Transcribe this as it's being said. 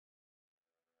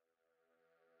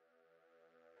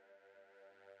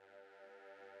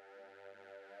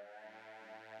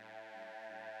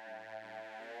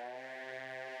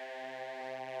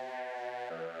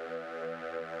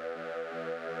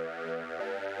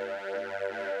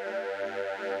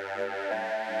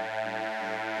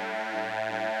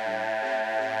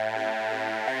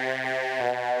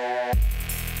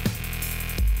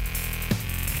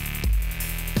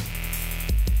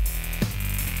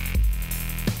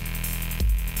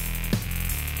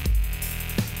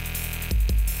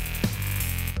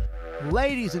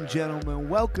Ladies and gentlemen,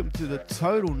 welcome to the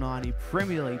Total 90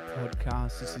 Premier League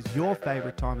podcast. This is your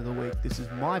favourite time of the week. This is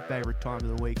my favourite time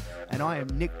of the week. And I am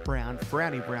Nick Brown,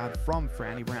 Frowny Brown from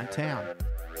Frowny Brown Town.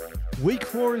 Week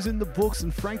 4 is in the books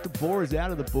and Frank de Boer is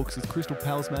out of the books as Crystal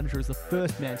Palace manager as the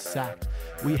first man sacked.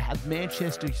 We have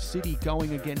Manchester City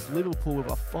going against Liverpool with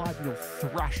a 5-0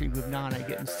 thrashing with Nane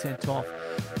getting sent off.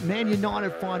 Man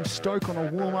United find Stoke on a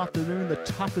warm afternoon, the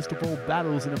toughest of all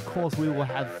battles, and of course we will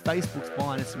have Facebook's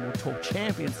finest and we'll talk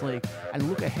Champions League and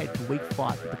look ahead to week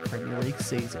 5 of the Premier League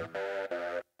season.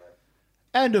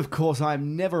 And of course I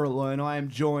am never alone. I am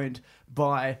joined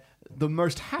by the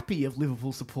most happy of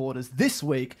Liverpool supporters this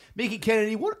week, Mickey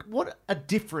Kennedy. What a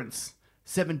difference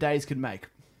 7 days can make.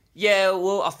 Yeah,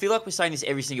 well, I feel like we're saying this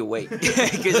every single week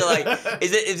because, like,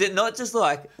 is it not just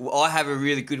like I have a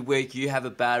really good week, you have a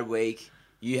bad week,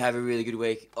 you have a really good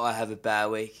week, I have a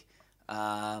bad week.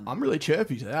 I'm really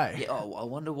chirpy today. Yeah, I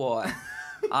wonder why.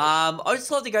 I just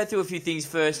like to go through a few things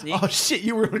first, Nick. Oh shit,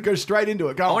 you were going to go straight into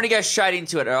it. Go on. I want to go straight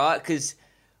into it, all right? Because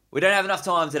we don't have enough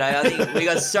time today. I think we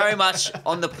got so much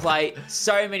on the plate,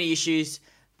 so many issues.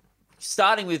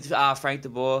 Starting with Frank de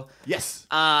Boer. Yes.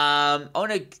 I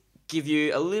want to give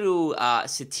you a little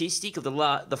statistic of the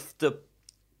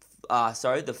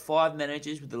 5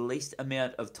 managers with the least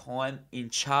amount of time in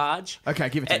charge. Okay,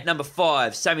 give it to me. At number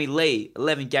 5, Sammy Lee,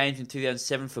 11 games in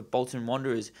 2007 for Bolton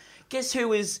Wanderers. Guess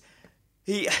who is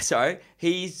he? Sorry,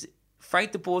 he's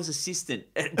Frank de Boer's assistant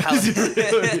at Palace.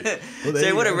 Well,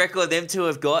 so what a record them two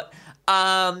have got.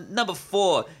 Number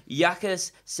 4,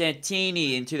 Yakas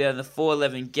Santini in 2004,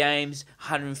 11 games,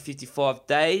 155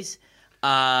 days.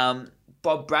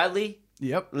 Bob Bradley,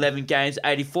 11 games,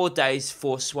 84 days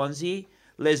for Swansea.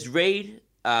 Les Reed,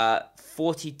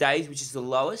 40 days, which is the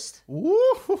lowest.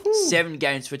 Woo-hoo-hoo. 7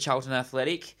 games for Charlton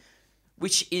Athletic,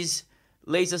 which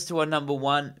leads us to our number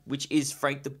 1, which is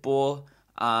Frank de Boer.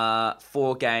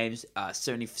 4 games,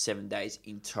 77 days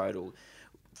in total.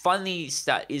 Funny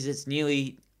stat is it's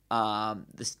nearly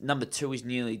this number 2 is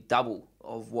nearly double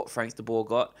of what Frank de Boer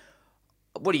got.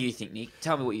 What do you think, Nick?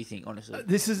 Tell me what you think, honestly.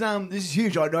 This is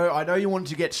huge. I know you wanted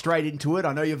to get straight into it.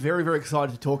 I know you're very, very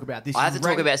excited to talk about this. I have to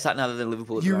talk about something other than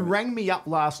Liverpool. You rang me up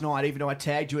last night, even though I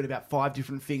tagged you in about 5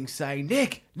 different things, saying,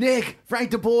 Nick,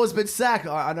 Frank de Boer's been sacked.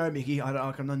 I know, Mickey. I'm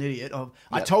not an idiot.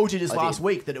 I told you this last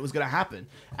week that it was going to happen,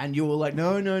 and you were like,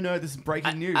 no, this is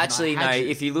breaking news. Actually, no.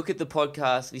 If you look at the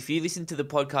podcast, if you listen to the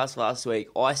podcast last week,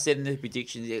 I said in the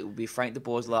predictions it would be Frank de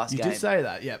Boer's last game. You did say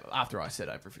that, yeah. After I said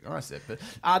everything I said,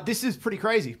 but this is pretty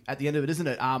crazy at the end of it, isn't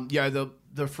it?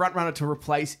 The front runner to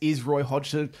replace is Roy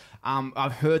Hodgson.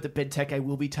 I've heard that Benteke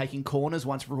will be taking corners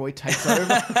once Roy takes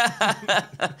over.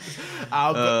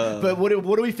 But what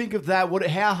do we think of that?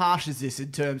 How harsh is this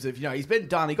in terms of, He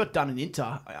got done in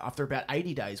Inter after about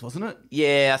 80 days, wasn't it?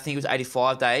 Yeah, I think it was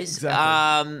 85 days.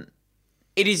 Exactly.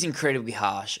 It is incredibly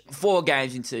harsh. 4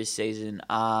 games into the season.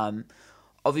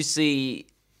 Obviously,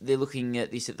 they're looking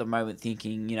at this at the moment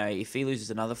thinking, if he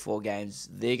loses another 4 games,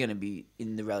 they're going to be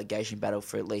in the relegation battle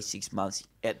for at least 6 months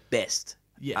at best.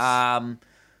 Yes.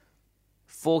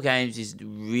 4 games is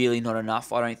really not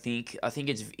enough, I don't think. I think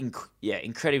it's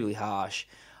incredibly harsh.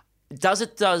 Does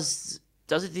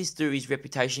this do his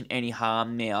reputation any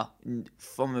harm now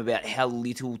from about how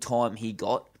little time he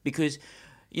got? Because,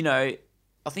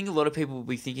 I think a lot of people will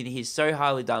be thinking he's so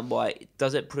highly done by,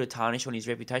 does it put a tarnish on his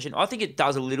reputation? I think it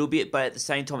does a little bit, but at the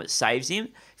same time it saves him.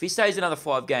 If he stays another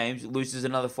 5 games, loses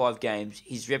another 5 games,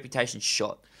 his reputation's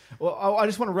shot. Well, I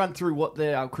just want to run through what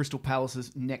the Crystal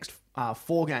Palace's next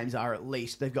 4 games are at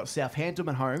least. They've got Southampton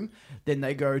at home, then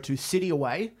they go to City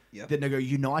away, then they go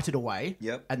United away,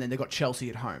 and then they've got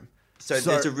Chelsea at home. So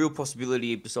there's a real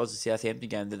possibility, besides the Southampton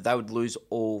game, that they would lose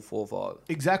all 4 or 5.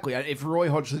 Exactly. And if Roy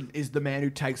Hodgson is the man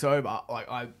who takes over,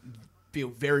 I feel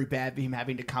very bad for him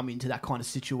having to come into that kind of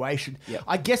situation. Yep.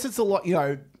 I guess it's a lot,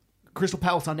 Crystal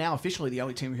Palace are now officially the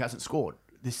only team who hasn't scored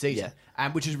this season,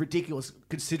 which is ridiculous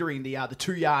considering the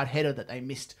 2-yard header that they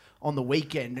missed on the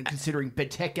weekend and considering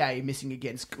Benteke missing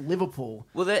against Liverpool.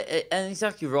 Well, and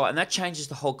exactly right, and that changes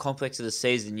the whole complex of the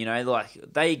season, like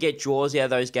they get draws out of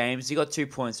those games, they got 2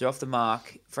 points, they're off the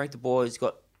mark. Frank de Boer's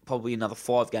got probably another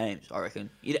 5 games, I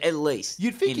reckon, at least.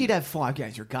 You'd think he'd have 5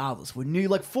 games regardless, wouldn't you?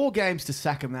 4 games to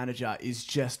sack a manager is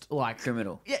just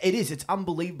criminal. Yeah, it is. It's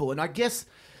unbelievable. And I guess,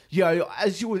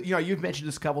 as you've mentioned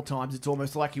this a couple of times, it's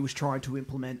almost like he was trying to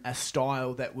implement a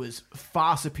style that was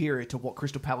far superior to what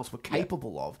Crystal Palace were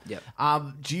capable of. Yep.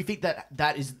 Do you think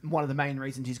that is one of the main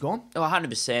reasons he's gone? Oh,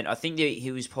 100%. I think that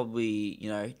he was probably,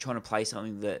 trying to play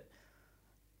something that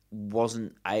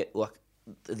wasn't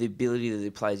the ability that the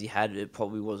players he had, it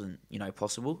probably wasn't,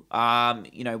 possible.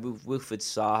 With Wilfred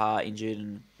Zaha injured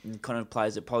and kind of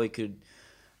players that probably could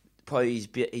probably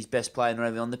his best player not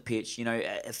even on the pitch. You know,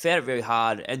 I found it very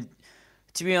hard. And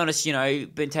to be honest, you know,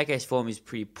 Benteke's form is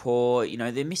pretty poor. You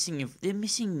know, they're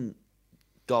missing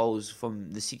goals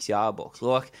from the 6-yard box.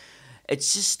 Like,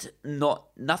 it's just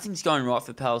nothing's going right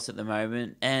for Palace at the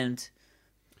moment. And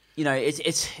you know,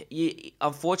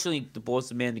 unfortunately the ball's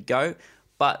the man to go.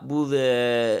 But will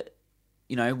they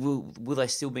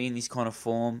still be in this kind of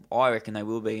form? I reckon they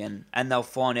will be, and they'll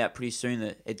find out pretty soon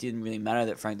that it didn't really matter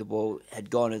that Frank de Boer had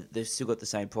gone, and they've still got the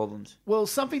same problems. Well,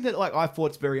 something that I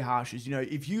thought's very harsh is, you know,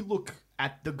 if you look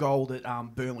at the goal that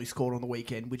Burnley scored on the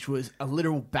weekend, which was a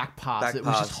literal back pass. It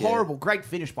was just horrible. Great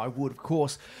finish by Wood, of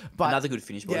course. But another good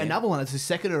finish by him. Another one. It's his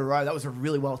second in a row. That was a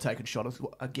really well taken shot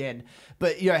again.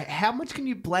 But, you know, how much can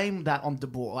you blame that on De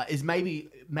Boer? Like, maybe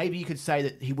you could say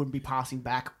that he wouldn't be passing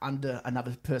back under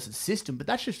another person's system, but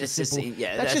that's just that's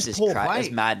just poor play. That's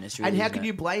madness, really. And how can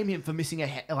you blame him for missing a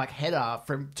header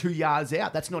from 2 yards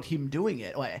out? That's not him doing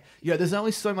it. Like, you know, there's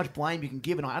only so much blame you can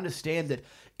give, and I understand that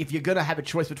if you're going to have a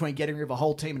choice between getting rid of a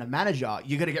whole team and a manager,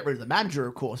 you're going to get rid of the manager,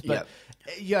 of course. But,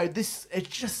 you know, it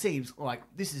just seems like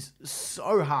this is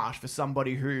so harsh for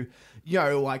somebody who, you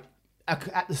know, like,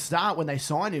 at the start when they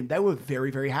signed him, they were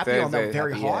very, very happy on. They were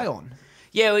very high on.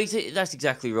 Yeah, well, that's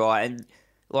exactly right. And,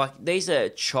 like, these are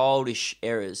childish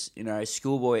errors, you know,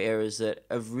 schoolboy errors that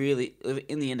have really,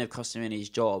 in the end, have cost him his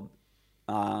job.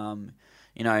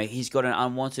 You know, he's got an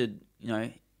unwanted, you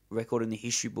know, record in the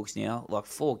history books now. Like,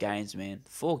 4 games, man.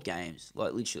 4 games.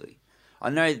 Like, literally. I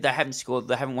know they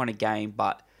haven't won a game,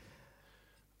 but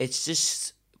it's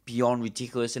just beyond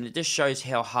ridiculous, and it just shows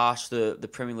how harsh the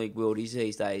Premier League world is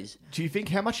these days.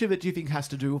 How much of it do you think has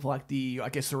to do with, like, the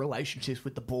relationships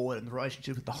with the board and the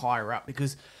relationships with the higher up?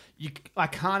 Because I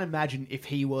can't imagine if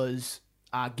he was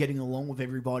getting along with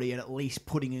everybody and at least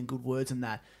putting in good words and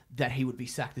that he would be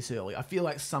sacked this early. I feel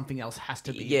like something else has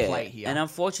to be in play here. And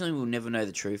unfortunately, we'll never know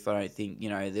the truth. I don't think. You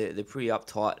know, they're pretty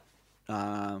uptight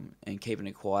and keeping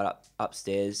it quiet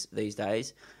upstairs these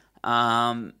days.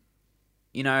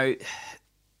 You know,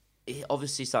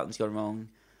 obviously something's gone wrong.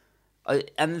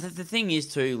 And the thing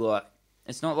is too, like,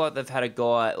 it's not like they've had a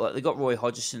guy, like, they got Roy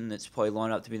Hodgson that's probably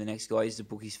lined up to be the next guy. He's the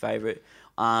bookie's favourite.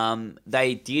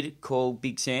 They did call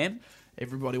Big Sam.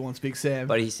 Everybody wants Big Sam.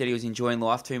 But he said he was enjoying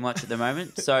life too much at the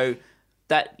moment. So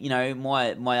that, you know,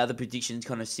 my other prediction's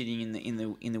kind of sitting in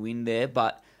the wind there,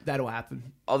 but that'll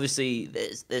happen. Obviously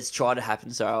there's tried to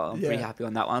happen, so I'm pretty happy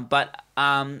on that one. But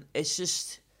it's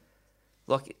just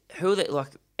like, who they, like,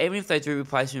 even if they do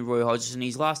replace him with Roy Hodgson,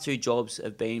 his last 2 jobs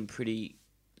have been pretty,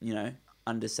 you know,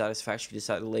 undersatisfactory to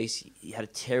say the least. He had a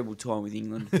terrible time with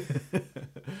England.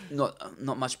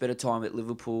 not much better time at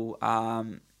Liverpool.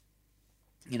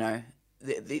 You know,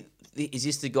 is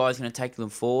this the guy who's going to take them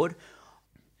forward?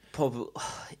 Probably.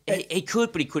 He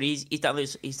could, but he could. He's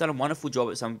done a wonderful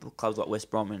job at some clubs like West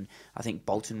Brom and I think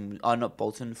Bolton. Not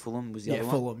Bolton. Fulham was the other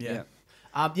one. Fulham.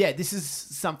 Yeah. This is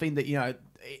something that, you know,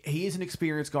 he is an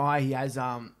experienced guy. He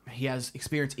has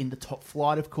experience in the top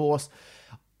flight, of course.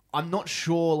 I'm not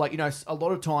sure, like, you know, a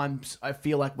lot of times I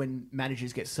feel like when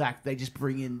managers get sacked, they just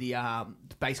bring in the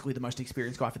basically the most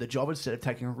experienced guy for the job instead of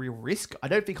taking a real risk. I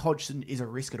don't think Hodgson is a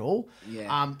risk at all.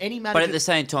 Yeah. Any manager, but at the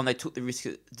same time, they took the risk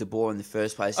at De Boer in the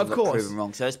first place and got proven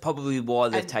wrong. So that's probably why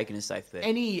they've taken a safe bet.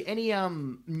 Any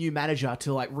new manager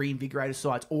to, like, reinvigorate a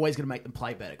side's always going to make them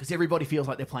play better because everybody feels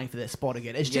like they're playing for their spot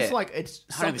again. It's just like it's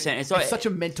 100%. It's such a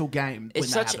mental game when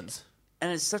that happens.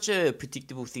 And it's such a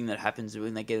predictable thing that happens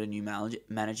when they get a new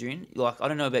manager in. Like, I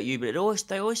don't know about you, but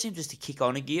they always seem just to kick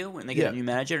on a gear when they get a new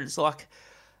manager. And it's like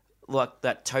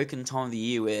that token time of the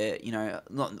year where, you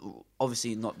know,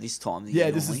 obviously not this time of the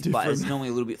year this normally, is different. but it's normally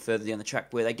a little bit further down the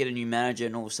track where they get a new manager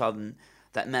and all of a sudden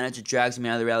that manager drags them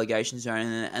out of the relegation zone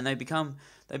and they become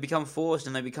forced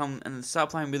and start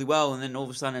playing really well, and then all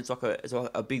of a sudden it's like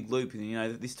a big loop. And, you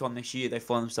know, this time next year they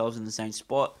find themselves in the same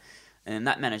spot. And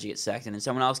that manager gets sacked, and then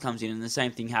someone else comes in, and the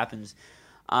same thing happens.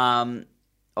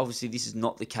 Obviously, this is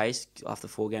not the case after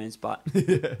 4 games, but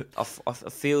I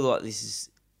feel like it's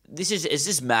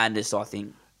just madness. I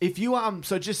think if you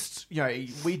so just, you know,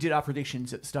 we did our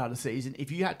predictions at the start of the season. If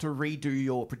you had to redo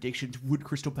your predictions, would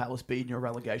Crystal Palace be in your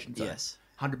relegation zone? Yes,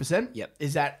 100%. Yep.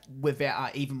 Is that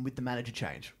without even with the manager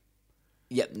change?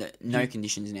 Yep. No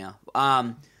conditions now.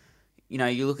 You know,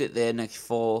 you look at their next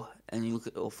 4, and you look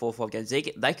at all 4 or 5 games.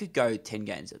 They could go 10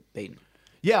 games beaten.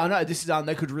 Yeah, I know. This is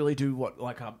they could really do what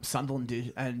Sunderland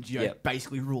did, and, you know,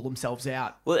 basically rule themselves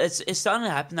out. Well, it's starting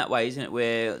to happen that way, isn't it?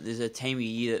 Where there's a team a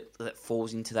year that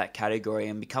falls into that category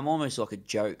and become almost like a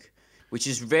joke, which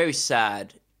is very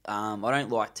sad. I don't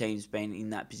like teams being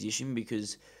in that position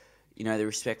because, you know, the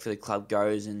respect for the club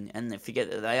goes, and they forget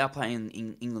that they are playing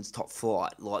in England's top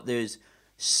flight. Like, there's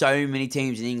so many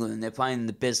teams in England, and they're playing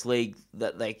the best league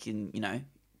that they can,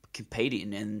 compete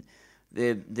in, and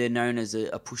they're known as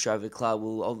a pushover club.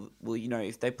 Well,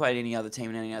 if they played any other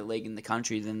team in any other league in the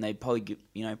country, then they'd probably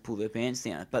pull their pants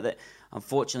down. But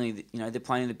unfortunately, they're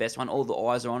playing the best one. All the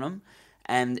eyes are on them.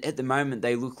 And at the moment,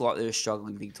 they look like they're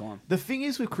struggling big time. The thing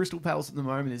is with Crystal Palace at the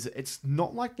moment is it's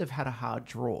not like they've had a hard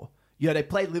draw. They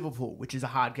played Liverpool, which is a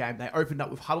hard game. They opened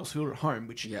up with Huddersfield at home,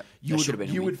 which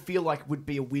you would feel like would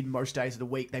be a win most days of the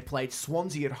week. They played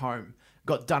Swansea at home,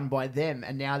 got done by them,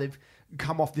 and now they've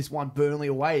come off this one Burnley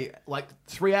away. Like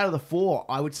 3 out of the 4,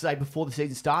 I would say, before the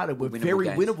season started, were very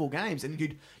winnable games, and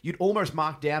you'd almost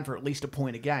mark down for at least a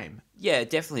point a game. Yeah,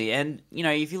 definitely. And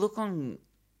if you look on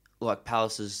like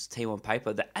Palace's team on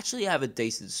paper, they actually have a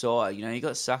decent side. You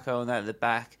got Sacco on that at the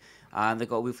back. They've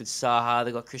got Wilfred Zaha.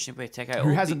 They've got Christian Benteke. Who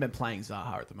hasn't been playing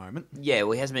Zaha at the moment. Yeah,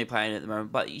 well, he hasn't been playing at the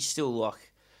moment, but you still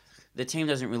the team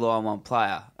doesn't rely on one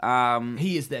player.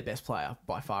 He is their best player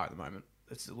by far at the moment.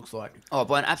 It looks like. Oh,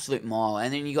 by an absolute mile.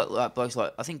 And then you got blokes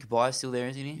like, I think Kabai's still there,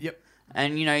 isn't he? Yep.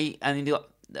 And and then you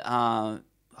got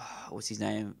what's his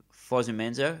name? Fosun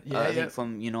Menzo, I think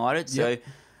from United. So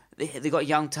they got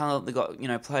young talent. They got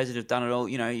players that have done it all.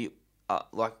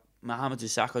 Like Mohamed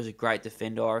Sissoko is a great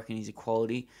defender. I reckon he's a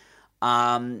quality.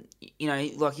 If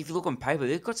you look on paper,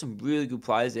 they've got some really good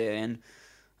players there, and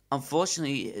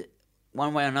unfortunately,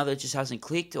 one way or another, it just hasn't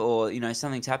clicked, or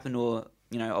something's happened, or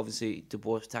obviously De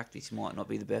Boer's tactics might not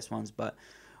be the best ones, but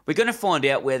we're going to find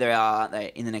out where they are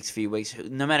in the next few weeks,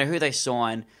 no matter who they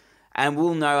sign. And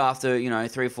we'll know after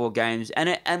 3 or 4 games,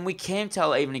 and we can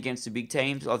tell even against the big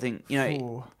teams. I think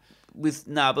there's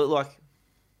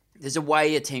a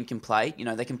way a team can play.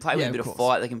 They can play with a bit of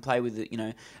fight. They can play with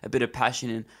a bit of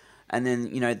passion, and then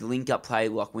the link up play,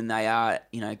 like when they are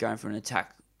going for an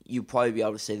attack, you'll probably be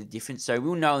able to see the difference. So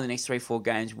we'll know in the next 3 or 4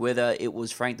 games whether it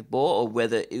was Frank de Boer or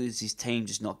whether it was his team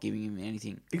just not giving him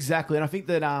anything. Exactly, and I think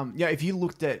that if you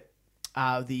looked at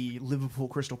the Liverpool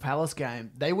Crystal Palace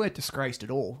game, they weren't disgraced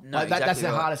at all. No, exactly that's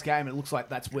their right. hardest game, and it looks like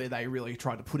that's where they really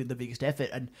tried to put in the biggest effort.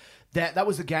 And that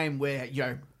was a game where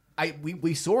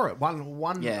we saw it.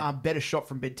 One better shot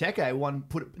from Benteke, one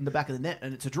put it in the back of the net,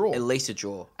 and it's a draw. At least a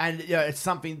draw. And it's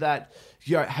something that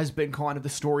has been kind of the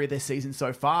story of their season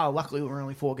so far. Luckily, we're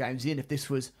only 4 games in. If this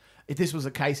was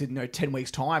a case in 10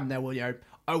 weeks' time, they were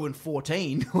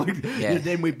 0-14,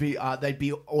 then they'd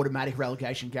be automatic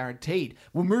relegation guaranteed.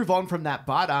 We'll move on from that,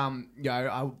 but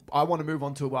I want to move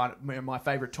on to my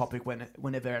favourite topic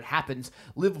whenever it happens: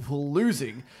 Liverpool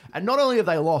losing. And not only have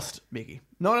they lost, Mickey,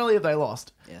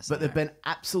 yes, but they've been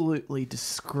absolutely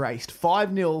disgraced.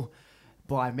 5-0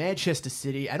 by Manchester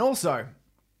City, and also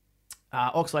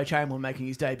Oxlade-Chamberlain making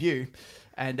his debut.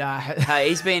 And hey,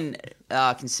 he's been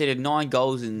considered 9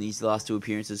 goals in his last 2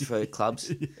 appearances for clubs.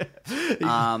 He's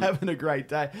having a great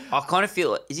day. I kind of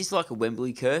feel, is this like a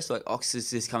Wembley curse? Like Ox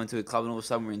is just coming to a club and all of a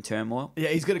sudden we're in turmoil? Yeah,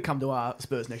 he's going to come to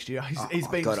Spurs next year. He's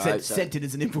been sent in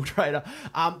as an infiltrator.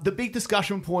 The big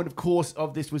discussion point, of course,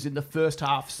 of this was in the first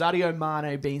half. Sadio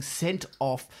Mane being sent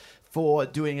off for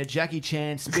doing a Jackie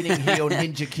Chan spinning heel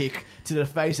ninja kick to the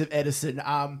face of Edison.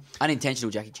 Unintentional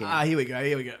Jackie Chan. Here we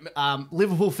go.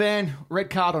 Liverpool fan, red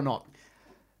card or not?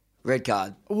 Red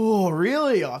card. Oh,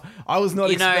 really? I was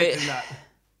not expecting that.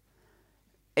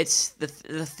 It's the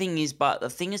thing is, but the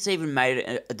thing that's even made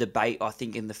it a debate, I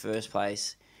think, in the first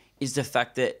place, is the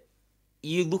fact that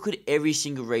you look at every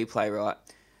single replay, right?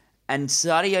 And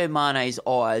Sadio Mane's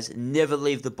eyes never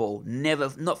leave the ball. Never,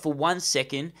 not for 1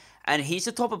 second. And he's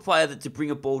the type of player that to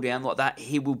bring a ball down like that,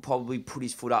 he will probably put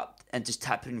his foot up and just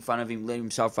tap it in front of him, let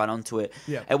himself run onto it.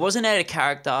 Yeah. It wasn't out of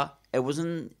character. It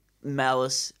wasn't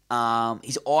malice.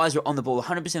 His eyes were on the ball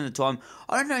 100% of the time.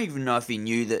 I don't even know if he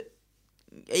knew that.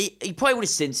 He probably would have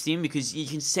sensed him, because you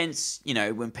can sense,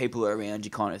 when people are around you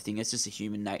kind of thing. It's just a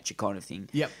human nature kind of thing.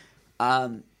 Yep.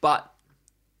 But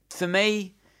for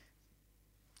me,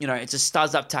 it's a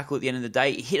studs up tackle at the end of the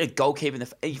day. He hit a goalkeeper in the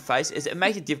face. It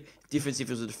makes a difference if it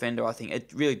was a defender, I think.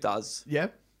 It really does. Yeah.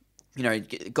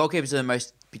 Goalkeepers are the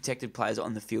most protected players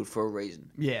on the field for a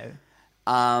reason. Yeah.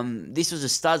 This was a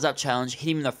studs up challenge,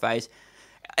 hit him in the face.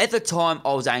 At the time,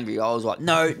 I was angry. I was like,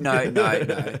 no.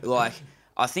 Like,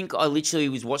 I think I literally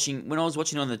was watching, when I was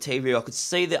watching on the TV, I could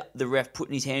see the ref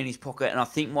putting his hand in his pocket, and I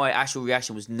think my actual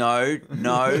reaction was no. And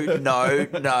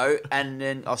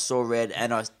then I saw red,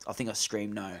 and I think I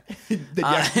screamed no.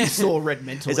 You saw red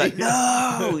mentally. It's like,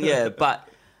 no! Yeah, but,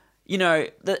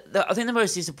 I think the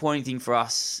most disappointing thing for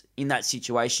us in that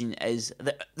situation is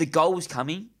the goal was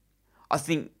coming. I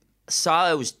think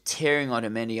Salo was tearing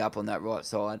Otamendi up on that right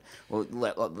side. Well,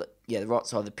 the right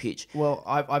side of the pitch. Well,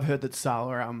 I've heard that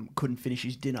Salah couldn't finish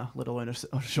his dinner, let alone a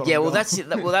shot. Yeah, on well, goal. that's it.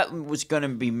 That was going to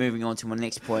be moving on to my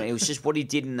next point. It was just what he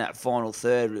did in that final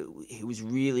third. He was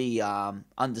really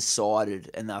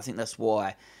undecided, and I think that's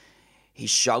why he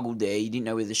struggled there. He didn't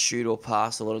know whether to shoot or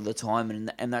pass a lot of the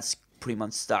time, and that's pretty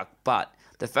much stuck. But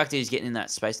the fact that he's getting in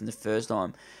that space in the first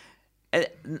time,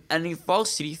 and if I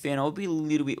was City fan, I would be a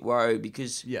little bit worried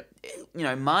because,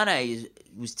 Mane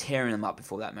was tearing them up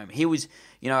before that moment. He was,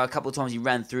 a couple of times he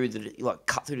ran through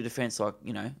cut through the defence like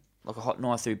a hot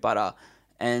knife through butter.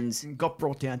 And got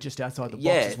brought down just outside the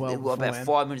box as well. About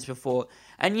 5 minutes before.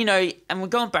 And, and we're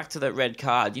going back to that red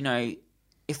card,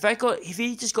 if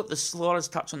he just got the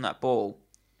slightest touch on that ball,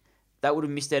 that would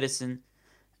have missed Edison.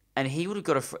 And he would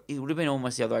have been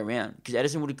almost the other way around because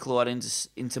Edison would have collided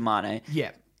into Mane.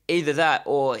 Yeah. Either that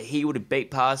or he would have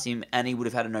beat past him and he would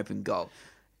have had an open goal.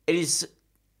 It is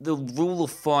the rule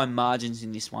of fine margins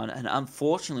in this one. And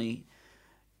unfortunately,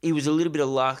 it was a little bit of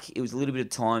luck. It was a little bit of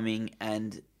timing.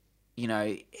 And,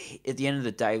 at the end of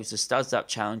the day, it was a studs-up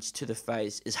challenge to the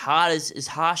face. As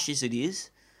harsh as it is,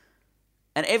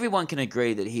 and everyone can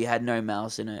agree that he had no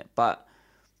malice in it. But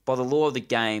by the law of the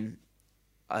game,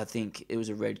 I think it was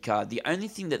a red card. The only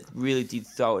thing that really did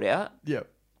throw it out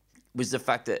was the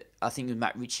fact that I think it was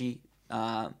Matt Ritchie,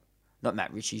 not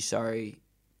Matt Ritchie, sorry,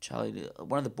 Charlie,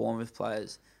 one of the Bournemouth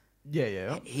players.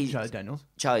 Yeah.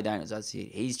 Charlie Daniels, that's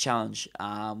it. His challenge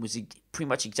was pretty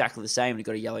much exactly the same, and he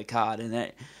got a yellow card, and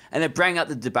it brought up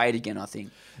the debate again, I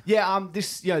think. Yeah,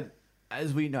 this,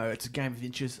 as we know, it's a game of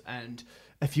inches, and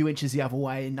a few inches the other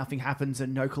way, and nothing happens,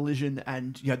 and no collision,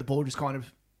 and the ball just kind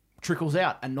of trickles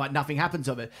out and nothing happens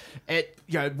of it. It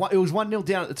was 1-0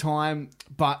 down at the time,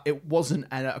 but it wasn't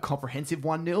a comprehensive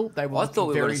 1-0. They were I thought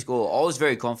we were going to score. I was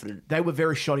very confident. They were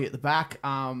very shoddy at the back.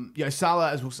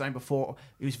 Salah, as we were saying before,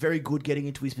 he was very good getting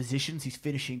into his positions. His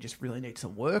finishing just really needs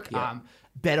some work. Yeah.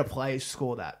 Better players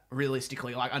score that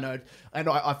realistically. I know, and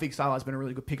I think Salah's been a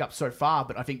really good pickup so far,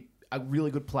 but I think a really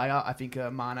good player, I think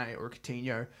Mane or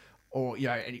Coutinho, or,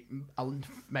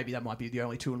 maybe that might be the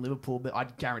only two in Liverpool, but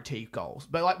I'd guarantee goals.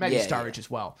 But maybe Sturridge as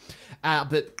well.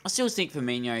 But I still think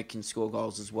Firmino can score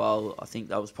goals as well. I think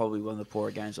that was probably one of the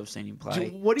poorer games I've seen him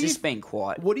play. Being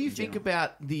quiet. What do you think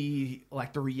about the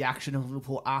reaction of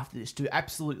Liverpool after this to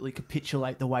absolutely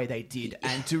capitulate the way they did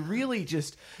and to really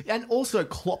and also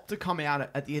Klopp to come out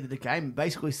at the end of the game and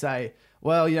basically say,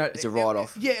 well, it's a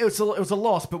write-off. It was a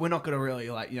loss, but we're not going to really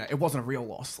it wasn't a real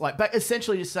loss. But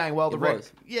essentially just saying, well,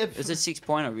 it's a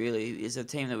 6-pointer. Really, it's a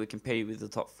team that we competed with the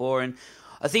top four, and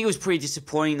I think it was pretty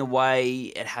disappointing the way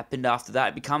it happened after that.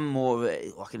 It became more of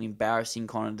an embarrassing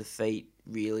kind of defeat.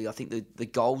 Really, I think the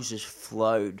goals just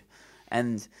flowed,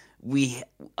 and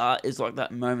it's like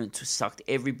that moment sucked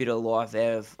every bit of life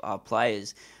out of our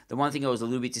players. The one thing I was a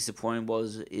little bit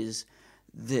disappointed is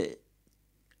that.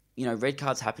 Red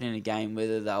cards happen in a game,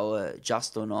 whether they were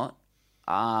just or not.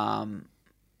 At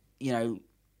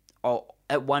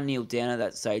 1-0 down at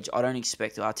that stage, I don't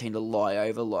expect our team to lie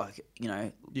over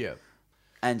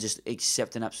and just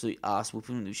accept an absolute arse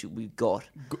whooping which we've got.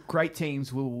 Great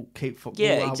teams will keep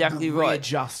exactly right.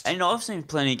 Readjust. And I've seen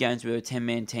plenty of games where a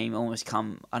 10-man team almost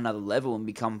come another level and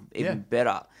become even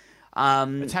better.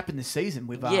 It's happened this season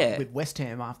with West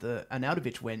Ham after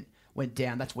Arnautovic went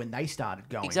down. That's when they started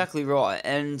going. Exactly right.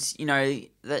 And,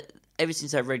 that ever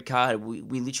since that red card,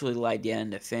 we literally laid down in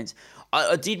defence.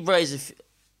 I did raise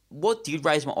what did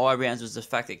raise my eyebrows was the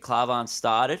fact that Klavan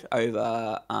started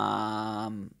over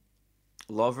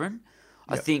Lovren.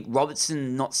 I think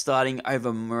Robertson not starting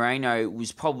over Moreno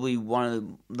was probably one of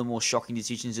the more shocking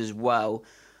decisions as well.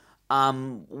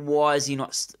 Why is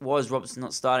Robertson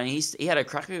not starting? He had a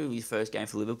cracker in his first game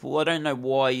for Liverpool. I don't know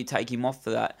why you take him off for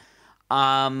that.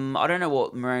 I don't know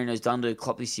what Moreno's done to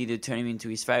Klopp this year to turn him into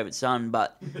his favourite son,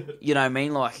 but you know what I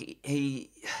mean?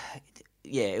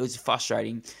 It was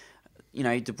frustrating.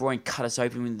 De Bruyne cut us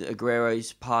open with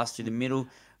Aguero's pass through the middle.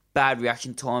 Bad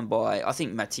reaction time by, I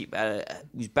think Matip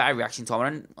was bad reaction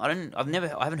time. I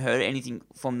haven't heard anything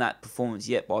from that performance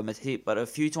yet by Matip, but a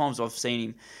few times I've seen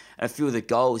him and a few of the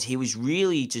goals, he was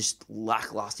really just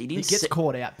lackluster. He gets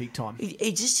caught out big time.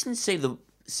 He just didn't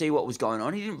see what was going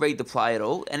on. He didn't read the play at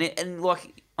all, and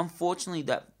unfortunately,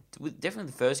 definitely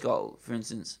the first goal, for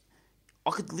instance,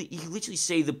 you could literally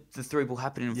see the through ball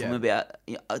happening from about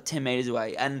 10 meters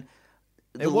away, and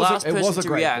the last person to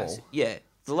react,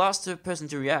 the last person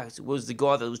to react was the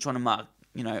guy that was trying to mark,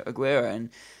 Aguero,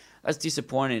 and that's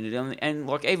disappointing.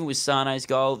 And even with Sane's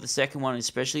goal, the second one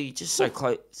especially, just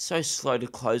so slow to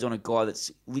close on a guy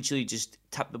that's literally just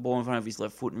tapped the ball in front of his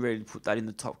left foot and ready to put that in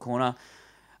the top corner.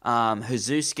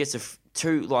 Jesus gets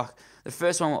the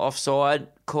first one offside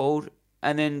called,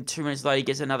 and then 2 minutes later he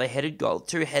gets another headed goal.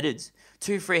 2 headers.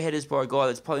 2 free headers by a guy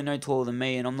that's probably no taller than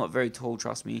me, and I'm not very tall,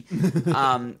 trust me.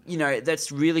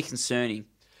 That's really concerning.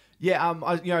 Yeah,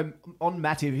 on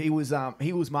Mativ, he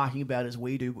was marking about as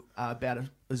we do, about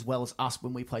as well as us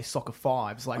when we play soccer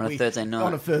fives. Like On a Thursday night.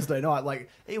 On a Thursday night, like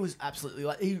it was absolutely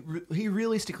like he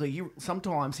realistically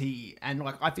sometimes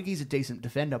I think he's a decent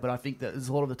defender, but I think that there's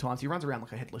a lot of the times he runs around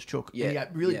like a headless chook. Yeah, and he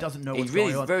really doesn't know what's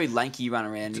really going on. Very lanky run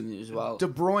around him as well. De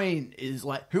Bruyne is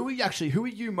like who are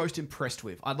you most impressed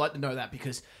with? I'd like to know that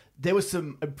because there was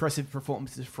some impressive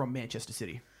performances from Manchester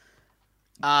City.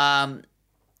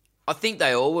 I think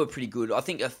they all were pretty good. I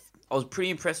think I was pretty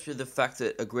impressed with the fact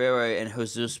that Aguero and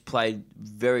Jesus played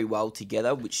very well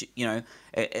together, which,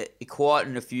 it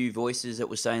quietened a few voices that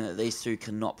were saying that these two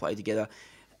cannot play together.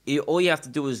 All you have to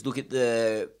do is look at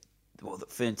the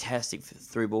fantastic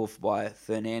through ball by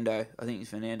Fernando. I think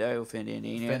it's Fernando or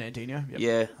Fernandinho. Fernandinho, yep.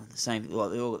 Yeah, the same.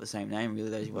 Like they all got the same name,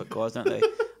 really. Those guys, don't they?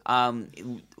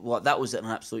 That was an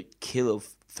absolute killer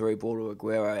through ball to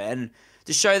Aguero, and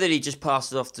to show that he just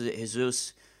passed it off to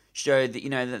Jesus. Showed that,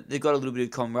 that they've got a little bit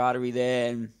of camaraderie there,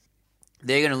 and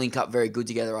they're going to link up very good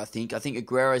together, I think. I think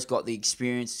Aguero's got the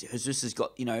experience. Jesus has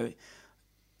got,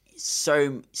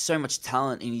 so much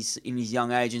talent in his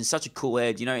young age, and such a cool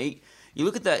head. You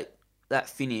look at that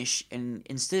finish, and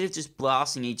instead of just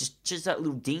blasting, he just that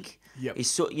little dink. Yep.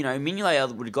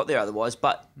 Mignolet would have got there otherwise,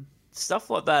 but stuff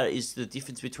like that is the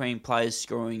difference between players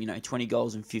scoring, 20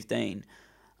 goals and 15.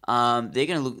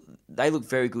 They look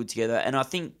very good together, and I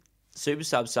think Super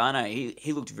Sub Sane,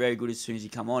 he looked very good as soon as he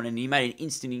come on, and he made an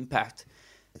instant impact.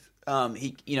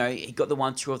 He got the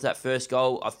 1-2 off that first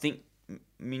goal. I think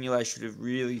Mignolet should have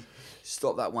really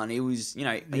stopped that one. It was,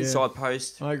 inside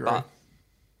post. I agree. But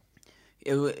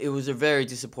it was a very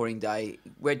disappointing day.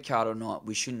 Red card or not,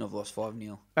 we shouldn't have lost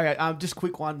 5-0. Okay, just a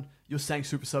quick one. You're saying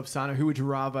Super Sub Sane. Who would you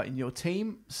rather in your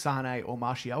team, Sane or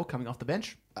Martial, coming off the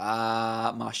bench?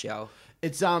 Martial.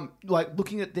 It's like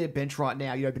looking at their bench right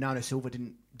now. Bernardo Silva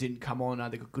didn't come on.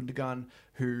 They got Gundogan,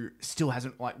 who still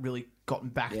hasn't really gotten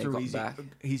back through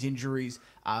his injuries.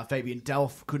 Fabian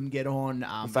Delph couldn't get on.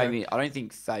 I don't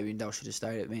think Fabian Delph should have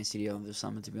stayed at Man City over the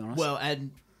summer, to be honest. Well,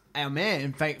 and our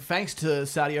man, thanks to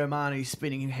Sadio Mane's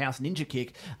spinning house ninja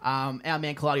kick, our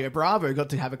man Claudio Bravo got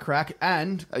to have a crack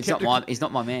and he's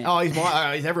not my man. Oh,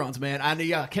 he's everyone's man, and he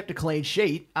kept a clean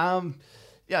sheet.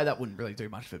 Yeah, that wouldn't really do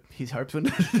much for his hopes,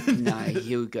 wouldn't it? No,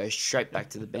 he'll go straight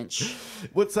back to the bench.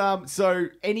 Is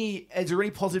there any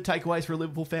positive takeaways for a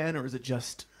Liverpool fan, or is it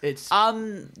just it's?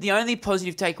 The only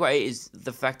positive takeaway is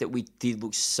the fact that we did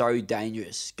look so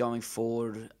dangerous going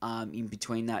forward. In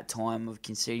between that time of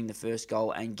conceding the first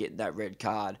goal and getting that red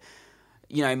card.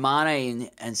 Mane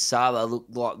and Salah look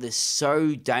like they're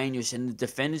so dangerous, and the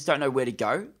defenders don't know where to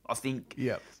go. I think.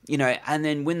 Yeah. And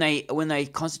then when they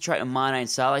concentrate on Mane and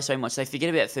Salah so much, they forget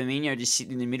about Firmino just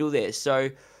sitting in the middle there. So,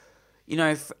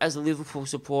 as a Liverpool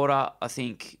supporter, I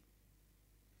think,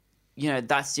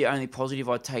 that's the only positive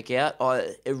I'd take out.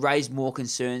 It raised more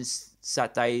concerns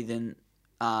Saturday than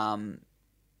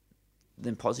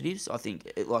positives. I think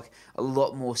a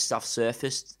lot more stuff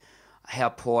surfaced. How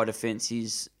poor our defence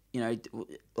is.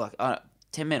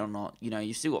 10 men or not,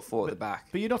 you've still got 4 at the back.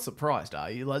 But you're not surprised, are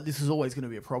you? This is always going to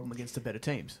be a problem against the better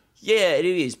teams. Yeah, it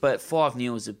is, but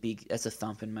 5-0 is that's a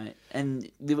thumping, mate. And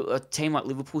a team like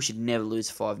Liverpool should never lose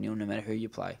 5-0 no matter who you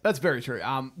play. That's very true.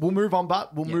 We'll move on,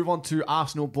 but move on to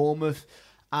Arsenal-Bournemouth.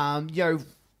 Arsenal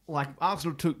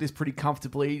took this pretty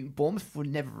comfortably. Bournemouth were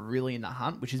never really in the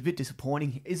hunt, which is a bit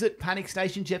disappointing. Is it panic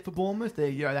stations yet for Bournemouth?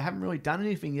 They haven't really done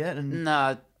anything yet. And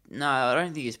No, I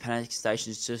don't think it's panic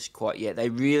stations just quite yet. They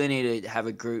really need to have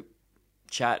a group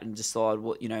chat and decide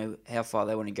how far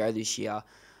they want to go this year.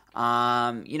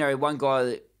 One guy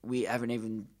that we haven't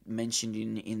even mentioned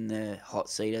in the hot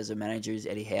seat as a manager is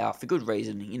Eddie Howe, for good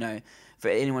reason. For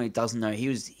anyone who doesn't know,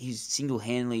 he's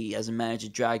single-handedly as a manager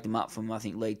dragged them up from, I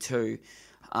think, League 2.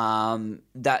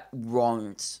 That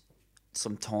warrants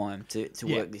some time to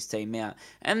work this team out.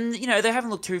 And, they haven't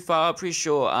looked too far. I'm pretty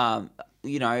sure,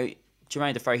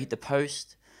 Jermaine Defoe hit the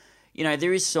post.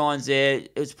 There is signs there.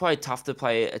 It was probably tough to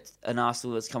play an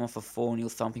Arsenal that's come off a 4-0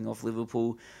 thumping off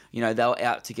Liverpool. They were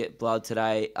out to get blood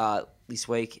today, this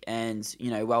week, and,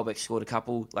 Welbeck scored a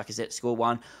couple. Lacazette scored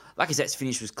one. Lacazette's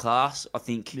finish was class, I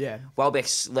think. Yeah.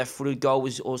 Welbeck's left-footed goal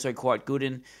was also quite good,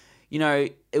 and,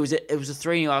 it was a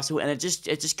 3-0 Arsenal, and it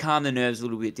just calmed the nerves a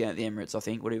little bit down at the Emirates, I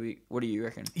think. What do you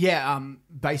reckon? Yeah,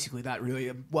 basically that, really.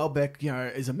 Welbeck,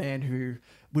 is a man who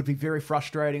would be very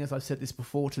frustrating, as I've said this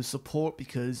before, to support,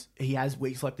 because he has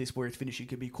weeks like this where his finishing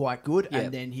can be quite good,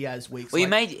 and then he has weeks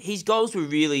his goals were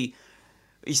really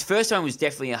his first one was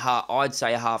definitely I'd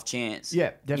say a half chance.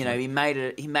 Yeah, definitely. He made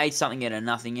it. He made something out of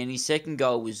nothing, and his second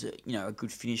goal was a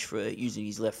good finish for using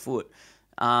his left foot.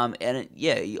 I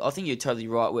think you're totally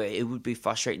right. Where it would be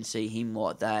frustrating to see him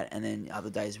like that, and then other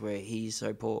days where he's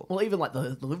so poor. Well, even like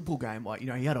the Liverpool game, like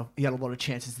he had a lot of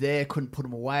chances there, couldn't put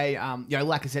them away.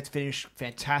 Lacazette's finish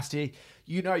fantastic.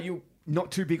 You're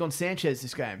not too big on Sanchez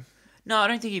this game. No, I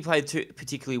don't think he played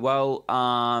particularly well.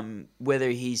 Whether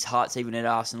his heart's even at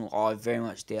Arsenal, I very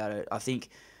much doubt it. I think,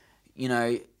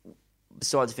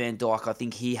 besides Van Dijk, I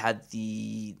think he had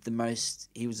he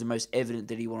was the most evident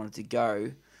that he wanted to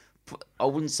go. I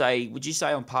wouldn't say. Would you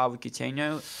say on par with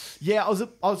Coutinho? Yeah, I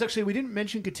was actually. We didn't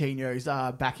mention Coutinho's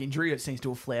back injury. It seems to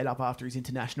have flared up after his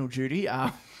international duty.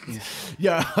 I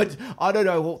don't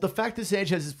know. Well, the fact that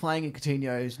Sanchez is playing and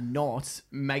Coutinho's not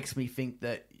makes me think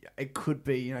that it could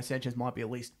be. Sanchez might be at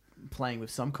least playing with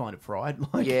some kind of pride.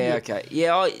 Okay.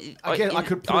 Yeah, I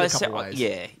could put it a couple ways.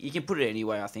 Yeah, you can put it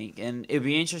anyway, I think. And it'd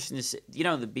be interesting to see,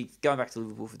 going back to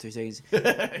Liverpool for 2 seconds,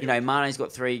 Mane's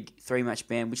got three match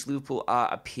ban, which Liverpool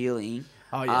are appealing.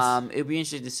 Oh, yes. It'd be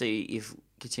interesting to see if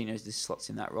Coutinho's just slots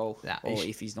in that role or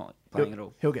if he's not playing at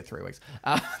all. He'll get 3 weeks.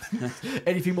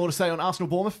 Anything more to say on Arsenal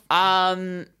Bournemouth?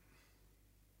 I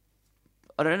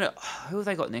don't know. Who have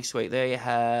they got next week? They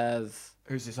have...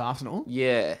 Who's this, Arsenal?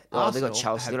 Yeah. They got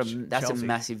Chelsea. That's a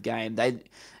massive game. That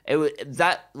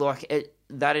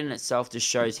in itself just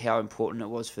shows how important it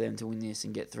was for them to win this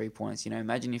and get 3 points.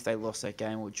 Imagine if they lost that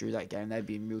game or drew that game, they'd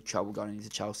be in real trouble going into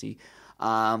Chelsea.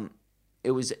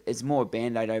 It's more a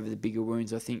band-aid over the bigger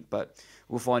wounds, I think, but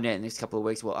we'll find out in the next couple of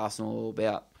weeks what Arsenal are all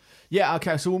about. Yeah,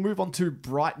 okay, so we'll move on to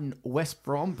Brighton, West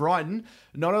Brom. Brighton,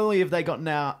 not only have they got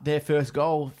now their first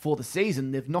goal for the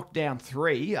season, they've knocked down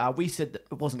 3. We said that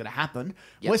it wasn't going to happen.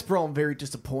 Yep. West Brom, very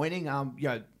disappointing.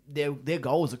 Their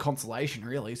goal was a consolation,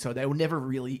 really, so they were never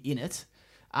really in it.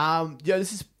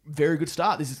 This is a very good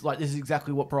start. This is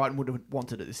exactly what Brighton would have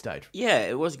wanted at this stage. Yeah,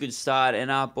 it was a good start, and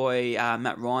our boy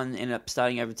Matt Ryan ended up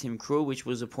starting over Tim Krul, which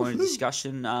was a point of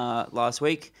discussion last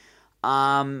week.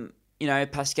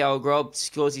 Pascal Grob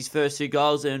scores his first 2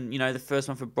 goals, and the first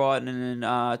one for Brighton, and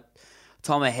then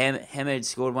Tomer Hemed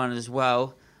scored one as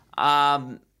well.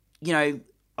 I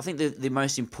think the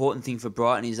most important thing for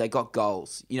Brighton is they got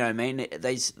goals. You know what I mean?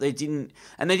 They didn't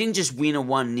just win a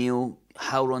 1-0,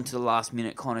 held on to the last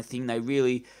minute kind of thing. They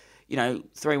really,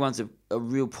 3-1's a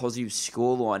real positive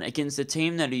scoreline against a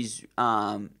team that is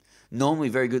normally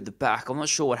very good at the back. I'm not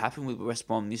sure what happened with West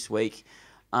Brom this week.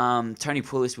 Tony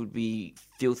Pulis would be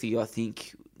filthy, I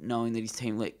think, knowing that his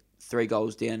team let 3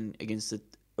 goals down against a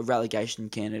relegation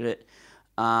candidate.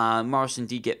 Morrison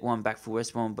did get one back for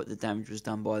West Brom, but the damage was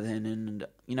done by then. And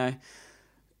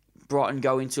Brighton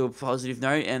go into a positive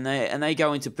note, and they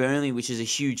go into Burnley, which is a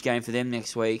huge game for them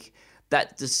next week.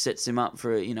 That just sets them up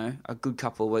for a good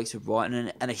couple of weeks for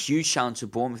Brighton and a huge challenge for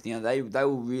Bournemouth. They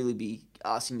will really be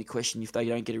asking the question if they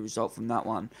don't get a result from that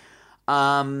one.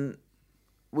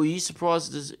 Were you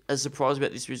surprised as surprised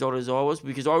about this result as I was?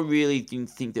 Because I really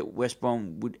didn't think that West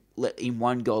Brom would let in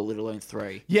 1 goal, let alone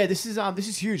 3. Yeah, this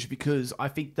is huge because I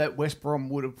think that West Brom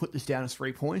would have put this down as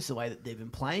 3 points the way that they've been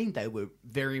playing. They were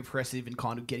very impressive in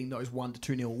kind of getting those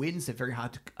 1-2-0 wins. They're very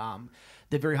hard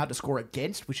to score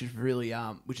against, which is really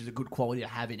which is a good quality to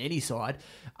have in any side.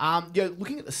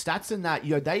 Looking at the stats and that,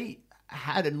 they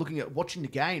had, and looking at watching the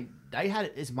game, they had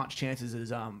as much chances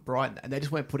as Brighton, and they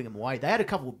just weren't putting them away. They had a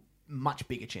couple much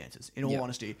bigger chances, in all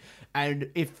honesty.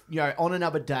 And if on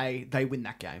another day they win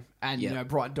that game, and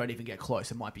Brighton don't even get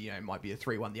close, it might be a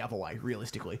 3-1 the other way,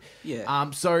 realistically.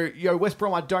 Yeah. So West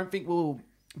Brom, I don't think will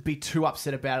be too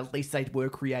upset about it. At least they were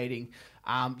creating.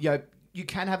 You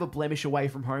can have a blemish away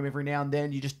from home every now and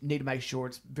then. You just need to make sure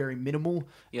it's very minimal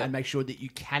and make sure that you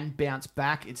can bounce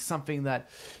back. It's something that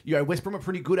West Brom are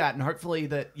pretty good at, and hopefully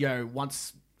that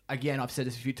once. Again, I've said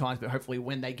this a few times, but hopefully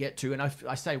when they get to, and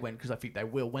I say when because I think they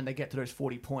will, when they get to those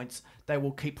 40 points, they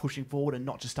will keep pushing forward and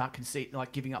not just start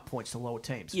giving up points to lower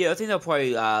teams. Yeah, I think they'll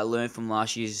probably learn from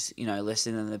last year's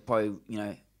lesson, and they'll probably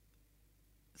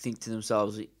think to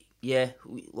themselves,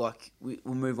 we'll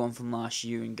move on from last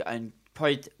year and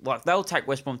probably they'll take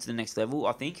West Brom to the next level.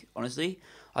 I think, honestly,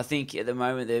 at the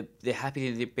moment they're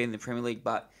happy to be in the Premier League,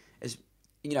 but it's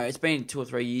been 2 or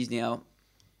 3 years now.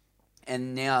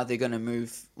 And now they're going to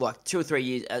move 2 or 3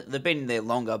 years. They've been there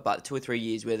longer, but 2 or 3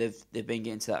 years where they've been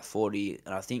getting to that 40.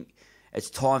 And I think it's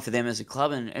time for them as a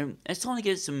club, and it's time to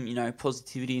get some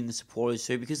positivity in the supporters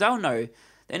too, because they know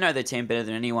their team better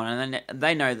than anyone, and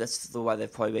they know that's the way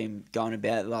they've probably been going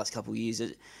about it the last couple of years.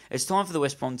 It's time for the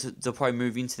West Brom to probably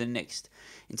move into the next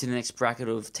bracket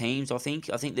of teams. I think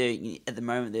they're at the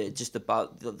moment they're just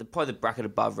above, probably the bracket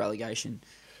above relegation.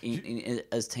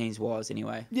 as teams wise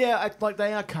anyway. Yeah, like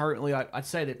they are currently. I'd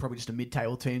say they're probably just a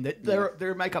mid-table team. They're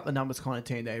a make up the numbers kind of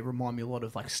team. They remind me a lot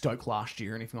of like Stoke last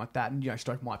year or anything like that. And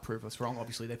Stoke might prove us wrong.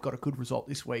 Obviously, they've got a good result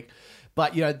this week,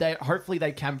 but hopefully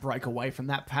they can break away from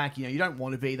that pack. You don't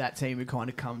want to be that team who kind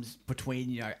of comes between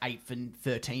 8th and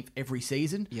 13th every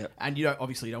season. Yep. And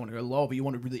obviously you don't want to go lower, but you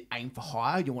want to really aim for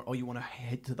higher. You want to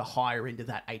head to the higher end of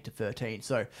that 8 to 13.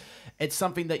 So it's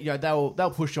something that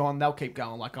they'll push on. They'll keep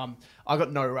going. Like I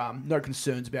got no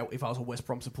concerns about if I was a West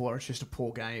Brom supporter. It's just a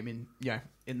poor game in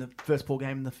the first poor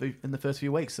game in the first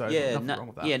few weeks. So nothing wrong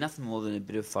with that. Yeah, nothing more than a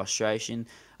bit of frustration.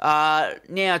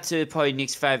 Now to probably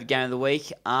Nick's favourite game of the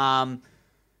week.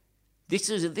 This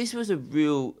was a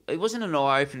real. It wasn't an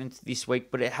eye opener this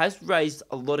week, but it has raised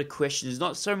a lot of questions.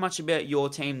 Not so much about your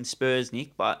team, Spurs,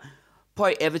 Nick, but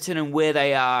probably Everton and where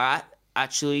they are at.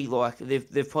 Actually, like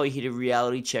they've probably hit a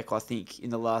reality check, I think, in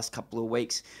the last couple of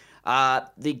weeks.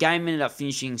 The game ended up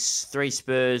finishing 3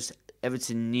 Spurs,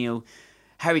 Everton 0.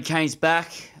 Harry Kane's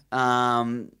back.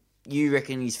 You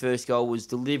reckon his first goal was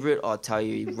deliberate? I'll tell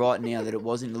you right now that it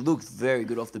wasn't. It looked very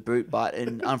good off the boot, but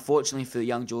unfortunately for the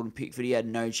young Jordan Pickford, he had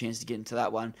no chance to get into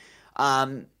that one.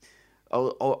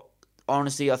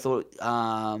 Honestly, I thought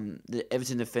the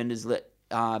Everton defenders let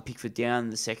Pickford down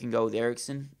the second goal with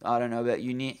Eriksen. I don't know about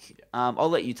you, Nick. I'll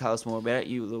let you tell us more about it.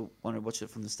 You want to watch it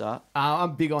from the start.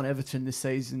 I'm big on Everton this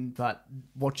season, but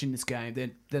watching this game,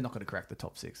 they're not going to crack the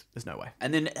top 6. There's no way.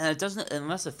 And then it doesn't. And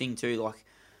that's the thing too. Like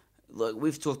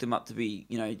we've talked him up to be.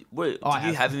 Do you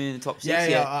have him in the top 6?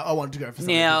 Yeah. I wanted to go for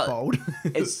something bold.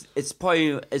 it's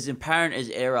probably as apparent as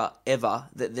ever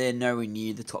that they're nowhere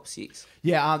near the top 6.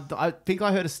 Yeah, I think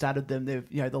I heard a stat of them. They've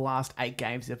the last 8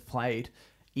 games they've played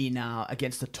in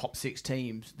against the top 6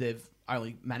 teams, they've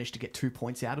only managed to get 2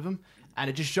 points out of them. And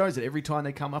it just shows that every time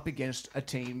they come up against a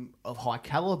team of high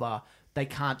caliber, they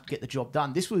can't get the job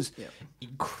done. This was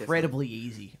incredibly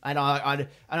easy. And I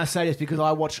say this because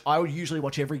I would usually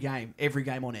watch every game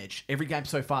on Edge. Every game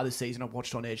so far this season I've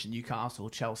watched on Edge, Newcastle,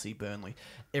 Chelsea, Burnley.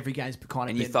 Every game's kind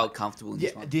of And you felt comfortable in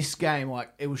this one. This game,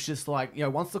 it was just like,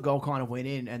 once the goal kind of went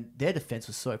in and their defense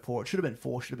was so poor, it should have been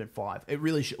 4, should have been 5. It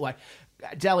really should,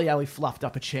 Dele Alli fluffed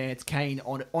up a chance. Kane,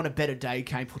 on a better day,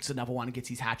 Kane puts another one and gets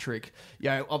his hat-trick.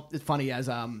 It's funny as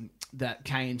that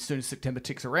Kane, as soon as September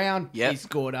ticks around, he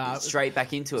scored... straight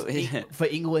back into it. For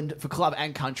England, for club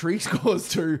and country, scores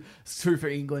two for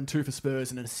England, 2 for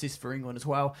Spurs, and an assist for England as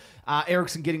well.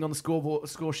 Eriksen getting on the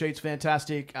score sheet's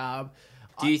fantastic.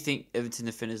 Do you think Everton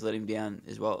defenders let him down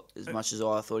as well, as much as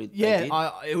I thought he did?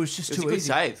 It was just too easy. It was a good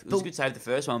save. It was a good save the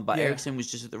first one, but Eriksen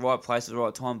was just at the right place at the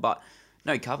right time, but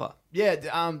no cover. Yeah,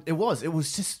 it was. It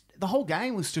was just... The whole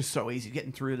game was just so easy,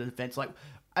 getting through the defence.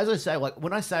 As I say,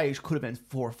 when I say it could have been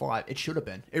 4 or 5, it should have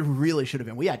been. It really should have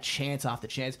been. We had chance after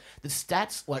chance. The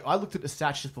stats, I looked at the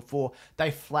stats just before,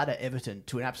 they flatter Everton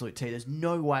to an absolute T. There's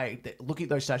no way that looking at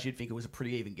those stats, you'd think it was a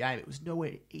pretty even game. It was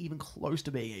nowhere even close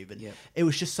to being even. Yep. It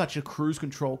was just such a cruise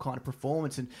control kind of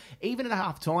performance. And even at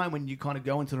half time, when you kind of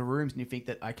go into the rooms and you think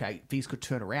that, okay, things could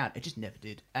turn around, it just never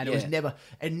did. And it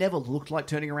never looked like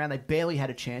turning around. They barely had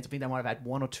a chance. I think they might have had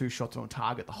 1 or 2 shots on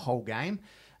target the whole game.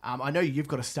 I know you've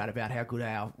got a stat about how good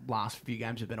our last few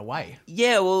games have been away.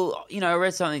 Yeah, well, I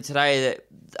read something today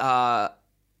that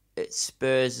it's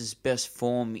Spurs' best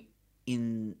form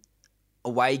in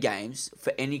away games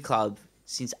for any club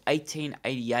since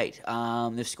 1888.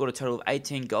 They've scored a total of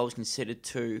 18 goals, conceded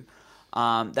 2.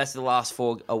 That's the last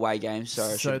 4 away games, so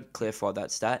I should clarify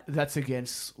that stat. That's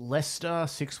against Leicester,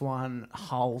 6-1,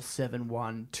 Hull,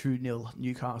 7-1, 2-0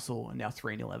 Newcastle, and now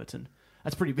 3-0 Everton.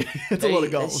 That's pretty big. That's a lot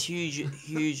of goals. That's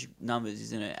huge numbers,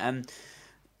 isn't it? And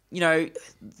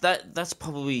that's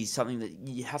probably something that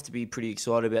you have to be pretty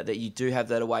excited about. That you do have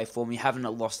that away form. You haven't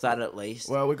lost that at least.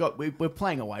 Well, we're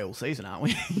playing away all season, aren't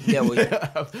we? Yeah,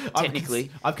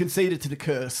 technically, I've conceded to the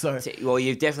curse. So well,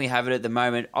 you definitely have it at the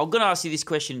moment. I'm going to ask you this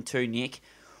question too, Nick.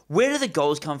 Where do the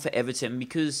goals come for Everton?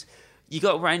 Because you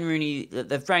got Wayne Rooney.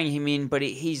 They've brought him in, but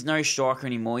he's no striker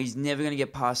anymore. He's never going to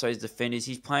get past those defenders.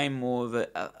 He's playing more of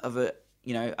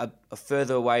a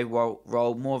further away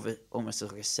role, more of almost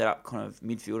like a set-up kind of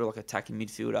midfielder, like attacking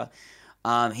midfielder.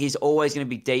 He's always going to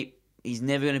be deep. He's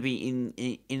never going to be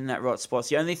in that right spot.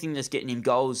 The only thing that's getting him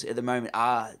goals at the moment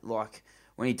are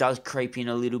when he does creep in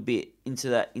a little bit into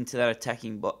that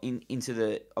attacking, into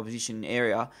the opposition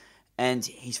area, and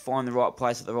he's finding the right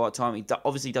place at the right time. He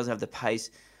obviously doesn't have the pace,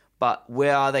 but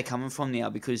where are they coming from now?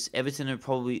 Because Everton are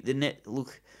probably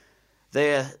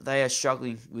They are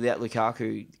struggling without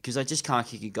Lukaku because they just can't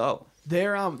kick a goal.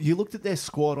 You looked at their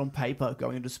squad on paper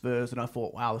going into Spurs, and I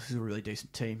thought, wow, this is a really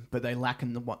decent team. But they lack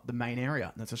in the main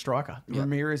area, and that's a striker. Yep.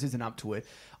 Ramirez isn't up to it.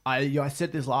 I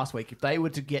said this last week. If they were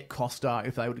to get Costa,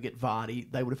 if they were to get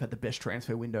Vardy, they would have had the best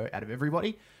transfer window out of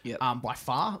everybody, by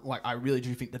far. Like, I really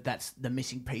do think that that's the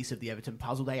missing piece of the Everton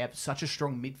puzzle. They have such a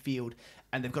strong midfield,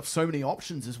 and they've got so many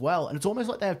options as well. And it's almost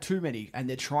like they have too many, and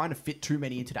they're trying to fit too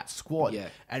many into that squad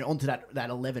and onto that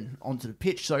 11 onto the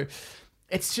pitch. So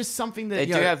it's just something that they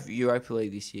do have Europa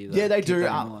League this year. Though. Yeah, they do.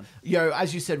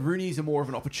 As you said, Rooney's more of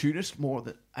an opportunist.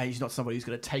 He's not somebody who's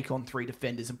going to take on 3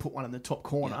 defenders and put one in the top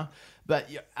corner. Yeah. But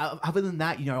other than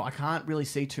that, I can't really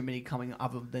see too many coming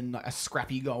other than like a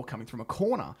scrappy goal coming from a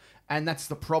corner, and that's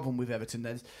the problem with Everton.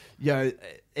 There's,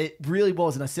 it really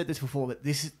was, and I said this before, that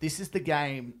this is the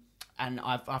game. And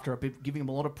after I've been giving them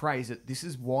a lot of praise, that this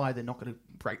is why they're not going to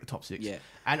break the top 6. Yeah.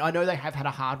 And I know they have had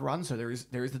a hard run, so there is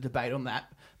the debate on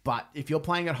that. But if you're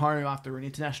playing at home after an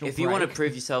international break... If you want to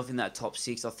prove yourself in that top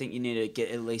 6, I think you need to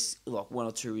get at least like 1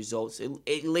 or 2 results,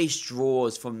 at least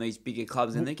draws from these bigger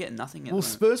clubs, and they're getting nothing at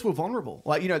Spurs were vulnerable.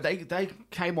 Like, they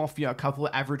came off a couple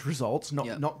of average results,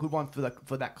 not good one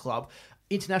for that club.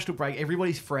 International break,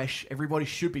 everybody's fresh. Everybody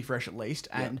should be fresh at least.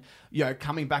 And,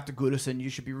 coming back to Goodison, you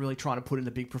should be really trying to put in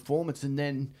the big performance. And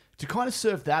then to kind of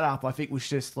serve that up, I think was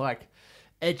just like...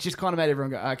 It just kind of made everyone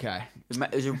go, okay.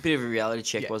 It was a bit of a reality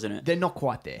check, wasn't it? They're not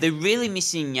quite there. They're really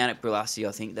missing Yannick Bolasie,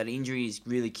 I think. That injury has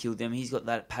really killed them. He's got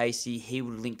that pacey. He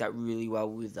would link that really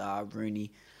well with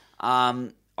Rooney.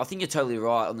 I think you're totally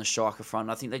right on the striker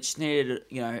front. I think they just needed,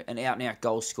 an out-and-out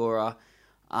goal scorer.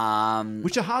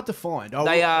 Which are hard to find.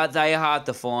 They are hard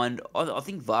to find. I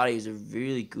think Vardy is a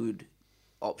really good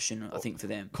option, I think, for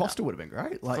them. Costa would have been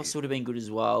great. Costa would have been good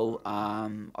as well.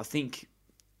 I think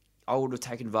I would have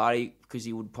taken Vardy because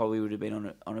he would have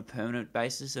been on a permanent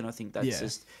basis, and I think that's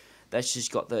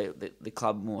just got the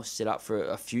club more set up for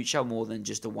a future more than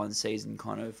just a one season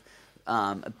kind of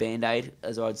a band-aid,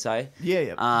 as I'd say.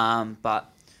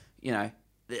 But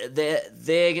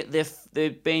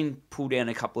they've been pulled down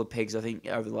a couple of pegs, I think,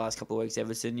 over the last couple of weeks,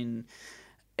 Everton, and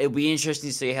it'll be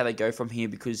interesting to see how they go from here,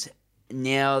 because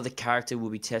now the character will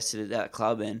be tested at that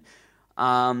club, and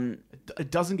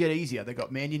it doesn't get easier. They've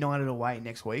got Man United away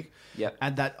next week. Yep.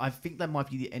 And that, I think that might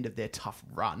be the end of their tough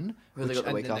run. They got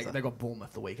the week after. They got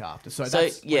Bournemouth the week after. So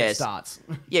that's where it starts.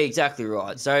 Yeah, exactly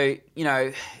right. So,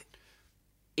 it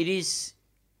is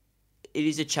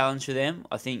a challenge for them,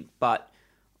 I think, but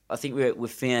I think we've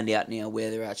found out now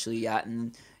where they're actually at,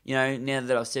 and now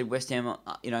that I've said West Ham,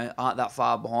 aren't that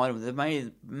far behind them,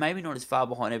 they're maybe not as far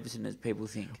behind Everton as people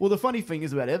think. Well, the funny thing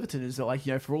is about Everton is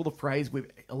that, for all the praise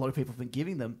a lot of people have been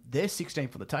giving them, they're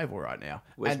 16th on the table right now.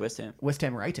 Where's West Ham? West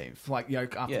Ham are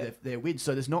 18th, after their win.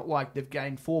 So there's not like they've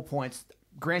gained 4 points.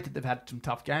 Granted, they've had some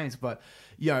tough games, but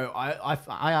I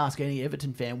ask any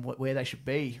Everton fan where they should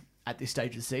be at this stage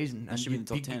of the season. That should be in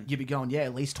the top 10. You'd be going,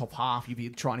 at least top half. You'd be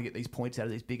trying to get these points out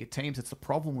of these bigger teams. That's the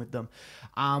problem with them.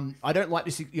 I don't like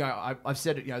this. I've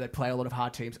said it, they play a lot of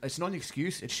hard teams. It's not an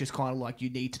excuse. It's just kind of like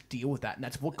you need to deal with that. And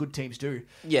that's what good teams do.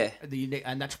 Yeah.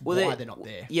 And that's why they're not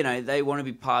there. They want to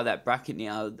be part of that bracket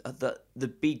now.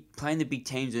 Playing the big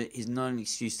teams is not an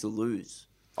excuse to lose,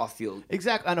 I feel.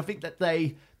 Exactly. And I think that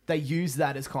they use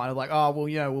that as kind of like,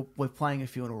 we're playing a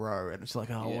few in a row, and it's like,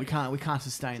 we can't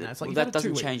sustain that. It's like, that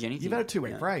doesn't change anything. You've had a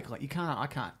 2-week break. Like, I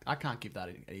can't give that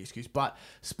any excuse. But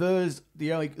Spurs,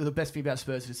 the best thing about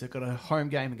Spurs is they've got a home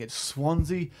game against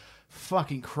Swansea.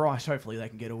 Fucking Christ! Hopefully they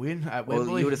can get a win at Wembley.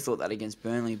 Well, you would have thought that against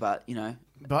Burnley, but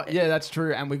But yeah, that's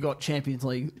true. And we've got Champions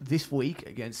League this week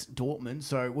against Dortmund,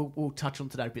 so we'll touch on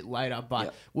today a bit later.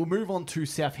 But we'll move on to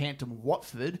Southampton,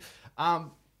 Watford.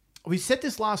 We said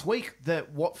this last week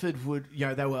that Watford would,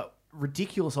 they were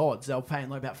ridiculous odds. They were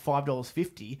paying about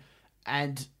 $5.50,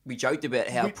 and we joked about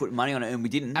how we put money on it, and we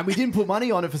didn't. And we didn't put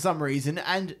money on it for some reason,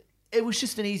 and it was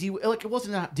just an easy, it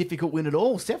wasn't a difficult win at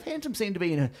all. Southampton seem to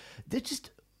be they're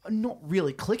just not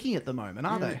really clicking at the moment,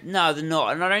 are they? No, they're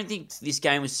not, and I don't think this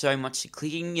game was so much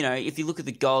clicking. If you look at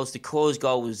the goals, the Cause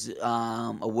goal was a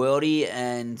worldie,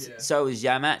 and so was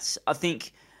Yamat's. I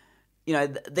think.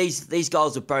 These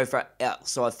goals are both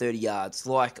outside 30 yards.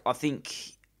 Like, I think,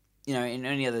 in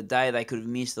any other day they could have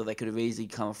missed, or they could have easily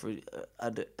come off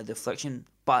a deflection.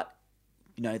 But,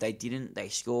 they didn't. They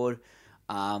scored.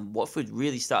 Watford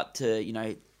really start to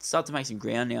make some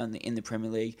ground now in the Premier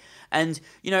League. And,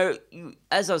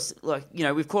 as I was like,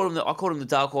 I called them the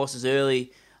dark horses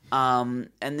early. And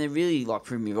they're really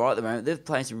proving me right at the moment. They're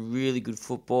playing some really good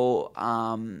football.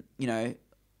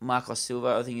 Marcos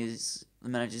Silva, I think is the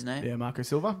manager's name. Yeah, Marco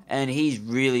Silva. And he's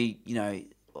really,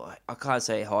 I can't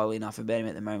say highly enough about him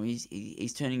at the moment.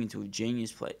 He's turning into a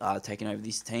genius, taking over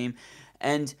this team.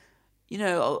 And,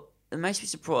 it makes me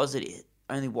surprised that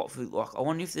only Watford. Like, I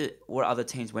wonder what other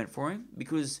teams went for him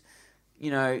because,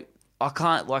 I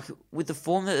can't with the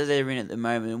form that they're in at the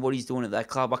moment and what he's doing at that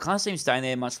club. I can't see him staying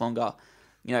there much longer.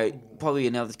 Probably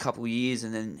another couple of years,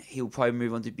 and then he'll probably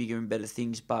move on to bigger and better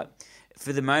things. But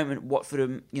for the moment,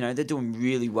 Watford, they're doing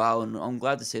really well, and I'm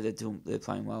glad to see they're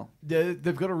playing well.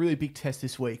 They've got a really big test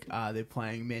this week. They're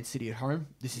playing Man City at home.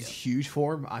 This is huge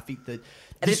for them. I think that...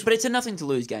 But it's a nothing to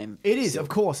lose game. It is, of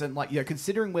course. And,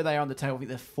 considering where they are on the table, I think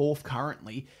they're fourth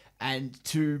currently. And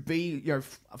to be,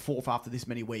 fourth after this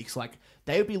many weeks,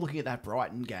 they would be looking at that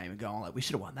Brighton game and going, we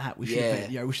should have won that. We should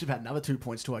have, we should have had another 2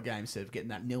 points to our game instead of getting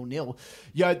that 0-0.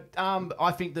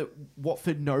 I think that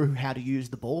Watford know how to use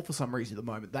the ball for some reason at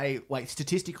the moment. They,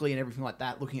 statistically and everything like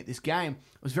that, looking at this game,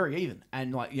 it was very even.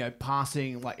 And,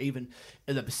 passing, even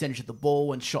the percentage of the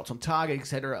ball and shots on target,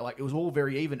 etc. It was all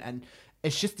very even. And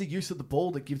it's just the use of the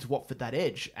ball that gives Watford that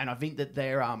edge, and I think that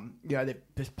their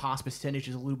pass percentage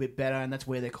is a little bit better, and that's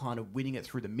where they're kind of winning it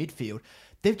through the midfield.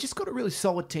 They've just got a really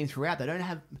solid team throughout. They don't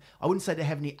have, I wouldn't say they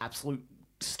have any absolute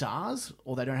stars,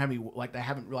 or they don't have any they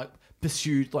haven't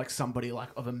pursued somebody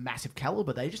of a massive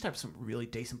caliber. They just have some really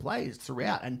decent players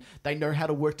throughout, and they know how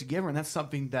to work together, and that's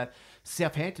something that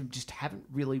Southampton just haven't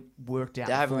really worked out.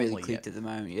 They haven't really clicked at the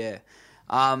moment. Yeah,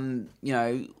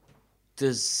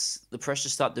 Does the pressure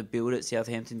start to build at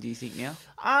Southampton, do you think, now?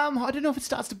 I don't know if it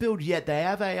starts to build yet. They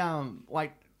have a,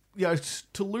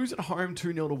 to lose at home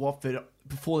 2-0 to Watford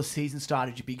before the season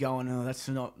started, you'd be going, oh, that's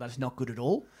not good at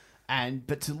all.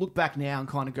 But to look back now and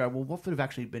kind of go, well, Watford have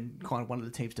actually been kind of one of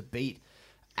the teams to beat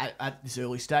at this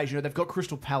early stage. They've got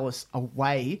Crystal Palace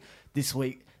away this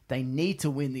week. They need to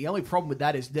win. The only problem with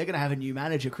that is they're going to have a new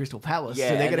manager, Crystal Palace, so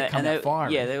they're going to come out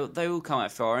firing. Yeah, they will come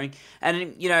out firing.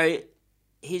 And,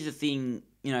 here's the thing,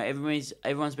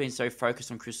 everyone's been so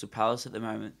focused on Crystal Palace at the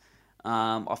moment.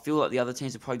 I feel like the other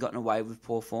teams have probably gotten away with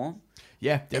poor form.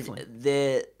 Yeah,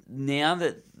 definitely. Now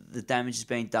that the damage has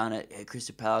been done at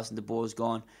Crystal Palace and the ball's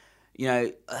gone,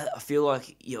 I feel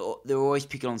like they're always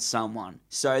picking on someone.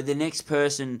 So the next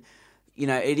person,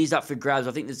 it is up for grabs.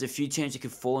 I think there's a few teams that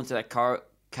could fall into that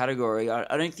category.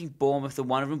 I don't think Bournemouth are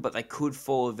one of them, but they could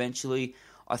fall eventually.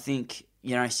 I think...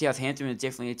 Southampton are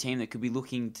definitely a team that could be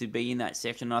looking to be in that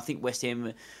section. And I think West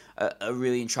Ham are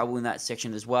really in trouble in that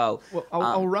section as well. Well,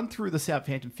 I'll run through the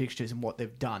Southampton fixtures and what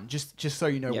they've done, just so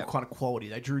you know what kind of quality.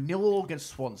 They drew 0-0 against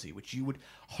Swansea, which you would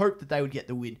hope that they would get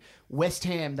the win. West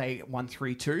Ham, they won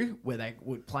 3-2, where they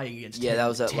were playing against 10 that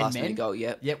was that 10 last men. minute goal,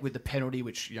 Yep, with the penalty,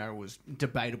 which was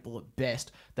debatable at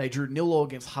best. They drew 0-0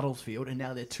 against Huddersfield, and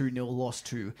now they're 2-0 loss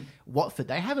to Watford.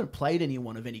 They haven't played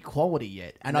anyone of any quality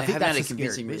yet, and I think that's a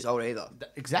convincing result either.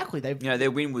 Exactly,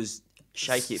 their win was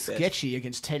shaky at best. Sketchy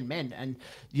against 10 men, and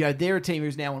they're a team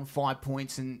who's now on 5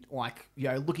 points, and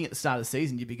looking at the start of the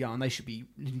season, you'd be going, they should be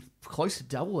close to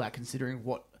double that, considering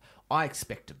what I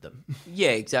expect of them.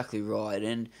 Yeah, exactly right,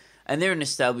 and they're an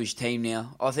established team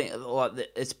now. I think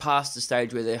it's past the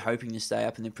stage where they're hoping to stay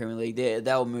up in the Premier League. They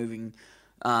were moving.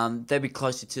 They'd be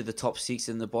closer to the top 6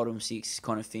 than the bottom 6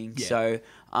 kind of thing. Yeah. So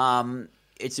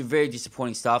it's a very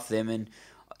disappointing start for them, and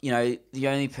the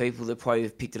only people that probably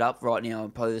have picked it up right now are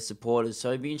probably the supporters. So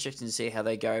it'd be interesting to see how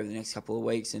they go over the next couple of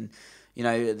weeks. And,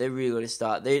 they're really going to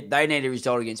start. They need a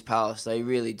result against Palace. They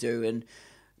really do. And,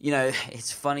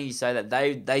 it's funny you say that.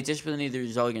 They desperately need the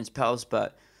result against Palace.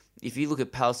 But if you look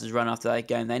at Palace's run after that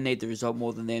game, they need the result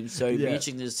more than them. So it'd be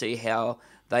interesting to see how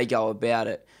they go about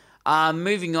it.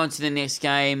 Moving on to the next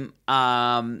game,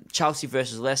 Chelsea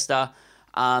versus Leicester.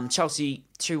 Chelsea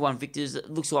 2-1 victors. It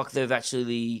looks like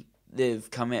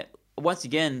they've come out once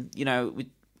again.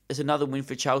 It's another win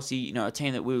for Chelsea. A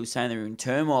team that we were saying they were in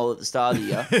turmoil at the start of the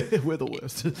year. We're the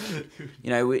worst.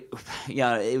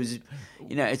 It was.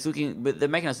 It's looking, but they're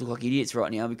making us look like idiots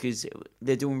right now because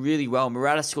they're doing really well.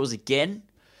 Morata scores again.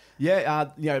 Yeah,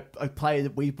 a player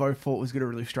that we both thought was going to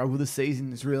really struggle this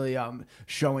season is really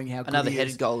showing how another good he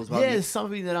headed is. goal as well. Yeah, it's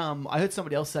something that I heard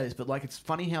somebody else say this, but it's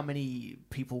funny how many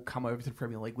people come over to the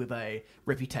Premier League with a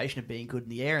reputation of being good in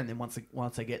the air, and then once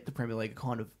they get the Premier League, it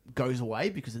kind of goes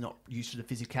away because they're not used to the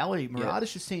physicality.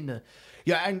 Morata's just seen the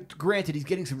and granted he's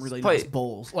getting some really nice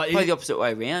balls. Probably the opposite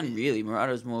way around, really.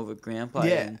 Morata's more of a ground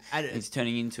player, and he's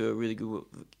turning into a really good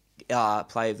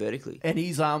player vertically. And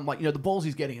he's the balls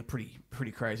he's getting are pretty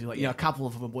crazy. A couple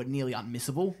of them were nearly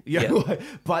unmissable.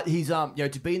 But he's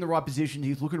to be in the right position,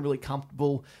 he's looking really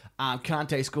comfortable.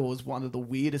 Kante scores one of the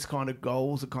weirdest kind of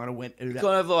goals that kind of went at about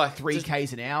kind of like 3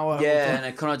 k's an hour. Yeah, and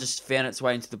it kind of just found its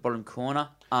way into the bottom corner.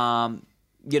 I'm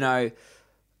going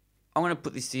to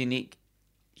put this to you, Nick.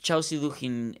 Chelsea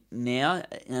looking now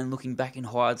and looking back in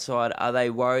hindsight, are they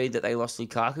worried that they lost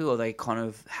Lukaku, or are they kind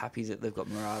of happy that they've got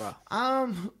Morata?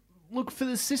 look, for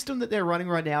the system that they're running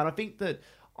right now, and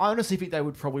I honestly think they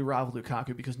would probably rival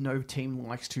Lukaku because no team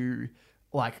likes to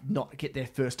not get their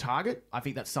first target. I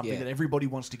think that's something that everybody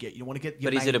wants to get. You want to get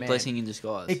your But is it a main man. blessing in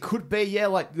disguise? It could be, yeah.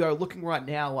 Looking right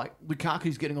now,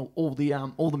 Lukaku's getting all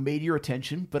the media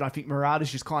attention, but I think Murata's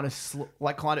just kind of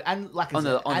and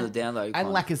Lacazette on the down low. and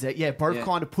Lacazette, both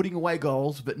kind of putting away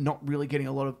goals, but not really getting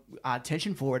a lot of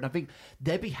attention for it. And I think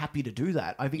they'd be happy to do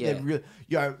that. I think they're really,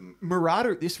 Murata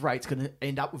at this rate's going to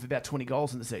end up with about 20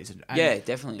 goals in the season. And yeah,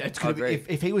 definitely. it's gonna be,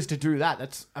 if he was to do that,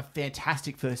 that's a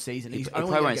fantastic first season. He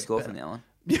probably won't score from that one.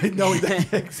 Yeah, no,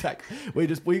 exactly.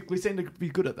 We seem to be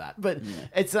good at that, but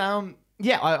it's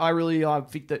I really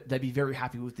think that they'd be very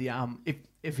happy with the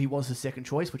if he was the second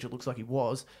choice, which it looks like he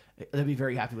was, they'd be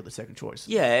very happy with the second choice.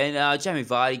 Yeah, and Jamie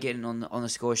Vardy getting on the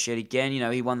score sheet again.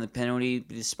 He won the penalty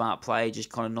with a smart play, just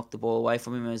kind of knocked the ball away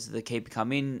from him as the keeper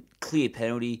come in. Clear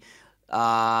penalty.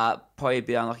 Probably a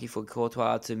bit unlucky for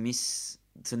Courtois to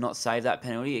not save that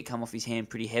penalty. It come off his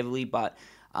hand pretty heavily, but.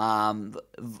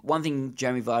 One thing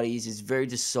Jamie Vardy is very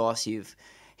decisive.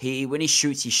 When he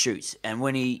shoots, and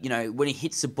when he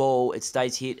hits the ball, it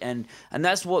stays hit, and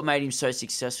that's what made him so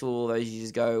successful all those years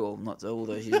ago. Well, not all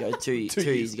those years ago, two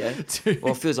years ago.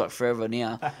 Well, it feels like forever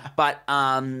now. But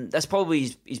that's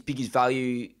probably his biggest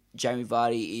value. Jamie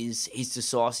Vardy is his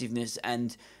decisiveness,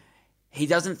 and he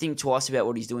doesn't think twice about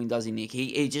what he's doing, does he, Nick?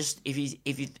 He just if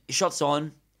his shot's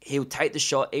on, he'll take the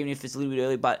shot even if it's a little bit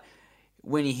early, but.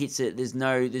 When he hits it, there's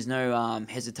no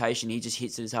hesitation. He just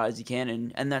hits it as hard as he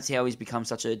can, and that's how he's become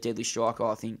such a deadly striker,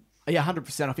 I think. Yeah,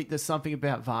 100%. I think there's something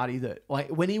about Vardy that,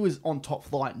 when he was on top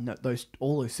flight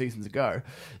all those seasons ago,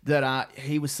 that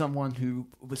he was someone who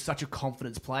was such a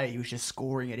confidence player. He was just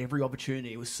scoring at every opportunity.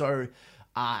 He was so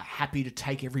happy to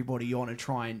take everybody on and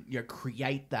try and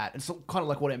create that. And so kind of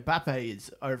like what Mbappe is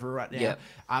over right now.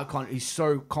 Yeah. He's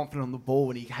so confident on the ball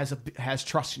and he has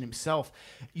trust in himself.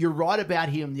 You're right about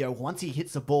him. Once he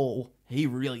hits the ball, he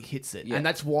really hits it, and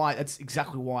that's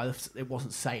exactly why it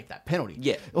wasn't saved, that penalty.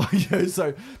 Yeah.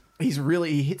 So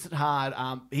he hits it hard.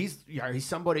 He's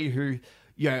somebody who.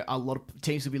 A lot of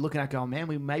teams will be looking at going,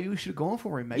 man, maybe we should have gone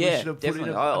for him. Maybe we should have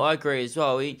definitely. Put I agree as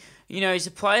well. He's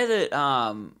a player that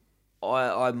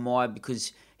I admire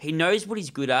because he knows what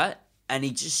he's good at and he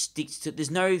just sticks to.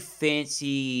 There's no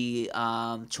fancy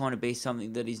trying to be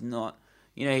something that he's not.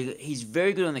 He's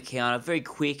very good on the counter, very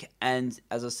quick, and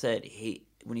as I said,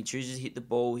 when he chooses to hit the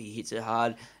ball, he hits it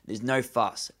hard. There's no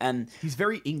fuss, and he's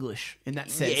very English in that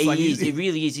sense. Yeah, he is. He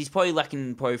really is. He's probably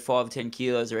lacking 5 or 10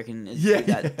 kilos, I reckon.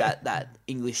 That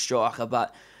English striker,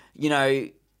 but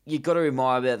you've got to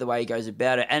admire about the way he goes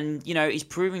about it. And, he's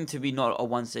proving to be not a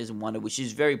one-season wonder, which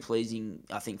is very pleasing,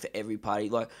 I think, for every party.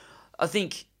 I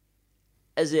think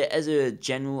as a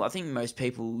general, I think most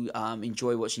people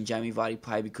enjoy watching Jamie Vardy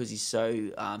play because he's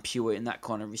so pure in that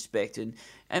kind of respect. And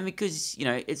because,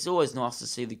 it's always nice to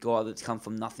see the guy that's come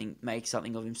from nothing make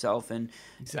something of himself. And,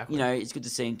 exactly. It's good to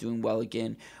see him doing well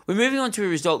again. We're moving on to a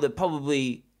result that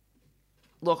probably...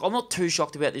 Look, I'm not too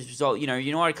shocked about this result.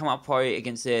 United come up probably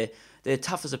against their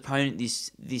toughest opponent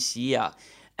this year.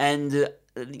 And,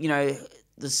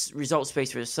 this result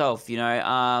speaks for itself.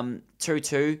 2-2.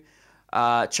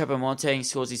 Choupo-Moting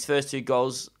scores his first 2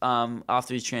 goals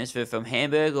after his transfer from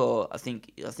Hamburg, or I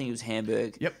think it was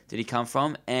Hamburg. Yep. Did he come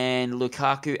from? And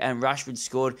Lukaku and Rashford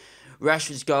scored.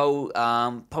 Rashford's goal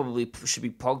probably should be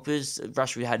Pogba's.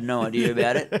 Rashford had no idea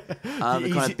about it.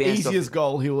 The easiest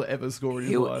goal he will ever score in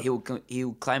his life.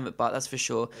 He'll claim it, but that's for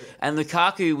sure. And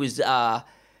Lukaku was,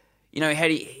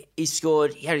 he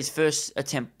scored. He had his first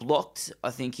attempt blocked. I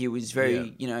think he was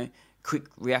very, quick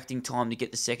reacting time to get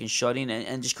the second shot in,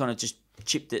 and just kind of just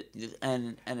chipped it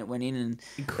and it went in. And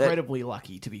incredibly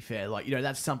lucky, to be fair.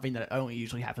 That's something that only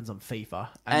usually happens on FIFA.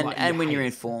 And when you're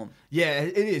in form. Yeah,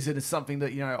 it is. And it's something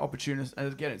that, opportunist.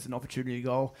 And again, it's an opportunity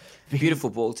goal. Beautiful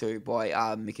ball too by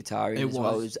Mkhitaryan as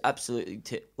well. It was absolutely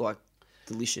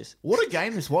delicious. What a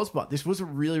game this was, but this was a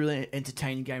really, really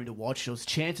entertaining game to watch. There was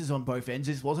chances on both ends.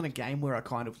 This wasn't a game where I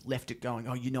kind of left it going,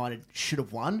 United should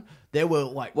have won. There were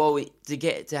to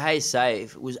get to Hayes'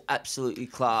 save was absolutely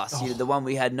class. The one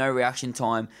we had no reaction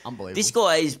time. Unbelievable. This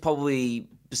guy is probably,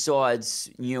 besides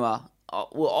Neuer,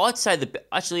 I'd say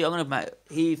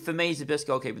for me, he's the best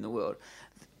goalkeeper in the world.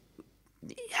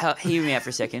 Hear me out for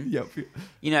a second. Yep.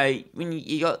 When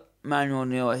you got Manuel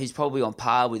Neuer, he's probably on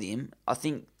par with him. I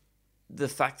think the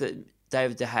fact that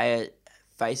David De Gea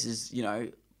faces,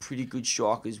 pretty good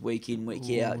strikers week in, week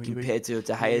out, compared to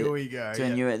De Gea, to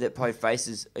Neuer that probably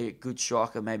faces a good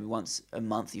striker maybe once a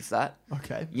month, if that.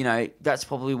 Okay. That's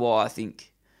probably why I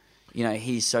think,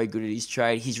 he's so good at his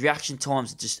trade. His reaction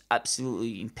times are just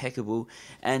absolutely impeccable.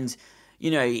 And,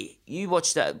 you know, you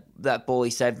watch that ball he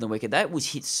saved in the wicket. That was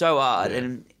hit so hard,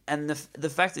 and the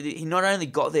fact that he not only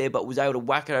got there but was able to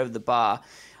whack it over the bar.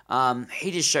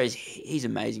 He just shows he's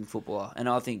an amazing footballer, and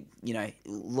I think, you know, a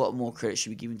lot more credit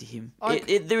should be given to him.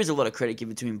 There is a lot of credit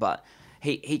given to him, but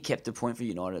he kept the point for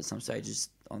United at some stages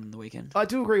on the weekend. I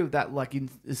do agree with that, like in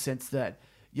the sense that,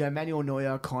 you know, Manuel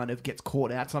Neuer kind of gets caught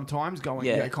out sometimes,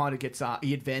 you know, kind of gets,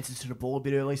 he advances to the ball a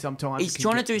bit early sometimes. He's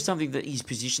trying to do something that his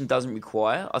position doesn't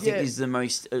require. I think is the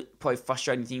most probably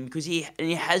frustrating thing, because he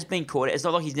has been caught out. It's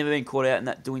not like he's never been caught out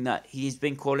in doing that. He's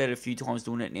been caught out a few times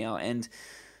doing it now, and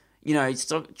you know, it's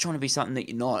not trying to be something that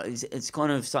you're not. It's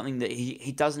kind of something that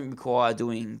he doesn't require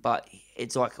doing, but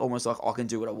it's like almost like I can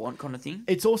do what I want kind of thing.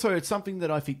 It's something that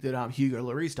I think that Hugo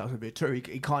Lloris does a bit too.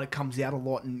 He kind of comes out a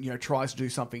lot and, you know, tries to do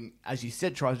something, as you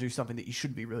said, that you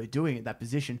shouldn't be really doing in that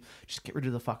position. Just get rid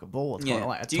of the fucking ball. It's kind of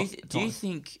like do you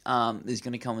think there's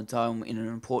going to come a time in an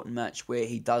important match where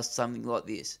he does something like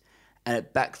this and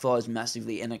it backfires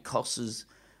massively and it costs,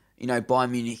 you know, Bayern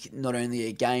Munich not only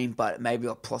a game but maybe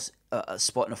a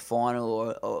spot in a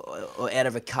final or out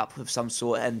of a cup of some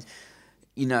sort, and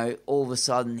you know, all of a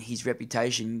sudden his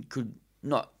reputation it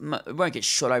won't get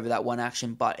shot over that one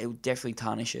action, but it will definitely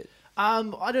tarnish it. I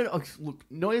don't know. Look,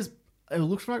 it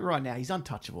looks like right now he's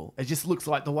untouchable. It just looks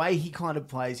like the way he kind of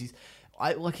plays.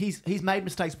 He's made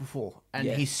mistakes before, and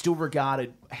he's still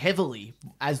regarded heavily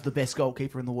as the best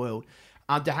goalkeeper in the world.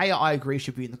 De Gea, I agree,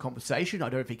 should be in the conversation. I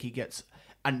don't think he gets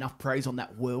enough praise on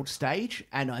that world stage,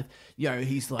 and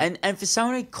he's like, and for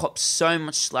someone who copped so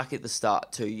much slack at the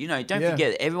start too, you know, don't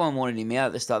forget everyone wanted him out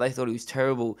at the start. They thought he was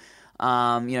terrible. You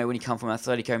know, when he come from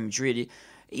Atletico Madrid,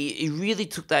 he really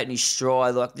took that in his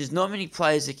stride. Like, there's not many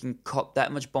players that can cop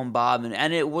that much bombardment,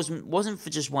 and it wasn't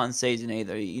for just one season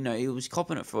either. You know, he was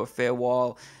copping it for a fair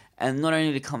while, and not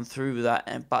only to come through with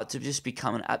that, but to just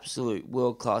become an absolute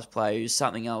world class player is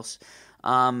something else.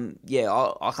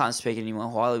 I can't speak any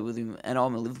more highly with him, and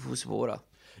I'm a Liverpool supporter.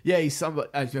 Yeah, he's somebody.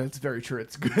 It's very true.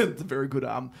 It's good. It's a very good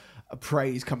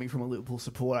praise coming from a Liverpool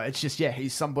supporter. It's just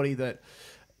he's somebody that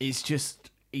is just,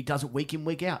 he does it week in,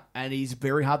 week out, and he's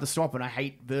very hard to stop. And I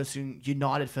hate versus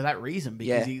United for that reason,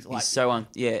 because he's so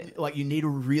like, you need to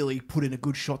really put in a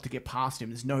good shot to get past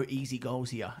him. There's no easy goals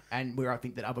here, and where I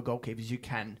think that other goalkeepers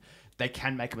they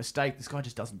can make a mistake. This guy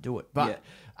just doesn't do it. But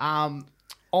hang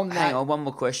on, one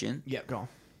more question. Yeah, go on.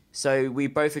 So we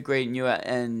both agreed Neuer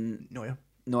and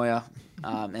Neuer,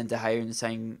 and De Gea in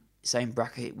the same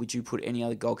bracket. Would you put any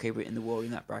other goalkeeper in the world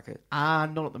in that bracket?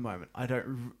 Not at the moment. I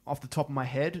don't, off the top of my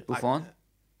head. Buffon?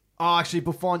 Actually,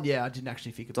 Buffon, I didn't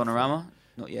actually think of Donnarumma?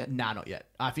 Not yet? Nah, not yet.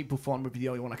 I think Buffon would be the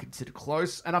only one I consider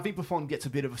close. And I think Buffon gets a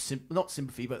bit of not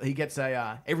sympathy, but he gets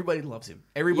everybody loves him.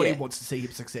 Everybody wants to see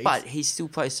him succeed. But he still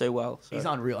plays so well. So. He's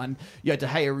unreal. And De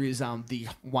Gea is the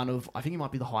one of, I think he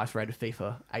might be the highest rated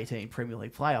FIFA 18 Premier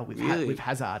League player with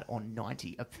Hazard on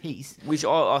 90 apiece. Which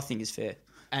I think is fair.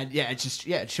 And it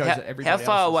shows that everybody else. How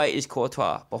far away is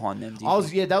Courtois behind them?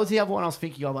 That was the other one I was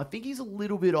thinking of. I think he's a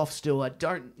little bit off still.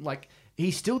 He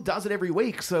still does it every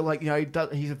week. So,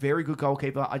 he's a very good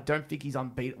goalkeeper. I don't think he's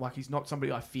unbeaten. Like, he's not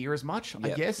somebody I fear as much, I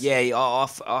guess. Yeah,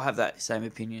 I'll have that same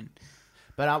opinion.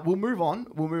 But we'll move on.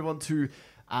 We'll move on to...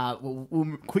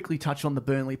 we'll quickly touch on the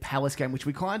Burnley Palace game, which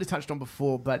we kind of touched on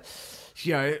before. But,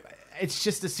 it's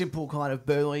just a simple kind of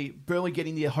Burnley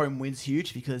getting their home wins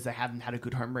huge, because they haven't had a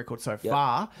good home record so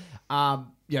far.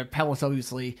 Palace,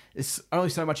 obviously, there's only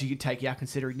so much you can take out,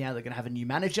 considering now they're going to have a new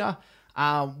manager.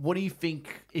 What do you think,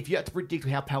 if you had to predict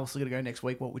how Palace are going to go next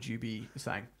week, what would you be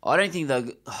saying? I don't think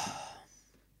they'll...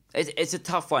 It's a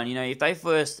tough one. If they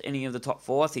first any of the top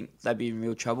four, I think they'd be in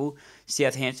real trouble.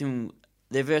 Southampton,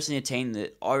 they're versing a team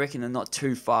that I reckon they're not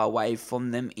too far away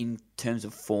from them in terms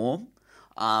of form.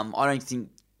 I don't think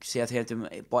Southampton,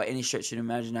 by any stretch of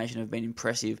imagination, have been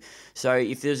impressive. So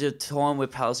if there's a time where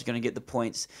Palace are going to get the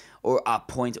points, or a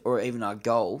point, or even a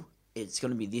goal, it's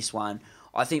going to be this one.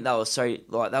 I think they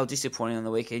were disappointing on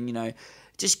the weekend.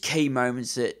 Just key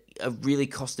moments that have really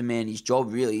cost a man his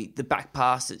job. Really, the back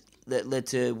pass that led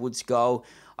to Wood's goal,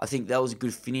 I think that was a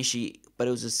good finish. But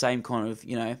it was the same kind of,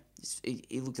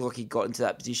 it looked like he got into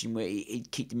that position where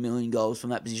he'd kicked a million goals from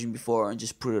that position before and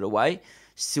just put it away.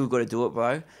 Still got to do it,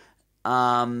 bro.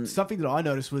 Something that I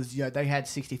noticed was, they had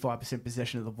 65%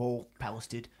 possession of the ball. Palace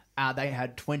did. They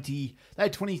had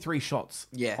 23 shots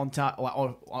on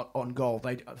goal.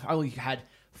 They only had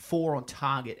 4 on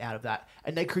target out of that,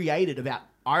 and they created about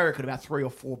 3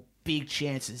 or 4 big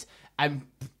chances, and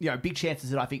big chances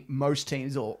that I think most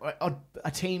teams or a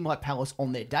team like Palace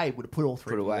on their day would have put all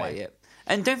 3 away. Yeah.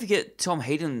 And don't forget, Tom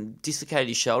Heaton dislocated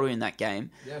his shoulder in that game.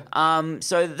 Yeah.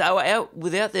 So they were out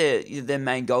without their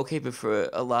main goalkeeper for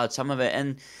a large sum of it,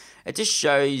 and it just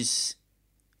shows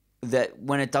that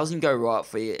when it doesn't go right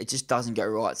for you, it just doesn't go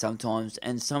right sometimes.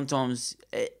 And sometimes,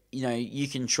 you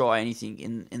can try anything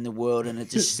in the world and it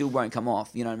just still won't come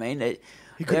off. You know what I mean?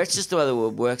 It's just the way the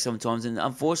world works sometimes. And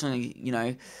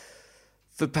unfortunately,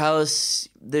 for Palace,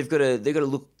 they've got to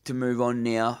look to move on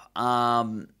now.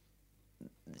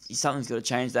 Something's got to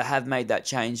change. They have made that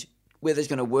change. Whether it's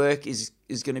going to work is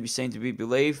going to be seen to be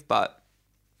believed. But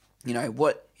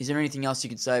what is there anything else you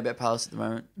could say about Palace at the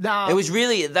moment? No,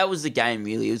 that was the game.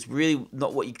 Really, it was really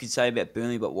not what you could say about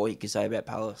Burnley, but what you could say about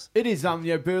Palace. It is.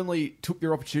 Burnley took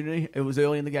their opportunity. It was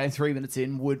early in the game, 3 minutes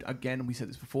in. Wood again. We said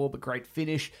this before, but great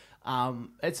finish.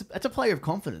 It's a play of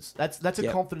confidence. That's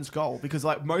a confidence goal because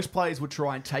like most players would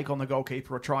try and take on the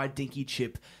goalkeeper or try a dinky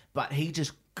chip, but he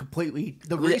just completely.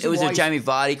 It was a Jamie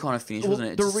Vardy kind of finish, wasn't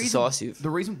it? Decisive. The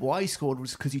reason why he scored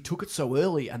was because he took it so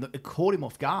early and it caught him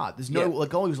off guard. There's no the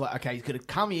goalie was like, okay, he's going to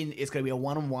come in. It's going to be a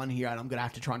 1-on-1 here, and I'm going to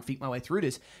have to try and think my way through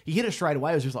this. He hit it straight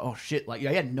away. It was just like, oh shit! Like he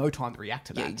had no time to react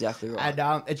to that. Yeah, exactly right.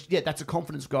 And that's a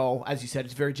confidence goal, as you said.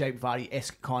 It's a very Jamie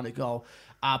Vardy-esque kind of goal.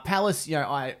 Palace,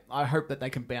 I hope that they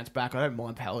can bounce back. I don't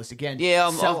mind Palace again. Yeah,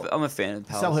 I'm a fan of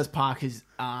Palace. Selhurst Park is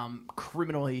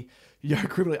criminally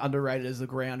underrated as a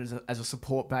ground as a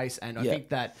support base, and I think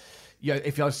that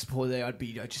if I was a supporter there, I'd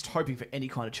be just hoping for any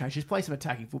kind of change. Just play some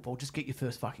attacking football. Just get your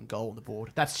first fucking goal on the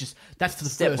board. That's for the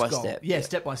step first by goal. step. Yeah,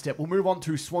 step by step. We'll move on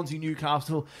to Swansea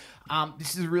Newcastle.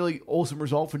 This is a really awesome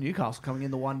result for Newcastle, coming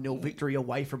in the 1-0 victory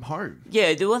away from home.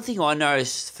 Yeah, the one thing I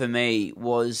noticed for me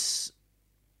was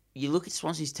you look at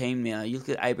Swansea's team now. You look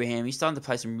at Abraham. He's starting to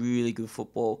play some really good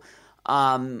football.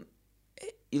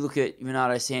 You look at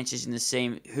Renato Sanchez in the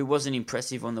team, who wasn't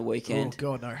impressive on the weekend.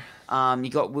 Oh, God, no. You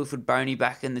got Wilfred Boney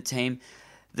back in the team.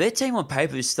 Their team on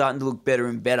paper is starting to look better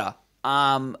and better.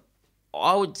 I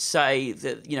would say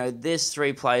that, there's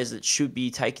 3 players that should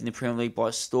be taking the Premier League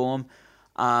by storm.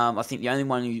 I think the only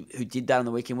one who did that on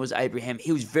the weekend was Abraham.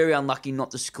 He was very unlucky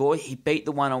not to score. He beat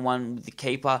the 1-on-1 with the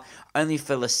keeper, only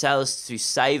for Lascelles to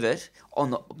save it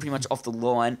pretty much off the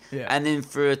line, and then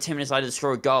for 10 minutes later to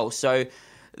score a goal. So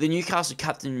the Newcastle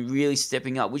captain really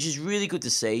stepping up, which is really good to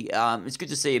see. It's good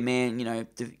to see a man,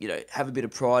 have a bit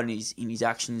of pride in his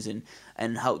actions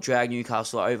and help drag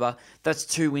Newcastle over. That's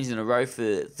 2 wins in a row for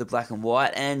the black and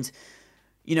white, and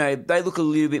they look a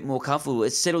little bit more comfortable.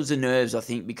 It settles the nerves, I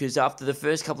think, because after the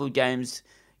first couple of games,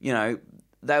 they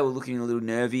were looking a little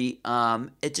nervy.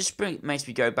 It just makes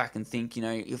me go back and think,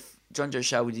 if Jonjo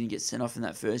Shelby didn't get sent off in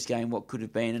that first game, what could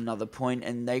have been another point,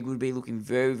 and they would be looking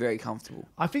very, very comfortable.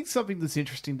 I think something that's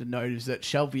interesting to note is that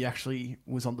Shelby actually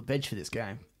was on the bench for this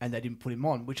game, and they didn't put him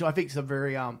on, which I think is a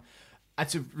very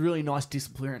that's a really nice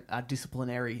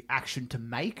disciplinary action to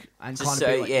make, and just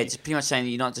pretty much saying that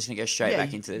you're not just going to go straight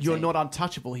back into the team. You're not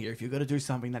untouchable here. If you're going to do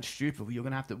something that's stupid, you're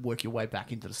going to have to work your way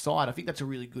back into the side. I think that's a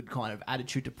really good kind of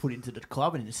attitude to put into the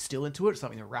club and instill into it.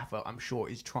 Something that Rafa, I'm sure,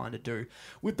 is trying to do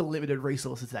with the limited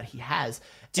resources that he has.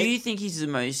 Do you think he's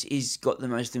got the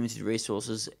most limited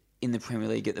resources in the Premier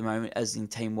League at the moment, as in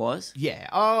team-wise?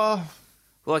 Yeah.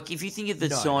 Like, if you think of the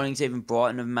signings even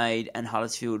Brighton have made and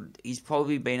Huddersfield, he's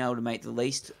probably been able to make the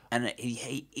least, and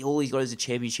he all he's got is a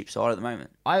championship side at the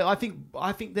moment. I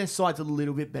think their side's a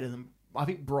little bit better than. I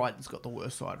think Brighton's got the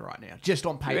worst side right now, just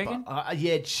on paper. I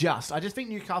just think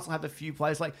Newcastle have a few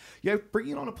players like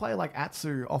bringing on a player like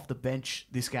Atsu off the bench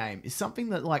this game is something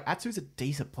that like Atsu's a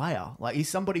decent player. Like he's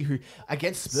somebody who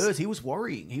against Spurs he was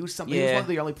worrying. He was one of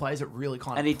the only players that really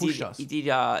kind of pushed us. He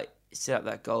did set up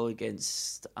that goal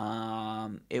against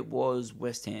it was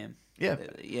West Ham.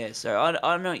 Yeah. So I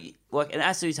don't know. Like, and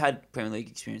Asu's had Premier League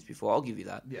experience before. I'll give you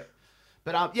that. Yeah,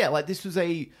 but like this was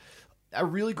a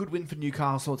really good win for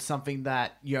Newcastle. It's something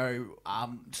that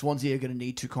Swansea are going to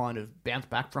need to kind of bounce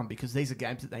back from because these are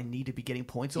games that they need to be getting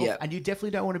points off. And you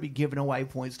definitely don't want to be giving away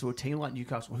points to a team like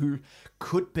Newcastle who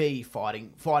could be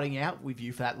fighting out with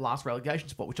you for that last relegation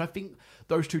spot, which I think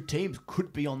those two teams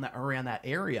could be around that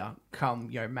area come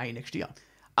May next year.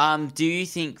 Do you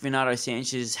think Renato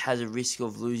Sanchez has a risk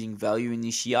of losing value in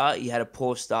this year? He had a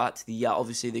poor start to the year.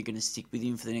 Obviously, they're going to stick with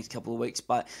him for the next couple of weeks.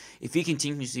 But if he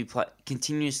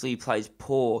continuously plays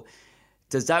poor,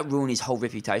 does that ruin his whole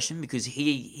reputation? Because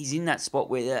he's in that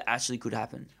spot where that actually could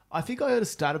happen. I think I heard a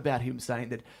stat about him saying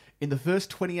that in the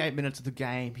first 28 minutes of the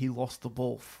game, he lost the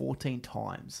ball 14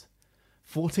 times.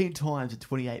 14 times in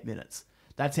 28 minutes.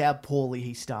 That's how poorly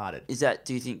he started. Is that,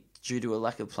 do you think, due to a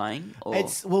lack of playing, or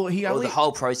the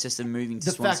whole process of moving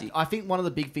to Swansea? I think one of the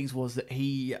big things was that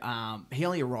he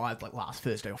only arrived like last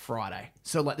Thursday or Friday,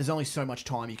 so like there's only so much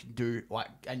time you can do, like,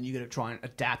 and you got to try and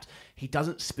adapt. He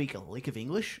doesn't speak a lick of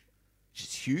English, which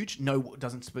is huge. No,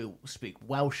 doesn't speak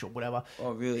Welsh or whatever.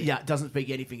 Oh, really? Yeah, doesn't speak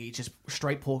anything. He's just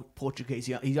straight Portuguese.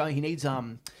 He needs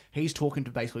he's talking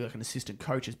to basically like an assistant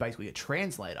coach, is basically a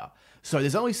translator. So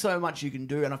there's only so much you can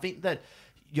do, and I think that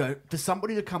for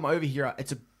somebody to come over here,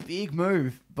 it's a big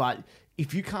move, but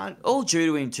if you can't, all due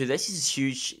to him too. This is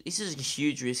huge. This is a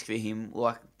huge risk for him.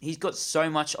 Like, he's got so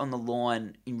much on the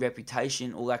line in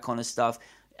reputation, all that kind of stuff.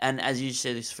 And as you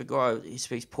said, this for a guy who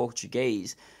speaks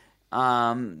Portuguese,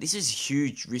 this is a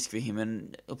huge risk for him.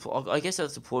 And I guess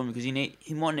that's important because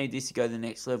he might need this to go to the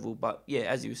next level. But yeah,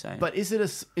 as you were saying. But is it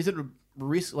a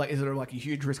risk? Like, is it like a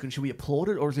huge risk and should we applaud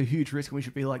it, or is it a huge risk and we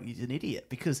should be like, he's an idiot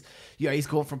because he's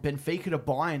gone from Benfica to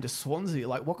Bayern to Swansea?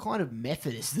 Like, what kind of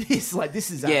method is this? Like,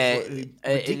 this is absolutely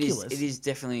ridiculous. It is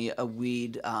definitely a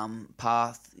weird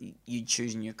path you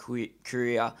choose in your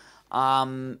career.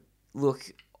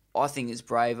 Look, I think it's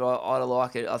brave. I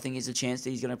like it. I think it's a chance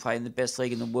that he's going to play in the best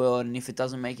league in the world, and if it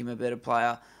doesn't make him a better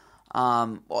player,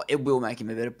 it will make him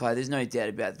a better player. There's no doubt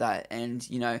about that. And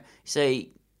it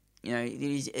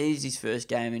is his first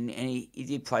game, and he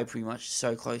did play pretty much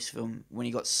so close for him when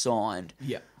he got signed.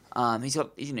 Yeah. He's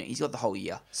got the whole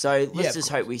year. So let's just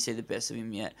hope we see the best of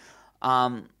him yet.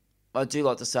 I do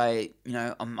like to say,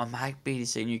 I'm happy to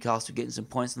see Newcastle getting some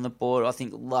points on the board. I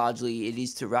think largely it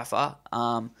is to Rafa.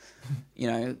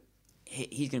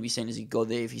 He's going to be seen as a god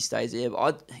there if he stays there.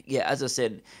 But as I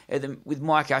said, with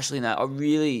Mike Ashley and that,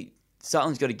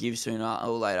 something's got to give sooner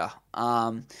or later.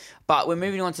 But we're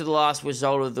moving on to the last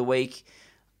result of the week.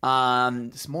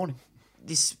 This morning.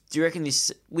 Do you reckon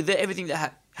this, with everything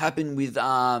that happened with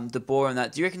De Boer and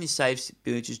that, do you reckon this saves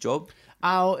Bilic's job?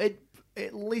 Oh, it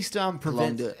at least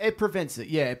prevents it. It prevents it.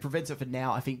 Yeah, it prevents it for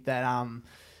now. I think that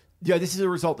this is a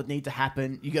result that needs to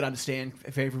happen. You got to understand,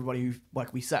 for everybody who,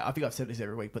 like we say, I think I've said this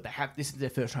every week, but this is their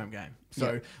first home game,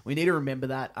 so we need to remember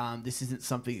that this isn't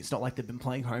something. It's not like they've been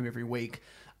playing home every week.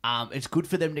 It's good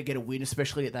for them to get a win,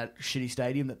 especially at that shitty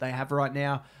stadium that they have right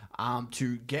now.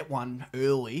 To get one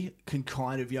early can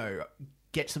kind of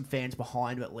get some fans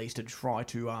behind them at least, and try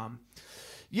to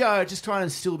just trying to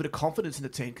instill a bit of confidence in the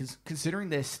team, because considering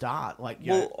their start,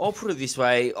 Well, I'll put it this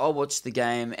way: I watched the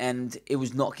game and it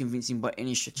was not convincing by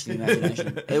any stretch of the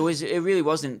imagination. It really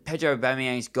wasn't. Pedro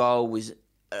Aubameyang's goal was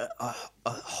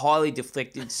highly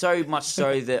deflected, so much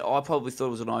so that I probably thought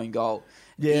it was an own goal.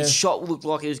 Yeah. His shot looked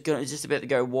like it was just about to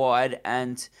go wide,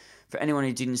 and for anyone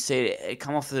who didn't see it, it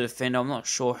come off the defender. I'm not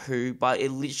sure who, but it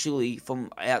literally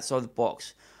from outside the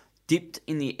box dipped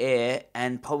in the air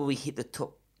and probably hit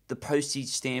the postage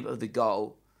stamp of the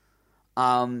goal.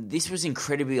 This was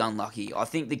incredibly unlucky. I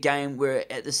think the game where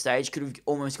at the stage could have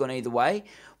almost gone either way.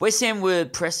 West Ham were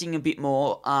pressing a bit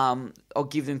more. I'll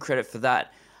give them credit for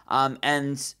that.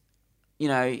 And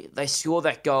they scored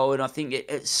that goal, and I think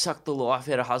it sucked the life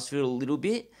out of Huddersfield a little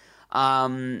bit.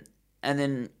 And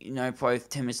then, probably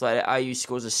 10 minutes later, AU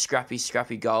scores a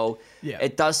scrappy goal. Yeah.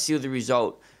 It does seal the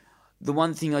result. The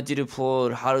one thing I did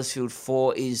applaud Huddersfield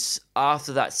for is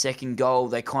after that second goal,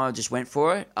 they kind of just went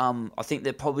for it. I think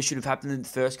that probably should have happened in the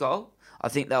first goal. I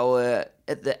think they were,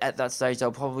 at that stage, they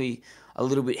were probably a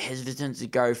little bit hesitant to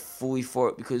go fully for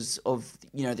it because of,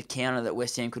 the counter that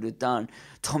West Ham could have done.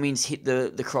 Tommins hit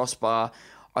the crossbar.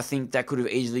 I think that could have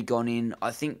easily gone in.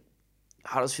 I think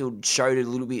Huddersfield showed it a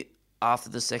little bit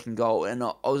after the second goal, and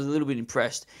I was a little bit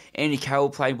impressed. Andy Carroll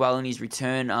played well in his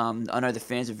return. I know the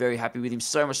fans are very happy with him,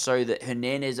 so much so that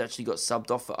Hernandez actually got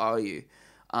subbed off for RU.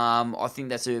 I think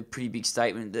that's a pretty big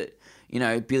statement that,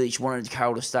 Bilic wanted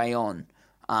Carroll to stay on.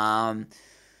 I'll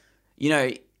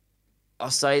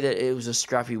say that it was a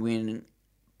scrappy win,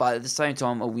 but at the same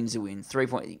time, a win's a win. 3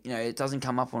 points, it doesn't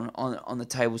come up on the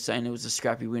table saying it was a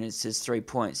scrappy win. It says 3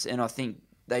 points, and I think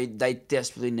they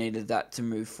desperately needed that to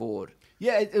move forward.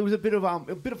 Yeah, it was a bit of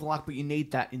luck, but you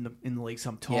need that in the league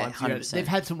sometimes. Yeah, 100%. They've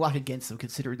had some luck against them,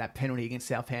 considering that penalty against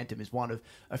Southampton is one of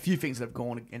a few things that have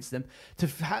gone against them. To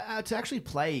actually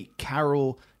play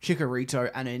Carroll, Chicharito,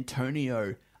 and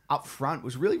Antonio up front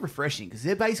was really refreshing, because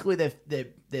they're basically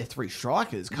their three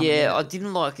strikers. I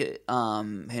didn't like it.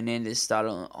 Hernandez started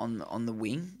on the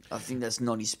wing. I think that's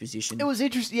not his position. It was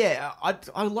interesting. Yeah, I'd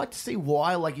like to see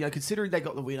why. Considering they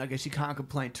got the win, I guess you can't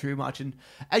complain too much. And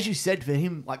as you said, for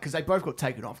him, because they both got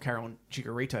taken off, Carroll and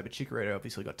Chicharito, but Chicharito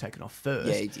obviously got taken off first.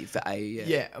 Yeah, he did for AU.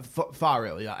 Yeah, far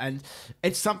earlier. And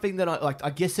it's something that I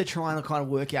guess they're trying to kind of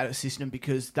work out a system,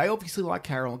 because they obviously like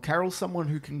Carroll, and Carroll's someone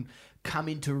who can come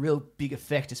into real big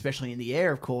effect, especially in the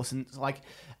air, of course. And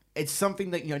it's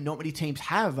something that not many teams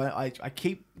have. I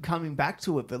keep coming back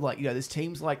to it, but there's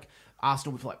teams like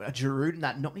Arsenal with a Giroud and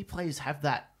that. Not many players have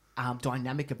that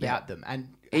dynamic about them.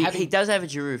 And he does have a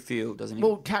Giroud feel, doesn't he?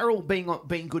 Well, Carroll being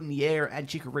good in the air and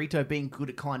Chicharito being good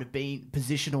at kind of being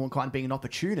positional and kind of being an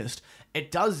opportunist, they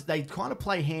kind of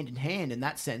play hand in hand in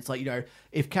that sense. Like,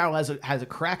 if Carroll has a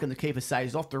crack and the keeper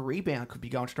saves off, the rebound could be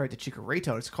going straight to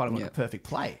Chicharito. It's kind of like a perfect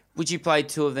play. Would you play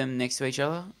two of them next to each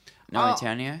other? No,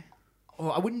 Antonio?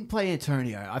 Well, I wouldn't play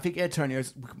Antonio. I think Antonio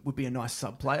would be a nice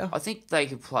sub player. I think they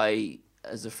could play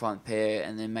as a front pair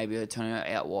and then maybe Antonio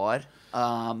out wide.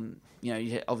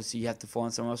 Obviously you have to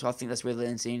find someone else. So I think that's where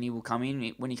Lanzini will come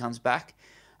in when he comes back.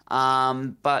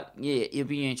 But yeah, it'll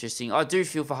be interesting. I do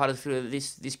feel for Huddersfield that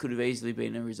this could have easily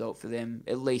been a result for them,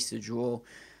 at least a draw.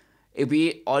 I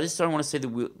just don't want to see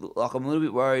I'm a little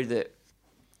bit worried that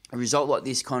a result like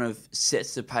this kind of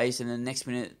sets the pace, and the next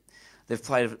minute they've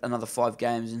played another 5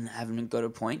 games and haven't got a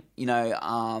point.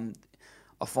 I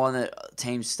find that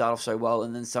teams start off so well,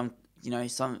 and then some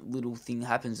little thing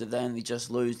happens that they only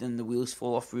just lose, and the wheels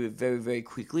fall off very, very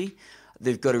quickly.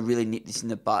 They've got to really nip this in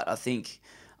the butt. I think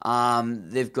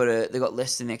they've got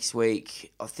Leicester next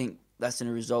week. I think that's a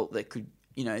result that could,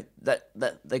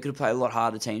 that they could play a lot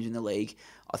harder teams in the league.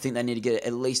 I think they need to get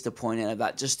at least a point out of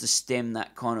that just to stem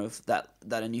that kind of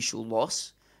that initial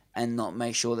loss, and not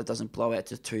make sure that doesn't blow out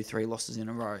to 2-3 losses in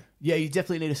a row. Yeah, you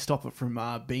definitely need to stop it from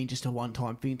being just a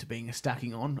one-time thing to being a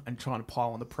stacking on and trying to pile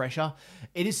on the pressure.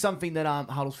 It is something that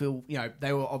Huddersfield,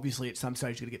 they were obviously at some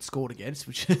stage going to get scored against,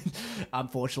 which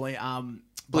unfortunately...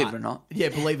 Believe it or not. Yeah,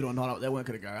 believe it or not, they weren't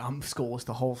going to go scoreless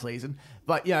the whole season.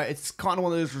 But, it's kind of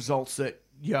one of those results that,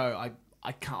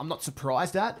 I'm not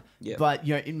surprised at. Yeah. But,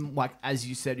 as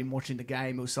you said, in watching the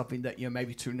game, it was something that,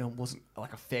 maybe 2-0 wasn't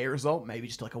like a fair result. Maybe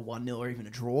just like a 1-0 or even a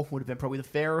draw would have been probably the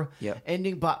fairer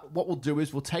ending. But what we'll do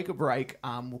is we'll take a break.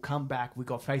 We'll come back. We've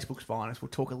got Facebook's Finest. We'll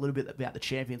talk a little bit about the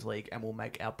Champions League, and we'll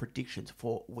make our predictions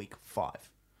for Week 5.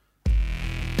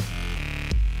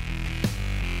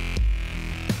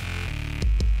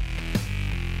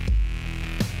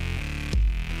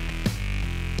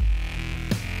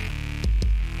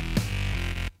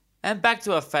 And back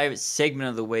to our favourite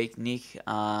segment of the week, Nick.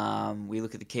 We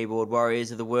look at the keyboard warriors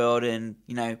of the world, and,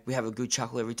 we have a good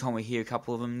chuckle every time we hear a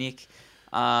couple of them, Nick.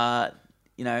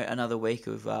 Another week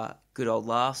of good old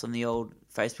laughs on the old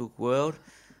Facebook world.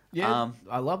 Yeah,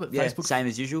 I love it. Yeah, same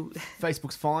as usual.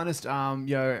 Facebook's Finest.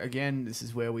 Again, this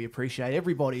is where we appreciate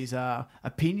everybody's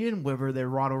opinion, whether they're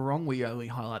right or wrong. We only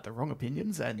highlight the wrong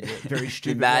opinions and very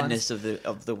stupid the madness ones.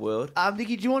 of the world.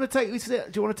 Nicky, do you want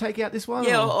to take out this one?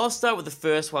 Yeah, I'll start with the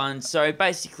first one. So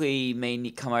basically, me and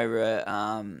Nick come over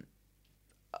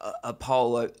a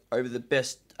poll over the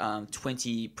best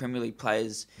 20 Premier League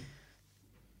players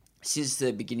since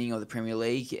the beginning of the Premier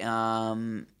League.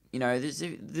 There's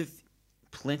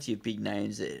plenty of big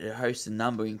names that host a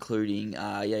number, including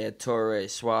Yaya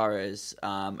Torres, Suarez,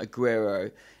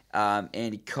 Aguero,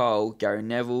 Andy Cole, Gary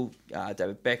Neville,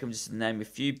 David Beckham, just to name a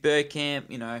few.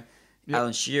 Bergkamp,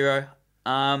 Alan Shearer.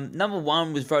 Number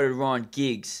 1 was voted Ryan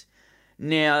Giggs.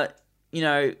 Now,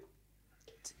 I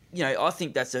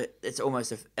think it's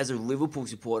almost as a Liverpool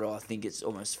supporter, I think it's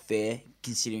almost fair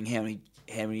considering how many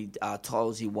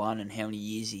titles he won and how many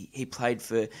years he played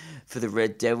for the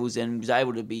Red Devils, and was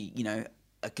able to be,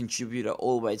 a contributor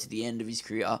all the way to the end of his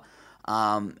career.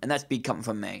 And that's big coming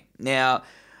from me. Now,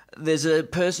 there's a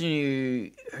person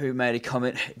who made a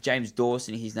comment, James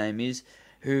Dawson, his name is,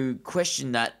 who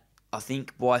questioned that, I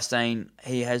think, by saying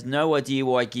he has no idea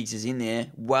why Giggs is in there.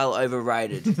 Well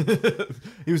overrated.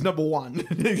 He was number 1.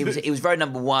 He was voted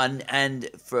number 1, and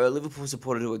for a Liverpool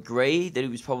supporter to agree that he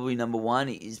was probably number 1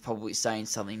 is probably saying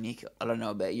something, Nick. I don't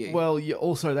know about you. Well,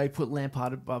 also they put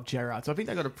Lampard above Gerrard, so I think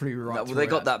they got it pretty right. Well, they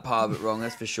got that part of it wrong,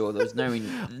 that's for sure. There was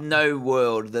no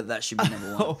world that should be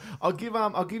number 1.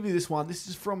 I'll give you this one. This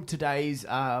is from today's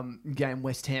game,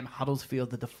 West Ham Huddersfield,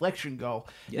 the deflection goal.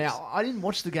 Yes. Now, I didn't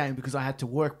watch the game because I had to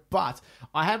work, but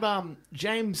I have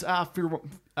James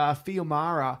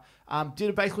Fiumara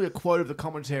did basically a quote of the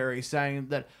commentary saying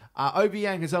that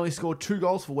Obiang has only scored 2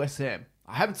 goals for West Ham.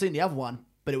 I haven't seen the other one,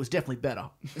 but it was definitely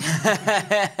better.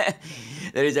 That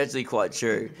is actually quite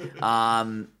true.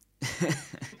 Well,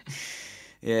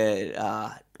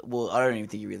 I don't even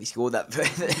think he really scored that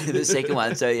for the second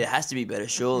one, so it has to be better,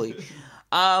 surely.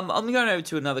 I'm going over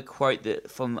to another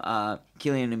quote from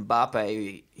Kylian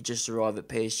Mbappe, who just arrived at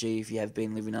PSG, if you have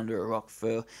been living under a rock,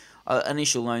 for an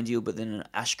initial loan deal, but then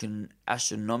an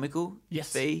astronomical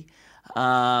fee.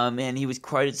 And he was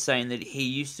quoted saying that he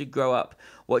used to grow up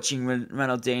watching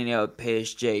Ronaldinho at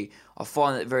PSG. I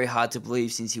find it very hard to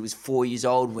believe since he was 4 years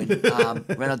old when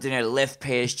Ronaldinho left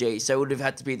PSG. So it would have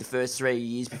had to be the first 3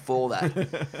 years before that.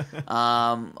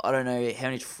 I don't know how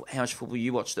much football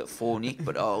you watched at 4, Nick,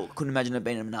 but I couldn't imagine it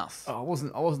being enough. I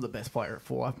wasn't the best player at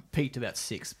 4. I peaked about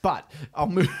 6. But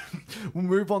we'll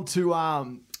move on to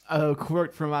a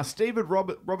quote from Stephen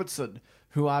Robertson,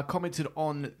 who commented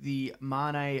on the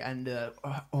Mane and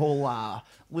whole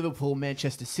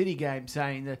Liverpool-Manchester City game,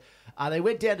 saying that they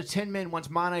went down to 10 men once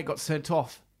Mane got sent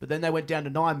off, but then they went down to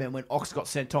 9 men when Ox got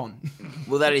sent on.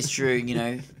 Well, that is true,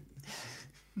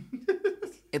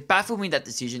 It baffled me, that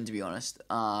decision, to be honest.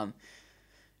 I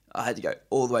had to go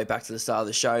all the way back to the start of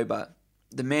the show, but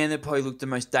the man that probably looked the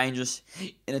most dangerous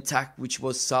in attack, which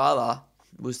was Salah,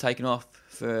 was taken off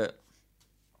for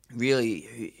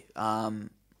really...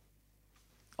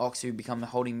 Ox, who become the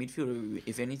holding midfielder,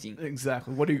 if anything.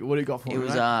 Exactly. What do you got for it?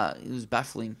 It was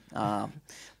baffling.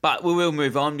 But we will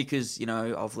move on because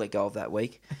I've let go of that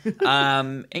week.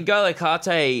 N'Golo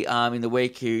Kante in the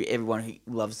week, who everyone who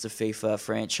loves the FIFA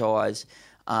franchise,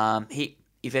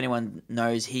 if anyone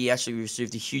knows, he actually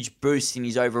received a huge boost in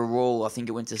his overall. I think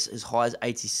it went to as high as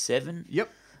 87. Yep.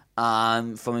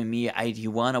 From a mere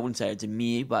 81. I wouldn't say it's a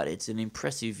mere, but it's an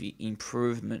impressive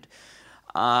improvement.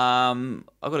 I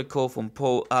got a call from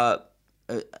Paul, a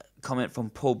comment from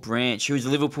Paul Branch, who is a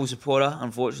Liverpool supporter.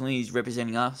 Unfortunately, he's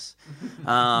representing us.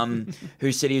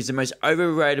 Who said he was the most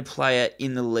overrated player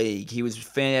in the league. He was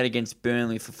found out against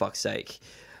Burnley, for fuck's sake.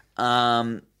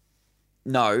 No,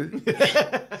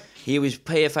 he was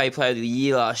PFA Player of the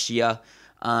Year last year.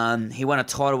 He won a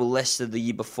title with Leicester the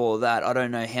year before that. I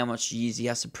don't know how much years he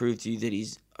has to prove to you that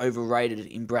he's overrated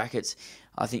in brackets.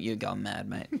 I think you're going mad,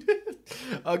 mate.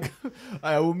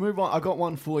 We'll move on. I got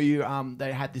one for you.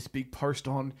 They had this big post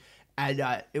on,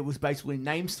 and it was basically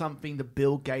name something the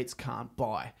Bill Gates can't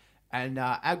buy. And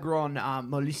Agron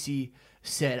Molissi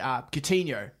said,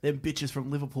 Coutinho, them bitches from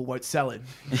Liverpool won't sell him.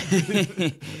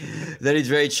 That is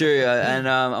very true. And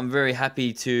I'm very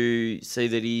happy to see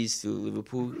that he's still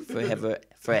Liverpool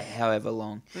for however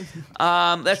long.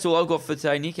 That's all I've got for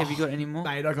today, Nick. Have you got any more?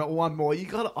 Mate, I got one more.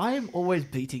 I am always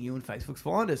beating you in Facebook's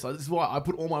Finest. So this is why I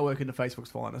put all my work into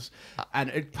Facebook's Finest. And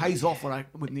it pays off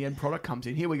when the end product comes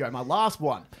in. Here we go. My last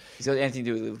one. Has it got anything to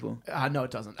do with Liverpool? No,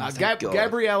 it doesn't.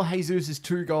 Gabriel Jesus'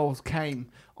 2 goals came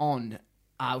on...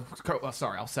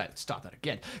 sorry, start that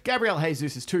again. Gabriel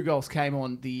Jesus' 2 goals came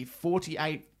on the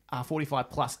 45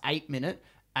 plus 8 minute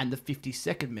and the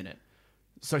 52nd minute.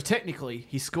 So technically,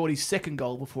 he scored his second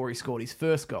goal before he scored his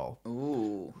first goal.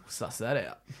 Ooh. Suss that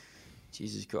out.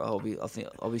 Jesus Christ,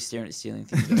 I'll be staring at ceiling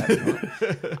things like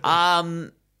that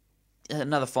tonight.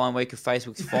 Another fine week of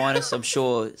Facebook's Finest. I'm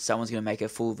sure someone's going to make a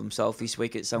fool of themselves this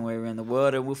week at somewhere around the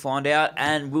world, and we'll find out,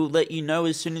 and we'll let you know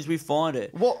as soon as we find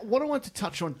it. What I want to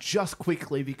touch on just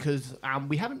quickly, because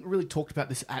we haven't really talked about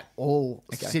this at all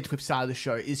since we've started the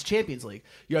show, is Champions League.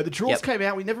 The draws came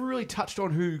out. We never really touched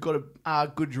on who got a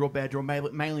good draw, bad draw,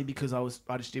 mainly because I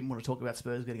just didn't want to talk about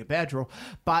Spurs getting a bad draw.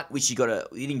 But which you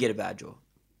didn't get a bad draw.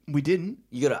 We didn't.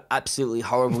 You got an absolutely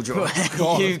horrible draw.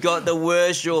 You've got the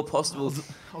worst draw possible.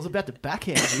 I was about to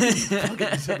backhand you.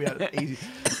 Easy.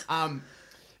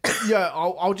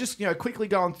 I'll just quickly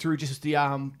going through just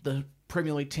the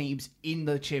Premier League teams in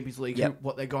the Champions League,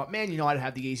 what they got. Man United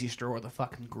have the easiest draw of the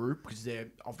fucking group because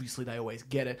they always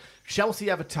get it. Chelsea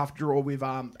have a tough draw with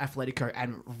Atletico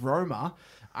and Roma.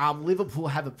 Liverpool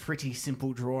have a pretty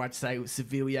simple draw, I'd say, with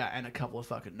Sevilla and a couple of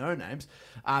fucking no-names.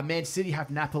 Man City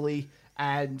have Napoli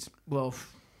and, well,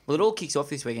 it all kicks off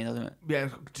this weekend, doesn't it? Yeah,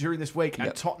 during this week.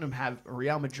 And Tottenham have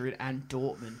Real Madrid and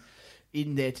Dortmund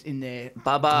in their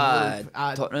bye-bye,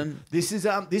 Tottenham. This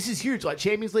is huge. Like,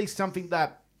 Champions League, something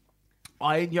that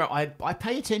I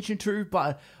pay attention to,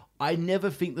 but I never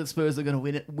think that Spurs are going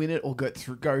to win it or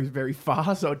go very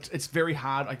far. So it's very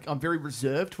hard. I'm very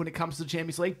reserved when it comes to the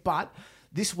Champions League. But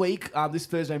this week, this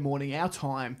Thursday morning, our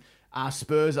time,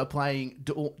 Spurs are playing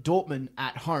Dortmund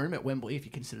at home at Wembley, if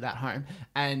you consider that home,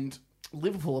 and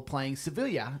Liverpool are playing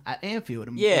Sevilla at Anfield.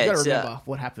 And you've got to remember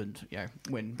what happened,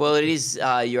 when... Well, it is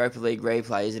Europa League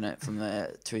replay, isn't it, from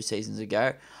 2 seasons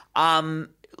ago.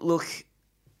 Look,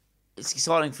 it's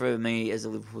exciting for me as a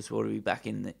Liverpool supporter to be back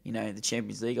in the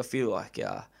Champions League. I feel like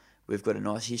we've got a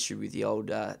nice history with the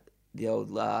old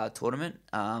tournament.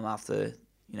 After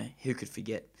who could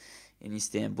forget in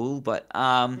Istanbul, but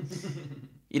I'm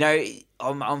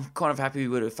kind of happy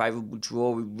we got a favourable draw.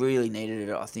 We really needed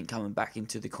it, I think, coming back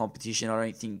into the competition.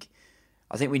 I think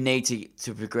we need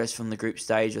to progress from the group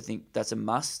stage. I think that's a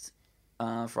must.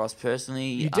 for us personally.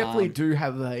 You definitely do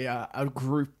have a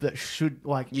group that should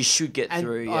You should get and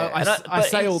through. I Yeah,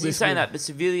 say all this saying with- that, but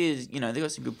Sevilla is, they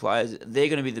got some good players. They're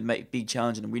going to be the big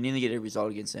challenge, and we need to get a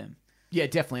result against them. Yeah,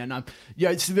 definitely.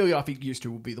 And Sevilla, I think, used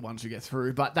to will be the ones who get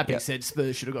through. But that being said,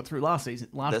 Spurs should have got through last That's year.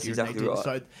 And they exactly didn't. right.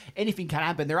 So anything can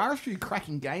happen. There are a few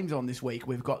cracking games on this week.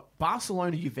 We've got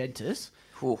Barcelona Juventus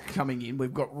Ooh. coming in.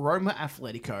 We've got Roma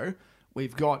Atletico.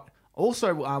 We've got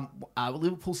also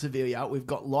Liverpool Sevilla. We've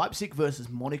got Leipzig versus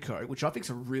Monaco, which I think is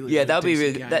a really Yeah, that'll be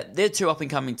really decent good. game. They're two up and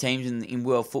coming teams in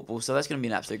world football, so that's going to be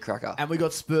an absolute cracker. And we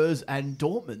got Spurs and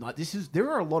Dortmund. There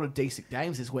are a lot of decent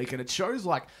games this week, and it shows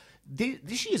like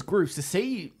this year's groups, to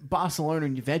see Barcelona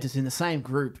and Juventus in the same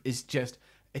group is just,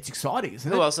 it's exciting, isn't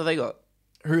it? Who else have they got?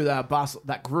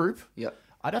 That group? Yep.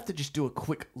 I'd have to just do a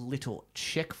quick little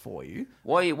check for you.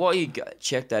 Why you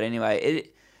check that anyway?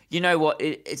 You know what?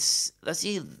 That's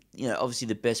obviously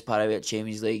the best part about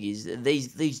Champions League is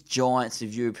these giants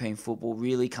of European football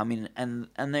really come in and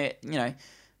they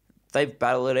they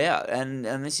battle it out, and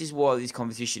this is why this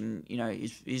competition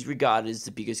is regarded as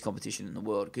the biggest competition in the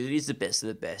world, because it is the best of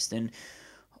the best. And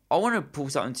I want to pull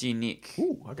something to you, Nick.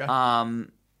 Ooh, okay.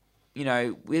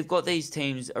 We've got these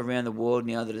teams around the world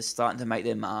now that are starting to make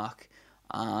their mark,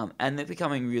 and they're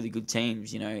becoming really good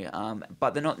teams,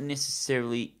 but they're not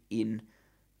necessarily in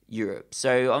Europe.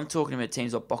 So I'm talking about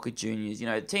teams like Boca Juniors,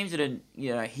 teams that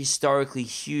are, historically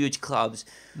huge clubs.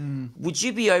 Would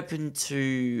you be open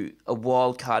to a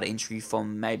wild card entry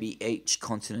from maybe each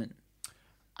continent?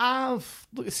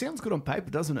 Look, it sounds good on paper,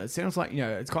 doesn't it? It sounds like,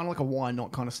 it's kind of like a why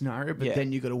not kind of scenario, but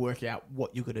then you got to work out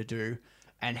what you're going to do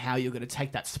and how you're going to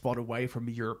take that spot away from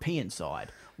the European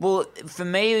side. Well, for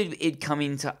me, it'd come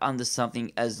into under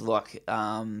something as like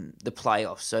the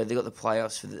playoffs. So they got the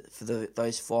playoffs for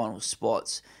those final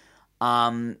spots.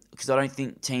 Because I don't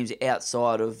think teams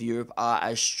outside of Europe are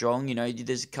as strong.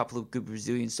 There's a couple of good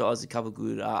Brazilian sides, a couple of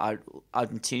good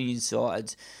Argentinian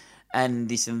sides, and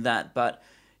this and that. But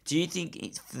do you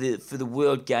think for the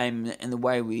world game and the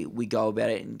way we go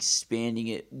about it and expanding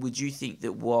it, would you think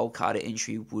that wildcard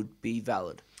entry would be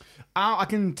valid? I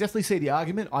can definitely see the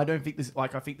argument. I don't think this. I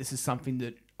think this is something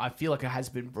that I feel like it has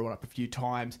been brought up a few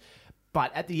times.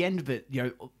 But at the end of it,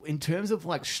 in terms of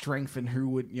like strength and who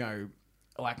would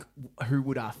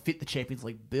fit the Champions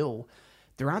League bill,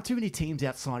 there aren't too many teams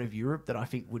outside of Europe that I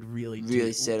think would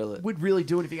really settle it. Would really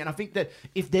do anything. And I think that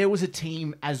if there was a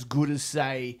team as good as,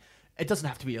 say, it doesn't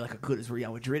have to be like as good as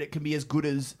Real Madrid. It can be as good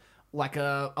as like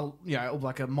a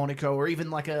Monaco or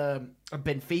even like a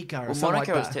Benfica or something like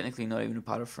that. Monaco is technically not even a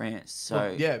part of France,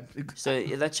 so so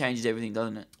that changes everything,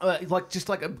 doesn't it?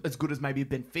 As good as maybe a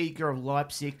Benfica or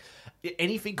Leipzig,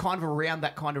 anything kind of around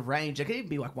that kind of range. It could even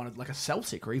be like like a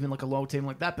Celtic or even like a lower team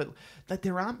like that. But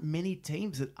there aren't many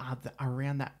teams that are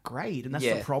around that grade, and that's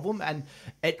the problem. And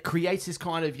it creates this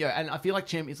kind of and I feel like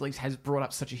Champions League has brought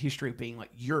up such a history of being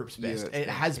like Europe's best. It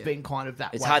has been kind of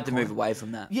that. It's hard to move away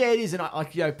from that. Yeah, it is, and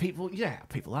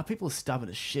people are stubborn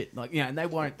as shit. And they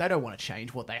don't want to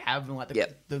change what they have, and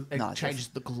it changes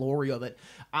the glory of it.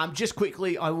 Just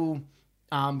quickly, I will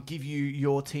give you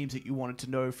your teams that you wanted to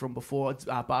know from before. It's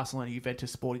Barcelona,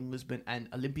 Juventus, Sporting Lisbon, and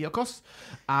Olympiacos.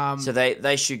 So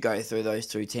they should go through those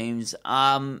three teams.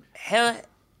 How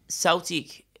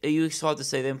Celtic, are you excited to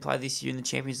see them play this year in the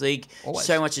Champions League? Always.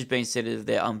 So much has been said of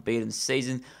their unbeaten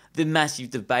season. The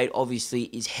massive debate, obviously,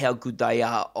 is how good they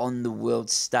are on the world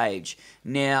stage.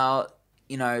 Now,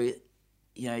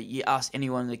 you ask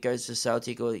anyone that goes to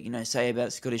Celtic or, say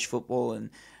about Scottish football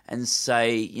and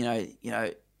say,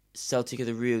 Celtic are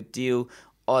the real deal.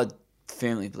 I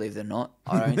firmly believe they're not.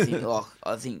 I don't think,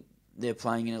 I think they're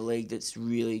playing in a league that's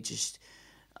really just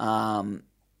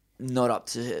not up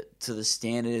to the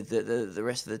standard that the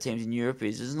rest of the teams in Europe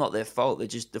is. It's not their fault. They're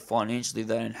just financially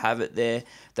they don't have it there.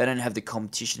 They don't have the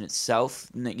competition itself.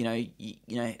 How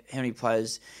many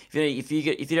players? If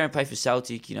you don't play for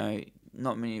Celtic,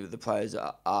 not many of the players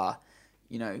are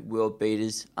world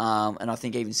beaters. And I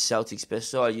think even Celtic's best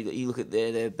side, you look at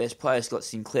their best player, Scott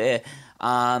Sinclair,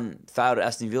 failed at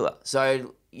Aston Villa.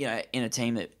 So, in a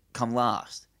team that come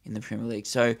last in the Premier League.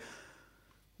 So,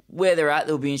 where they're at,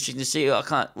 it'll be interesting to see. I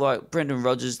can't, Brendan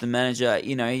Rodgers, the manager,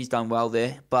 he's done well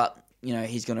there. But,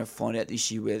 he's going to find out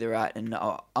this year where they're at. And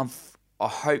I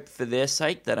hope for their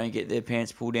sake they don't get their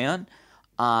pants pulled down.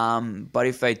 But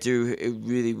if they do, it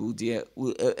really will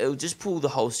it'll just pull the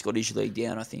whole Scottish League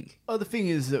down, I think. Oh, the thing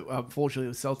is that, unfortunately,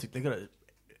 with Celtic, they got an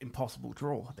impossible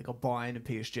draw. They got Bayern and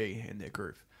PSG in their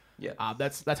group. Yeah,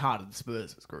 that's harder than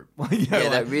Spurs' group.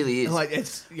 That really is.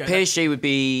 PSG would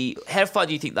be. How far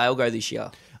do you think they'll go this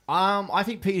year? I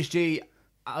think PSG.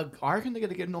 I reckon they're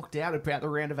going to get knocked out about the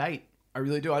round of 8. I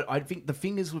really do. I think the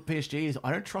fingers with PSG is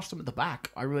I don't trust them at the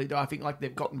back. I really do. I think like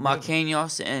they've gotten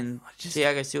Marquinhos and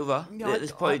Thiago Silva. No,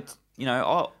 There's probably,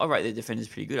 I rate their defenders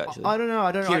pretty good, actually. I don't know.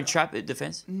 Kieran Trapp at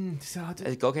defence.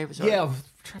 As goalkeeper, sorry. Yeah,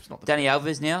 Trapp's not the Danny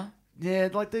Alves now. Yeah,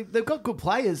 like they've got good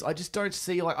players. I just don't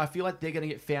see I feel like they're going to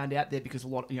get found out there because a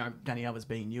lot, Danny Alves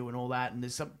being new and all that, and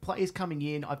there's some players coming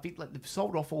in. I think like they've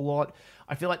sold off a lot.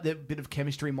 I feel like the bit of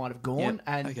chemistry might have gone,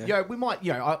 and we might.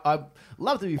 I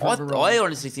love to be. I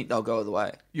honestly think they'll go all the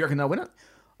way. You reckon they'll win it?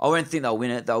 I don't think they'll win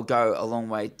it. They'll go a long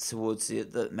way towards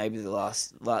maybe the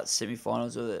last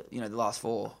semi-finals or the last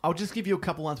four. I'll just give you a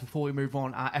couple ones before we move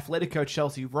on. Atletico,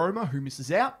 Chelsea, Roma. Who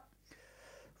misses out?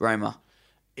 Roma.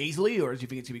 Easily, or do you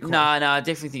think it's going to be close? No, I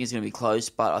definitely think it's going to be close,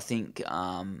 but I think,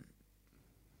 like,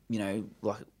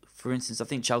 for instance, I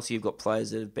think Chelsea have got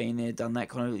players that have been there, done that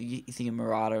kind of, you think of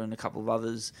Morata and a couple of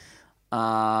others,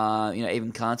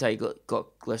 even Kante got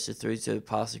Leicester through to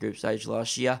pass the group stage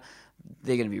last year.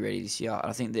 They're going to be ready this year.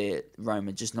 I think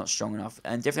Roma just not strong enough,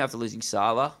 and definitely after losing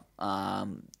Salah,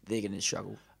 they're going to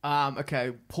struggle.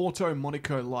 Okay, Porto,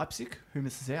 Monaco, Leipzig. Who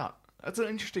misses out? That's an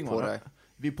interesting one. Porto.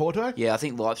 Porto? Yeah, I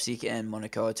think Leipzig and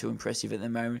Monaco are too impressive at the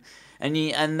moment. And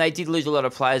they did lose a lot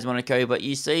of players, Monaco, but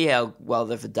you see how well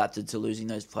they've adapted to losing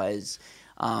those players.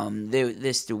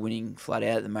 They're still winning flat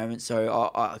out at the moment,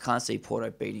 so I can't see Porto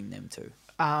beating them too.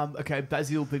 Okay,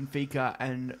 Basel, Benfica,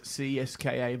 and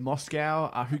CSKA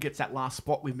Moscow. Who gets that last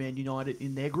spot with Man United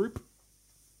in their group?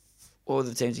 What were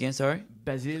the teams again, sorry?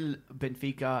 Basel,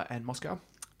 Benfica, and Moscow.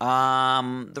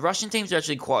 The Russian teams are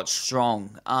actually quite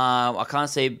strong. I can't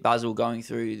see Basel going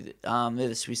through. They're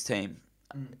the Swiss team.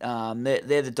 They're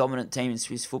the dominant team in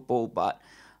Swiss football, but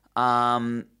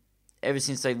ever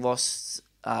since they lost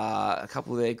a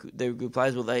couple of their good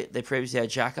players, they previously had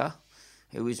Xhaka,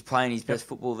 who was playing his best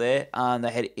football there.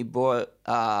 They had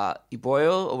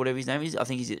Iboyle or whatever his name is. I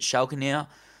think he's at Schalke now.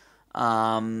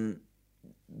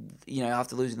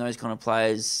 After losing those kind of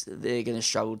players, they're going to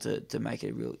struggle to make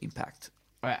a real impact.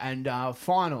 Right, and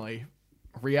finally,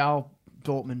 Real,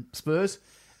 Dortmund, Spurs.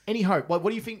 Any hope? What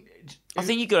do you think? I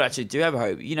think you got to actually do have a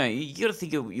hope. You got to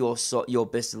think of your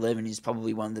best 11 is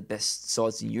probably one of the best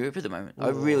sides in Europe at the moment. I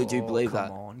really do believe that.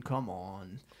 Come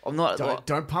on. I'm not.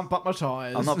 Don't pump up my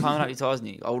tires. I'm not pumping up your tires,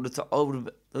 Nick. It would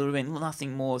have been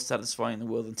nothing more satisfying in the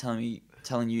world than telling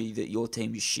you that your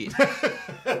team is shit.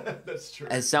 That's true.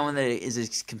 As someone that is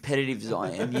as competitive as I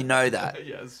am, you know that.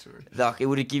 Yeah, that's true. Like, it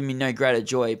would have given me no greater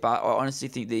joy, but I honestly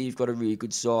think that you've got a really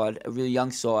good side, a really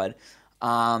young side.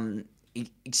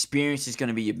 Experience is going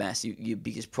to be your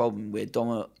biggest problem, where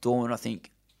Dortmund I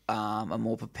think, are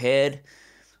more prepared.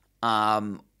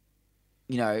 It's going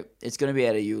to be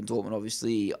out of you and Dortmund,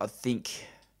 obviously. I think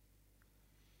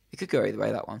it could go either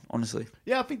way, that one, honestly.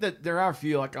 Yeah, I think that there are a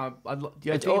few,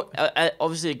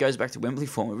 obviously, it goes back to Wembley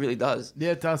form. It really does.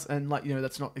 Yeah, it does. And,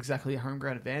 that's not exactly a home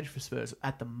ground advantage for Spurs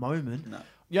at the moment. No.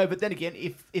 But then again,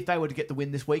 if they were to get the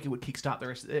win this week, it would kickstart the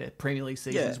rest of their Premier League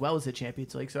season as well as their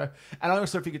Champions League. So, and I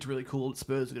also think it's really cool that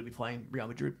Spurs are going to be playing Real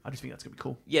Madrid. I just think that's going to be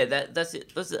cool. Yeah, that's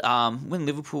it. When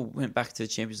Liverpool went back to the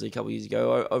Champions League a couple of years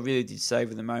ago, I really did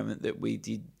savour the moment that we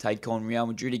did take on Real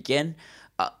Madrid again.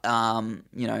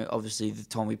 Obviously the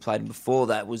time we played them before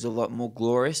that was a lot more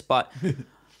glorious, but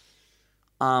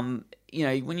when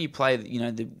you play,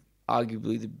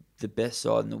 arguably the best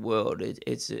side in the world,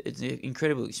 it's an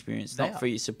incredible experience. Not for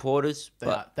your supporters,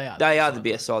 but they are the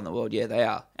best side in the world. Yeah, they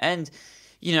are. And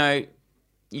you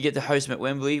get to host them at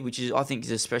Wembley, which I think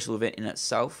is a special event in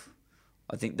itself.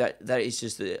 I think that is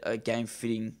just a game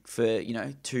fitting for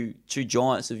two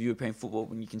giants of European football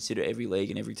when you consider every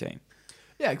league and every team.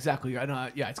 Yeah, exactly. And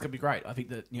it's going to be great. I think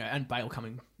that, and Bale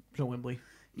coming to Wembley.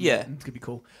 Yeah. It's going to be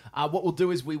cool. What we'll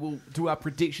do is we will do our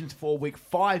predictions for week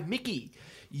 5. Mickey,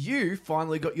 you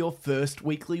finally got your first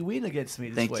weekly win against me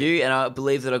this week. Thank you. And I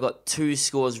believe that I got 2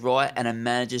 scores right and a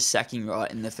manager's sacking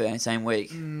right in the same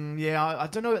week. I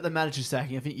don't know about the manager's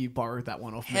sacking. I think you borrowed that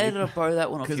one off me. How did I borrow that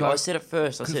one off you? I said it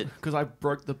first. Because I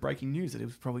broke the breaking news that he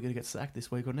was probably going to get sacked this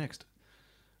week or next.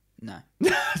 No.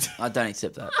 I don't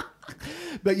accept that.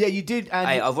 But yeah, you did.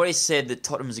 And I've already said that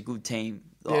Tottenham's a good team.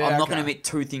 Yeah, I'm not going to admit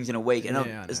 2 things in a week, and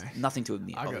there's nothing to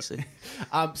admit, obviously.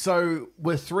 So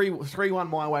we're 3-1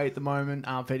 my way at the moment.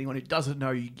 For anyone who doesn't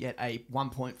know, you get a 1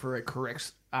 point for a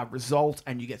correct result,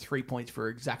 and you get 3 points for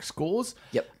exact scores.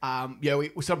 Yep.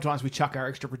 Sometimes we chuck our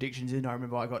extra predictions in. I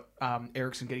remember I got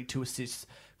Eriksen getting 2 assists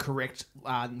correct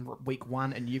week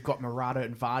 1, and you've got Morata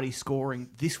and Vardy scoring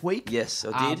this week. Yes,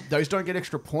 I did. Those don't get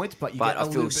extra points, but I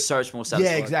feel so much more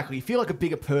satisfied. Yeah, exactly. You feel like a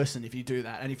bigger person if you do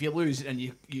that, and if you lose and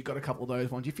you got a couple of those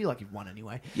ones, you feel like you've won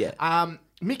anyway. Yeah.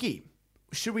 Mickey,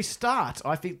 should we start?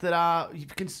 I think that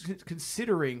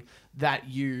considering that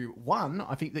you won,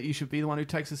 I think that you should be the one who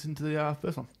takes us into the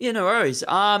first one. Yeah, no worries.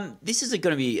 This is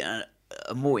going to be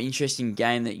a more interesting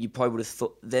game that you probably would have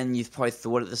thought than you've probably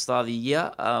thought at the start of the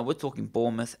year. We're talking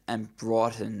Bournemouth and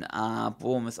Brighton.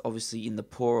 Bournemouth obviously in the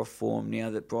poorer form now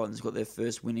that Brighton's got their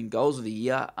first win in goals of the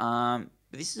year. But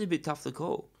this is a bit tough to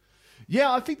call.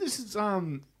 Yeah, I think this is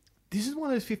one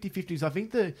of those 50-50s. I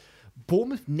think the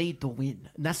Bournemouth need the win.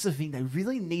 And that's the thing. They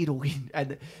really need a win.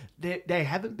 And they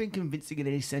haven't been convincing in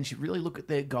any sense. You really look at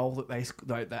their goal that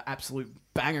the absolute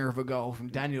banger of a goal from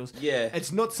Daniels. Yeah.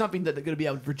 It's not something that they're going to be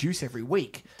able to produce every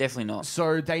week. Definitely not.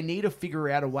 So they need to figure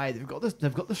out a way. They've got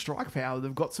the strike power.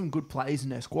 They've got some good players in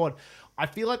their squad. I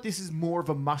feel like this is more of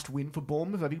a must win for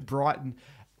Bournemouth. I think Brighton,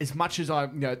 as much as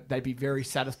they'd be very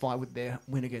satisfied with their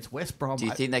win against West Brom. Do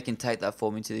you think they can take that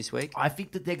form into this week? I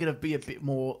think that they're going to be a bit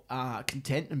more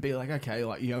content and be like, okay,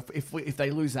 if they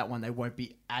lose that one, they won't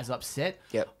be as upset.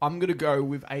 Yep. I'm going to go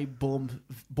with a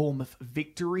Bournemouth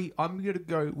victory. I'm going to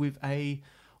go with a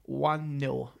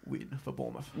 1-0 win for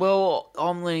Bournemouth. Well,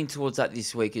 I'm leaning towards that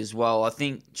this week as well. I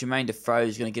think Jermaine Defoe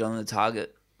is going to get on the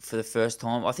target for the first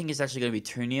time. I think it's actually going to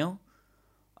be 2-0.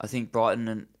 I think Brighton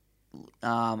and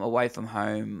away from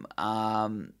home,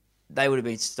 they would have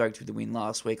been stoked with the win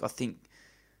last week. I think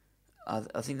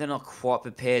they're not quite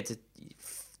prepared to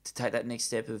take that next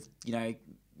step of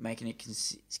making it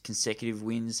consecutive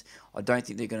wins. I don't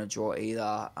think they're going to draw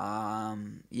either.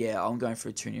 I'm going for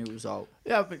a 2-0 result.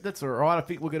 Yeah, I think that's all right. I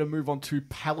think we're going to move on to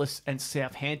Palace and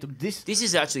Southampton. This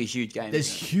is actually a huge game.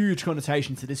 There's huge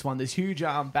connotation to this one. There's huge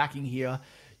backing here.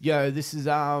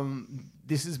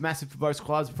 This is massive for both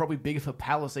clubs. Probably bigger for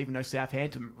Palace, even though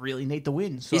Southampton really need the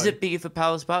win. So is it bigger for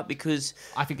Palace, but because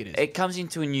I think it is. It comes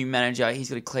into a new manager. He's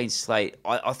got a clean slate.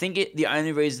 I think the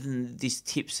only reason this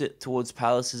tips it towards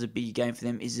Palace as a bigger game for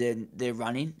them is they're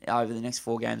running over the next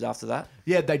 4 games after that.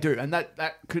 Yeah, they do, and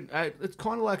that could it's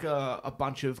kind of like a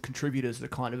bunch of contributors that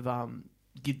kind of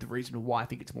give the reason why I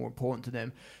think it's more important to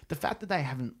them. The fact that they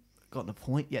haven't gotten a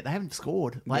point yet. They haven't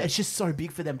scored. It's just so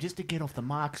big for them just to get off the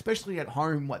mark, especially at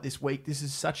home like this week. This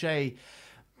is such a...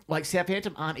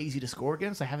 Southampton aren't easy to score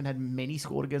against. They haven't had many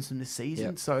scored against them this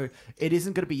season, so it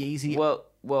isn't going to be easy. Well,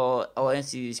 I'll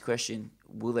answer you this question.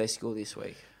 Will they score this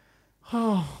week?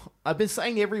 I've been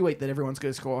saying every week that everyone's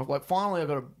going to score.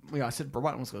 Finally, I said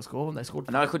Brighton was going to score, and they scored.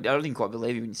 And I didn't quite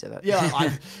believe you when you said that.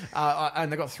 Yeah,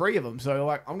 and they got 3 of them. So,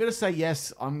 I'm going to say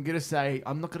yes. I'm not going to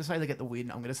say they get the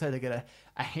win. I'm going to say they get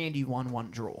a handy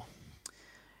 1-1 draw.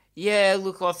 Yeah,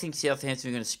 look, I think Southampton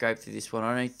are going to scrape through this one.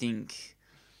 I don't think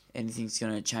anything's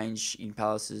going to change in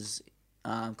Palace's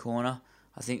corner.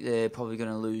 I think they're probably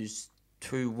going to lose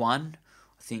 2-1.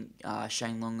 I think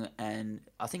Shane Long and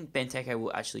I think Benteke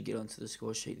will actually get onto the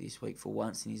score sheet this week for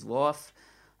once in his life.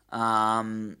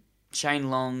 Shane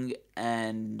Long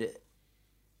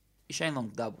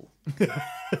double.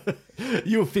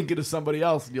 You were thinking of somebody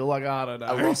else, and you're like, I don't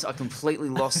know. I completely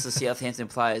lost the Southampton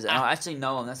players, and I actually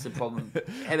know them. That's the problem.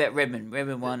 How about Redmond?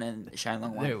 Redmond won and Shane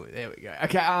Long won. There we go.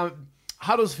 Okay,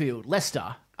 Huddersfield,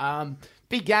 Leicester.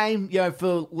 Big game,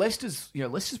 for Leicester's.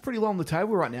 Leicester's pretty low on the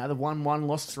table right now. They've won 1,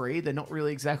 lost 3. They're not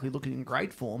really exactly looking in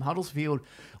great form. Huddersfield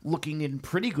looking in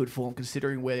pretty good form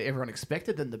considering where everyone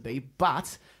expected them to be,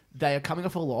 but they are coming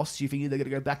off a loss. Do you think they're going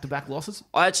to go back-to-back losses?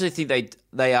 I actually think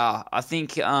they are. I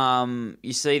think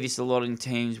you see this a lot in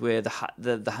teams where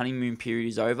the honeymoon period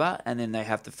is over and then they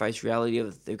have to face reality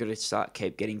of they've got to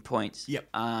keep getting points. Yep.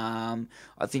 I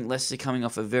think Leicester coming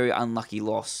off a very unlucky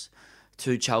loss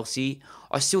to Chelsea.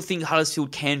 I still think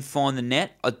Huddersfield can find the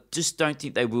net. I just don't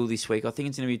think they will this week. I think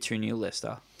it's going to be 2-0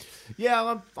 Leicester.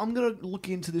 Yeah, I'm going to look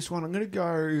into this one. I'm going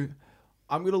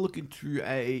to look into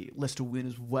a Leicester win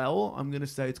as well. I'm going to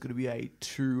say it's going to be a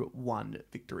 2-1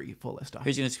 victory for Leicester.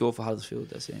 Who's going to score for Huddersfield?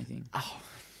 That's anything.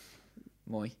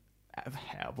 Moy.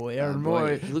 How boy, Aaron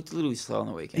Moy. He looked a little slow on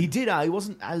the weekend. He did. He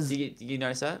wasn't as. Did you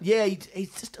notice that? Yeah,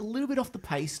 he's just a little bit off the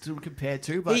pace to compare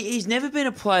to. But he's never been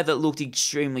a player that looked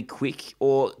extremely quick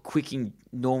or quicking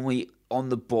normally on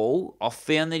the ball. I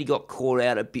found that he got caught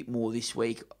out a bit more this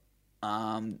week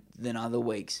than other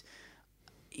weeks.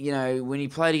 When he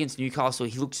played against Newcastle,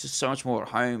 he looked so much more at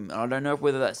home. And I don't know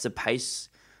whether that's the pace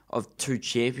of 2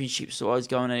 championship sides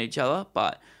going at each other,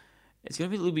 but it's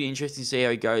going to be a little bit interesting to see how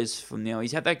he goes from now.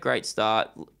 He's had that great start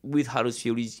with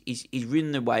Huddersfield. He's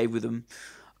ridden the wave with them.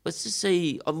 Let's just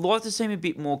see. I'd like to see him a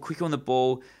bit more quick on the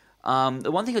ball.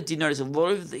 The one thing I did notice, a lot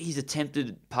of his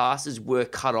attempted passes were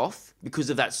cut off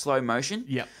because of that slow motion.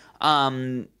 Yep.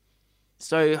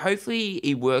 So hopefully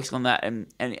he works on that and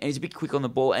he's a bit quick on the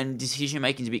ball and decision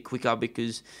making is a bit quicker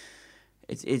because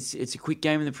it's a quick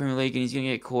game in the Premier League and he's going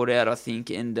to get caught out, I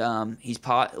think. And he's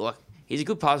He's a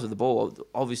good passer of the ball,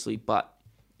 obviously, but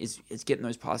it's getting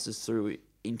those passes through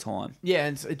in time. Yeah,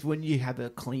 and it's when you have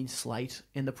a clean slate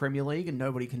in the Premier League and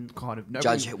nobody can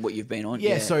Judge what you've been on.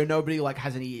 Yeah, so nobody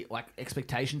has any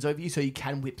expectations over you, so you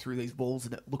can whip through these balls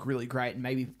and it look really great, and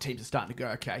maybe teams are starting to go,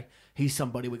 okay, he's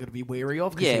somebody we're going to be wary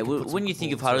of. Yeah, when you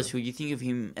think of Huddersfield, you think of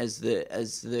him as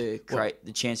the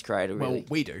chance creator. Really, well,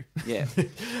 we do. Yeah.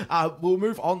 We'll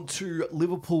move on to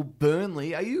Liverpool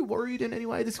Burnley. Are you worried in any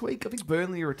way this week? I think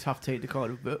Burnley are a tough team to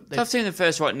kind of. Tough team in the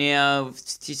first right now.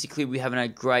 Statistically, we haven't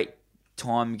had great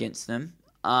time against them.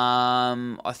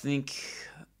 I think,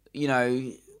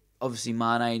 obviously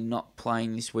Mane not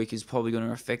playing this week is probably going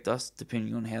to affect us,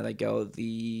 depending on how they go at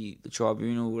the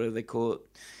tribunal, whatever they call it,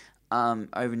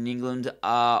 over in England.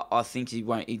 I think he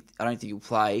won't. I don't think he'll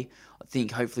play. I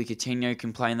think hopefully Coutinho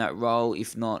can play in that role.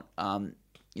 If not,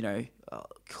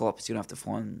 Klopp is going to have to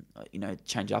find,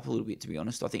 change up a little bit, to be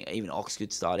honest. I think even Ox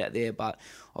could start out there, but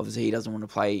obviously he doesn't want to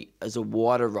play as a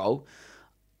wider role.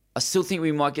 I still think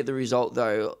we might get the result,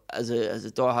 though. As a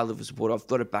die-hard Liverpool supporter, I've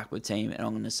got a backward team, and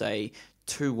I'm going to say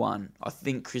 2-1. I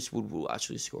think Chris Wood will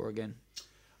actually score again.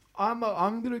 I'm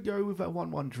going to go with a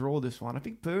 1-1 draw this one. I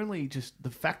think Burnley, just the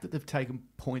fact that they've taken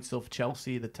points off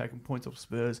Chelsea, they've taken points off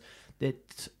Spurs,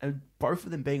 that both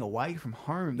of them being away from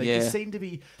home, they just seem to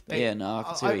be...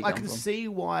 I can see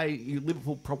why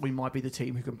Liverpool probably might be the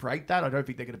team who can break that. I don't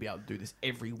think they're going to be able to do this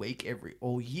every week,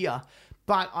 all year.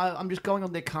 But I'm just going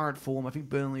on their current form. I think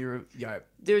Burnley are...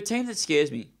 They're a team that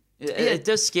scares me. It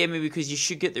does scare me because you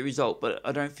should get the result, but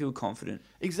I don't feel confident.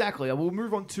 Exactly. We'll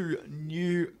move on to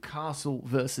Newcastle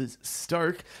versus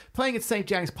Stoke. Playing at St.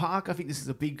 James Park, I think this is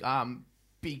a big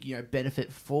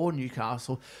benefit for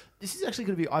Newcastle. This is actually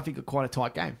going to be, I think, quite a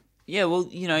tight game. Yeah, well,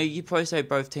 you probably say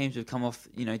both teams have come off,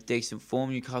 decent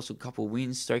form. Newcastle, a couple of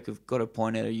wins. Stoke have got a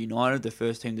point out of United, the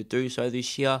first team to do so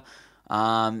this year.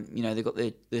 They've got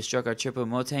their striker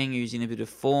Choupo-Moting, who's in a bit of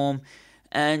form.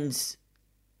 And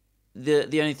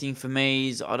the only thing for me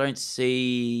is I don't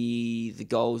see the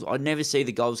goals. I never see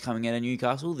the goals coming out of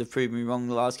Newcastle. They've proved me wrong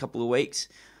the last couple of weeks.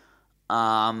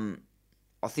 I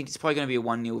think it's probably going to be a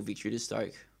 1-0 victory to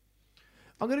Stoke.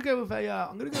 I'm going to go with a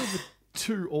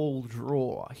 2-2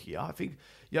 draw here. I think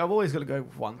I've always got to go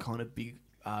with one kind of big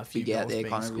few big out goals there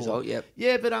being kind of scored. result. Yep.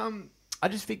 Yeah, but I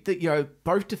just think that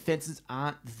both defenses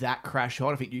aren't that crash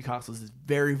hot. I think Newcastle's is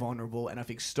very vulnerable, and I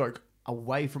think Stoke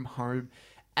away from home,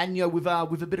 and with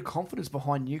a bit of confidence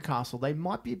behind Newcastle, they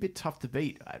might be a bit tough to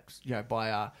beat.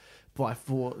 By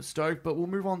 4 Stoke. But we'll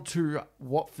move on to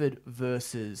Watford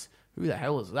versus who the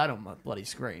hell is that on my bloody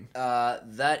screen?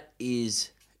 That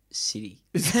is City.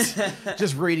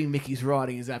 Just reading Mickey's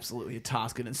writing is absolutely a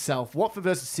task in itself. Watford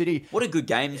versus City. What a good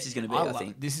game this is going to be, I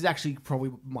think. This is actually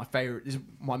probably my favourite. This is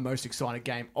my most exciting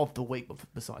game of the week,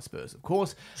 besides Spurs, of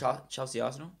course. Chelsea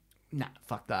Arsenal? Nah,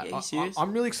 fuck that. Yeah, you serious?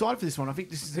 I'm really excited for this one. I think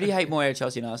this is... Who do you hate more out of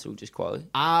Chelsea and Arsenal, just quietly?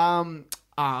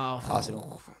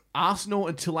 Arsenal. Arsenal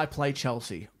until I play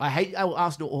Chelsea. I hate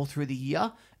Arsenal all through the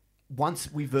year. Once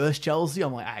we verse Chelsea,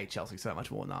 I'm like, I hate Chelsea so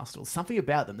much more than Arsenal. Something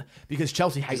about them, because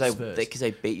Chelsea hates Spurs. Because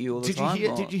they beat you all the time?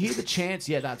 Did you hear the chants?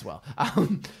 Yeah, that's well.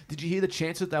 Did you hear the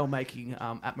chants that they were making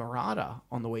at Murata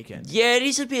on the weekend? Yeah, it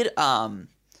is a bit out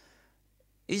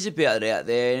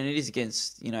there, and it is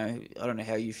against, I don't know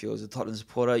how you feel as a Tottenham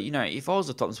supporter. If I was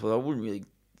a Tottenham supporter, I wouldn't really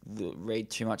read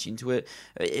too much into it.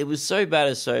 It was so bad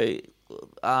as so...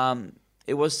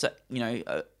 it was,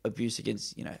 abuse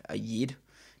against, a Yid,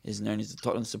 is known as the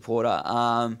Tottenham supporter.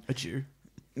 A Jew?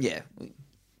 Yeah.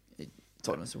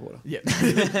 Tottenham supporter. Yeah.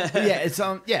 Yeah, it's,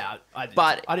 yeah.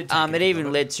 It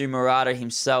even led to Murata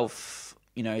himself,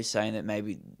 saying that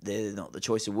maybe they're not the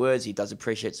choice of words. He does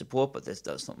appreciate support, but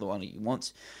that's not the one he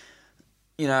wants.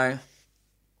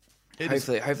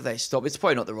 Hopefully they stop. It's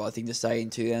probably not the right thing to say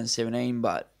in 2017,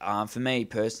 but for me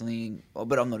personally,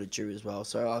 but I'm not a Jew as well,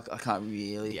 so I can't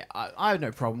really. Yeah, I have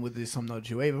no problem with this. I'm not a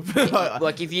Jew either.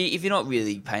 Like if you're not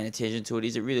really paying attention to it,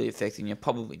 is it really affecting you?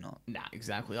 Probably not. Nah,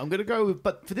 exactly. I'm gonna go with,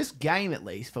 but for this game at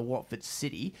least for Watford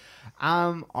City,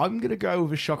 I'm gonna go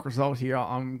with a shock result here.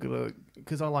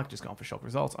 Because I like just going for shock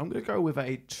results. I'm gonna go with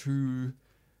a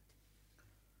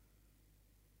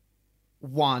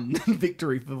 2-1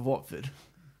 victory for Watford.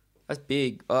 That's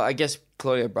big. I guess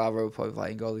Claudio Bravo will probably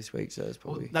play in goal this week, so it's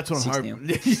probably that's what I'm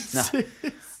hoping.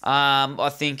 I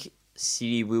think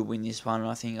City will win this one, and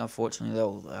I think unfortunately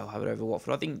they'll have it over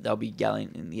Watford. I think they'll be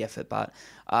gallant in the effort, but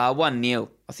 1-0.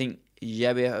 I think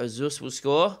Javier Jesus will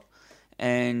score,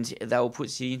 and that will put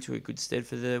City into a good stead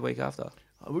for the week after.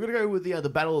 We're gonna go with the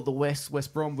Battle of the West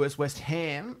Brom versus West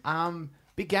Ham.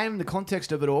 Big game in the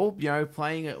context of it all,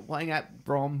 playing at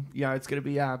Brom, it's going to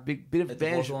be a big bit of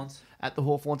advantage at the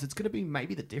Hawthorns. It's going to be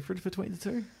maybe the difference between the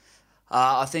two.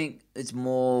 I think it's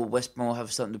more West Brom will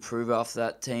have something to prove after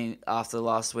that team after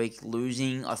last week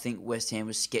losing. I think West Ham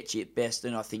was sketchy at best,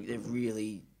 and I think they've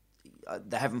really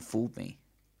they haven't fooled me.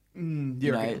 In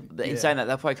saying that,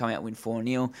 they'll probably come out and win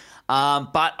 4-0.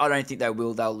 But I don't think they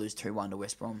will. They'll lose 2-1 to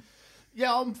West Brom.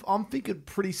 Yeah, I'm thinking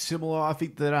pretty similar. I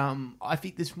think that I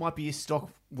think this might be a stock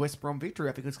West Brom victory.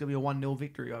 I think it's going to be a 1-0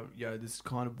 victory. This is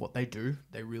kind of what they do.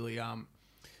 They really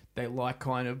they like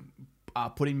kind of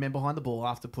putting men behind the ball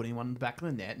after putting one in the back of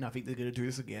the net, and I think they're going to do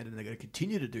this again, and they're going to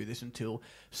continue to do this until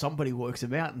somebody works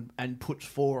them out and puts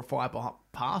 4 or 5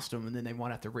 past them, and then they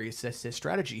might have to reassess their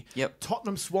strategy. Yep.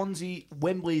 Tottenham, Swansea,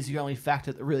 Wembley is the only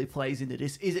factor that really plays into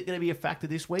this. Is it going to be a factor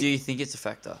this week? Do you think it's a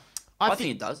factor? I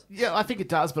think it does. Yeah, I think it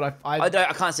does, but I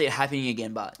can't see it happening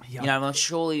again. But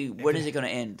surely when is it going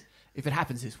to end? If it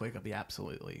happens this week, I'll be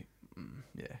absolutely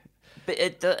yeah. But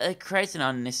it creates an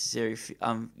unnecessary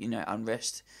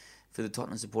unrest for the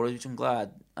Tottenham supporters, which I'm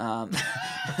glad. I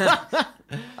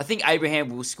think Abraham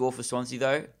will score for Swansea,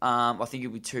 though. I think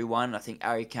it'll be 2-1. I think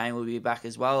Harry Kane will be back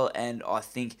as well. And I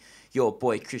think your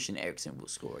boy Christian Eriksen will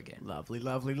score again.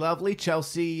 Lovely.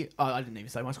 Chelsea, I didn't even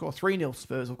say my score. 3-0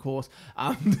 Spurs, of course.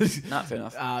 Not fair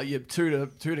enough. 2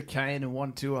 to Kane and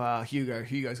 1 to Hugo.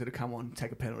 Hugo's going to come on and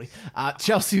take a penalty.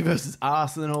 Chelsea versus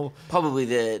Arsenal. Probably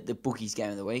the bookies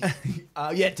game of the week.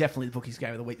 Yeah, definitely the bookies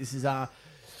game of the week. This is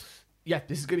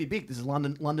this is going to be big. This is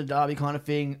London derby kind of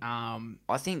thing.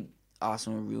 I think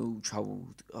Arsenal are real trouble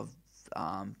of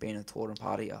being a Tottenham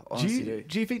party. I honestly do.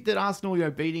 Do you think that Arsenal,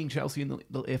 beating Chelsea in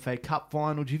the FA Cup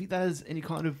final, do you think that has any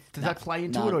kind of does that play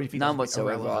into it, or do you think none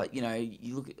whatsoever?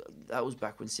 You look. That was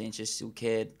back when Sanchez still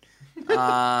cared.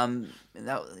 That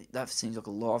seems like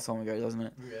a lifetime ago, doesn't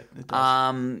it? Yeah, it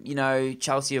does.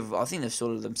 Chelsea I think they've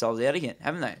sorted themselves out again,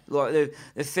 haven't they? Like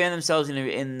they've found themselves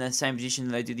in the same position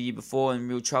that they did the year before, in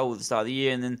real trouble at the start of the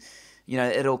year, and then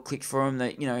it all clicked for him.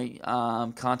 That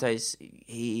Kante's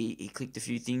he clicked a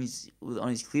few things on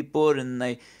his clipboard, and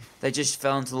they just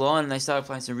fell into line, and they started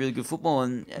playing some really good football,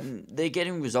 and they're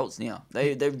getting results now.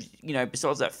 They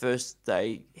besides that first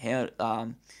day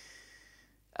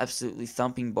absolutely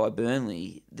thumping by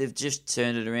Burnley, they've just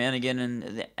turned it around again,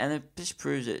 and it just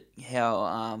proves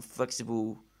how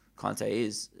flexible Kante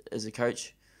is as a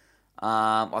coach.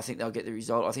 I think they'll get the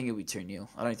result. I think it'll be 2-0.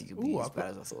 I don't think it'll be as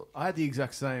bad as I thought. I had the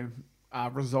exact same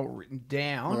result written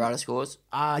down. Morata scores.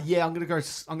 Yeah, I'm gonna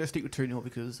stick with 2-0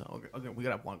 because we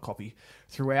gotta have one copy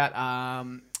throughout.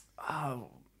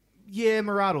 Yeah,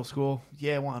 Morata will score.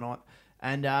 Yeah, why not?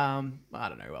 And I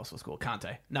don't know who else will score.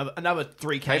 Kante. Another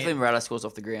 3K. Hopefully Morata scores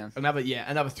off the ground. Another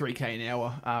 3K an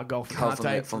hour goal for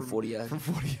Kante from 40 yards. From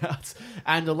 40 yards.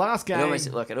 And the last game,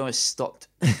 it almost stopped.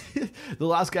 The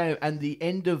last game and the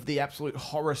end of the absolute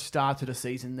horror start to the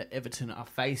season that Everton are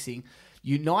facing.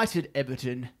 United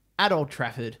Everton at Old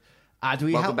Trafford.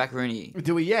 Welcome back, Rooney.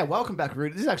 Welcome back,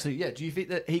 Rooney. This is actually, do you think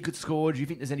that he could score? Do you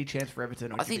think there's any chance for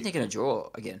Everton? I think they're going to draw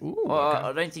again. Ooh, okay.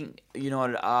 I don't think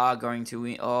United are going to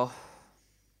win.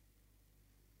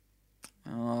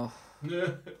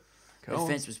 The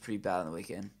defense was pretty bad on the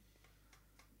weekend.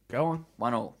 Go on.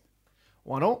 1-1.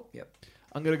 1-1? Yep.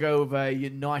 I'm going to go with a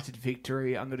United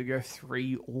victory. I'm going to go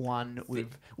 3-1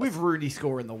 with Rooney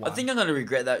scoring the 1. I think I'm going to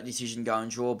regret that decision going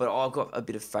draw, but I've got a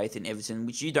bit of faith in Everton,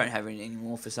 which you don't have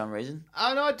anymore for some reason.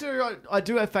 No, I do. I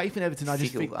do have faith in Everton. I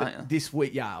just think that this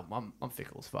week, I'm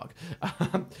fickle as fuck.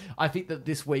 I think that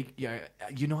this week,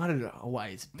 United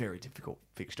away is a very difficult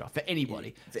fixture for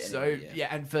anybody.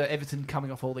 And for Everton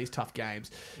coming off all these tough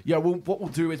games, what we'll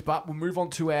do is, we'll move on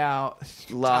to our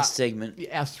last segment,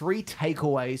 our 3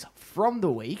 takeaways from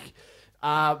the week.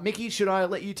 Mickey, should I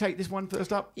let you take this one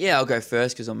first up? Yeah, I'll go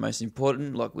first because I'm most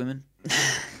important, like women.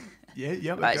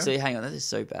 Yeah. Right, so hang on, that is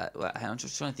so bad. Wait, hang on, I'm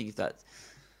just trying to think if that.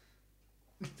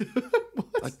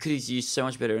 I could have used so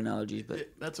much better analogies, but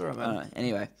that's all right, man.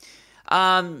 Anyway,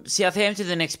 Southampton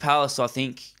the next Palace, I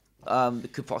think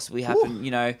it could possibly happen.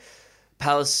 Ooh.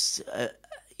 Palace,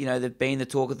 they've been the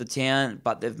talk of the town,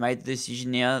 but they've made the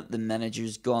decision now. The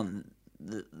manager's gone.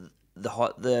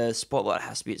 The spotlight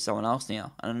has to be at someone else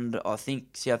now, and I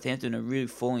think Southampton are really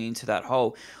falling into that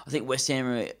hole. I think West Ham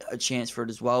are a chance for it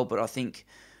as well, but I think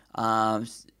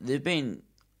they've been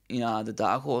the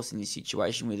dark horse in this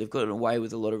situation where they've gotten away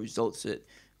with a lot of results that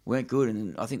weren't good,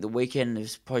 and I think the weekend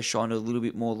has probably shined a little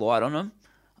bit more light on them.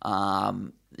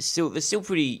 They're still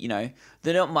pretty,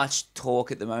 they're not much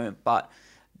talk at the moment, but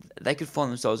they could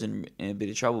find themselves in a bit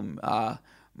of trouble.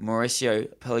 Mauricio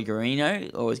Pellegrino,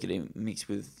 always getting mixed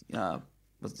with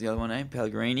what's the other one name?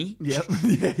 Pellegrini. Yep.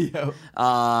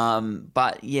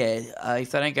 But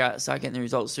if they don't start getting the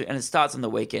results soon, and it starts on the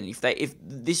weekend. If they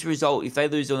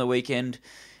lose on the weekend,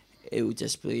 it will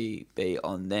just be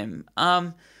on them.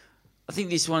 I I think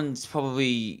this one's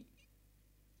probably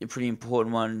a pretty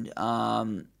important one.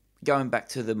 Going back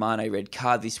to the Mane red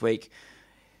card this week,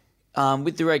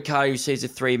 with the red card, he receives a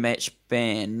 3-match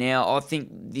ban. Now, I think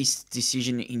this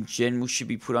decision in general should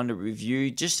be put under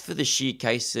review, just for the sheer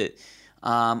case that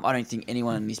I don't think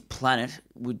anyone on this planet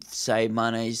would say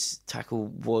Mane's tackle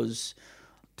was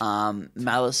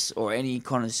malice or any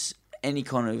kind of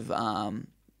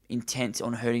intent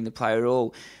on hurting the player at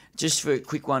all. Just for a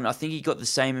quick one, I think he got the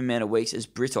same amount of weeks as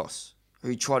Britos,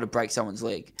 who tried to break someone's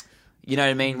leg. You know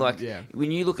what I mean? Like, when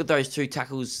you look at those two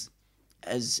tackles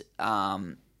as,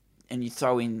 and you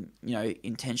throw in,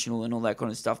 intentional and all that kind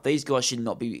of stuff, these guys should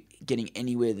not be getting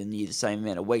anywhere near the same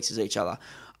amount of weeks as each other.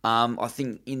 I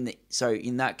think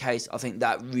in that case, I think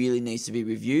that really needs to be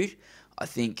reviewed. I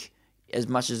think as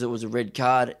much as it was a red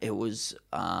card, it was,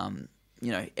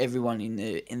 everyone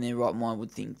in their right mind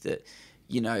would think that,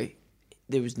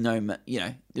 there was no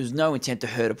intent to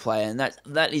hurt a player, and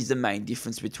that is the main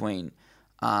difference between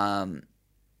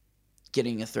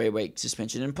getting a 3-week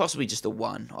suspension and possibly just a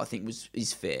 1. I think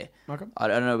is fair. Okay. I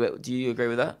don't know. Do you agree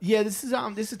with that? Yeah, this is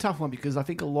a tough one because I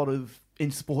think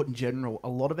in sport in general, a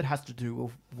lot of it has to do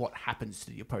with what happens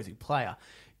to the opposing player.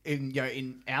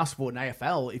 In our sport in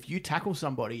AFL, if you tackle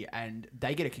somebody and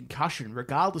they get a concussion,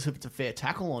 regardless if it's a fair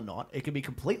tackle or not, it can be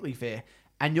completely fair.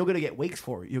 And you're going to get weeks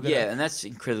for it. And that's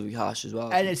incredibly harsh as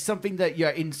well. And it's something that,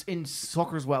 in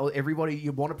soccer as well,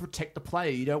 you want to protect the player.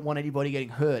 You don't want anybody getting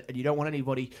hurt, and you don't want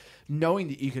anybody knowing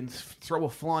that you can throw a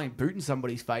flying boot in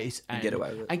somebody's face and get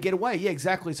away with it. And get away, yeah,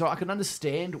 exactly. So I can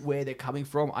understand where they're coming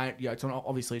from.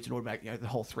 Obviously it's an automatic, the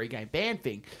whole 3-game ban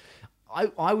thing.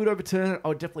 I would overturn it. I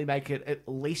would definitely make it at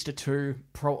least a 2.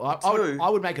 I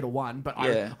would make it a 1, but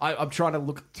I'm trying to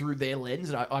look through their lens,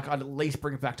 and I'd at least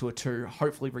bring it back to a 2.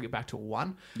 Hopefully, bring it back to a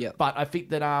 1. Yeah. But I think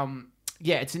that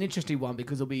it's an interesting one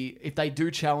because it'll be if they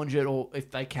do challenge it or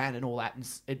if they can and all that, and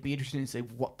it'd be interesting to see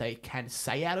what they can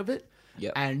say out of it.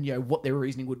 Yep. And what their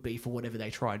reasoning would be for whatever they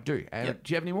try and do. Do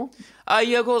you have any more?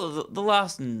 I've got the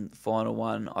last and final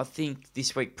one. I think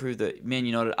this week proved that Man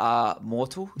United are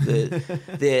mortal. They're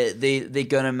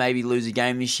going to maybe lose a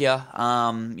game this year.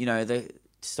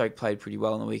 Stoke played pretty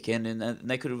well on the weekend, and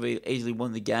they could have easily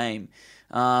won the game.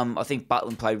 I think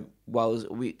Butland played well.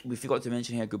 We forgot to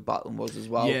mention how good Butland was as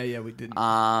well. Yeah, we didn't.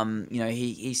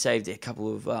 He saved a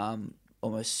couple of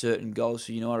almost certain goals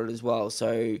for United as well.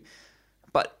 So,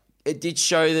 but it did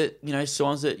show that,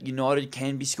 signs that United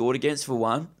can be scored against for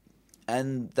one,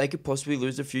 and they could possibly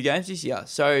lose a few games this year.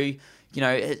 So,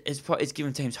 it's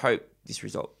given teams hope, this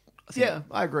result. Yeah,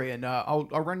 I agree. And I'll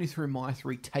run you through my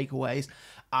 3 takeaways.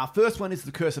 First one is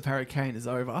the curse of Harry Kane is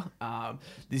over. But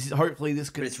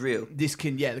it's real.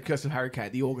 The curse of Harry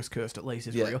Kane, the August curse at least,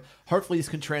 is real. Hopefully this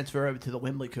can transfer over to the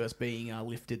Wembley curse being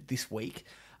lifted this week.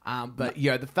 But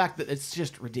the fact that it's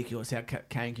just ridiculous how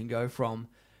Kane can go from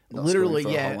literally,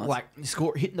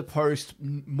 hitting the post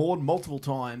multiple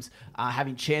times,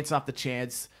 having chance after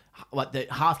chance, like the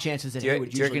half chances that he would usually put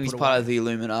away. Do you reckon he's part of the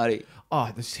Illuminati?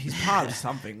 Oh, he's part of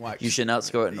something. Like you should not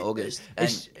score it in August,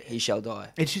 and he shall die.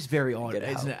 It's just very odd,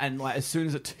 isn't it? And as soon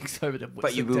as it ticks over to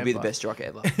But you will be the best striker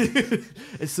ever.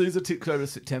 As soon as it ticks over to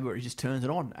September, he just turns it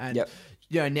on. And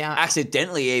now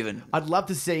accidentally even. I'd love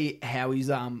to see how his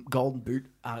Golden Boot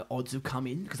odds have come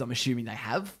in, because I'm assuming they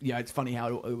have. It's funny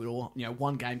how it would all.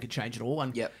 One game could change it all,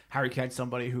 and Harry Kane's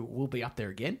somebody who will be up there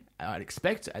again. I'd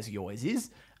expect, as he always is.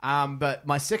 But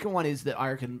my second one is that I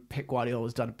reckon Pep Guardiola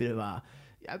has done a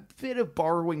bit of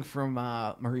borrowing from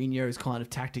Mourinho's kind of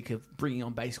tactic of bringing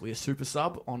on basically a super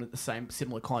sub on at the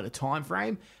similar kind of time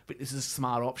frame. But this is a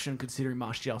smart option considering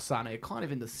Martial, Sane are kind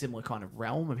of in the similar kind of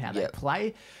realm of how they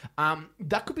play.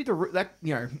 That could be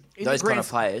those kind of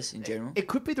players in general. It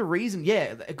could be the reason.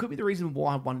 Yeah, it could be the reason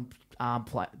why one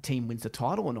team wins the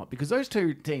title or not, because those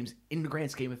two teams, in the grand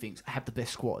scheme of things, have the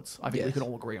best squads. I think we can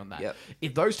all agree on that. Yep.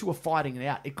 If those two are fighting it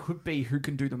out, it could be who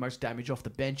can do the most damage off the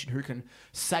bench and who can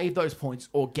save those points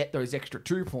or get those extra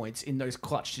 2 points in those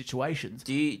clutch situations.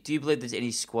 Do you believe there's any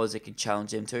squads that can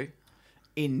challenge them too?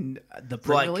 In the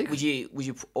Premier League? Would you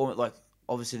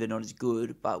obviously they're not as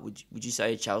good, but would you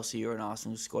say a Chelsea or an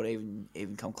Arsenal squad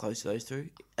even come close to those two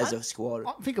as a squad?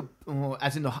 I think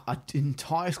as in the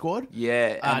entire squad.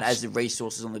 Yeah, and as the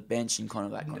resources on the bench and kind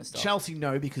of that kind of stuff. Chelsea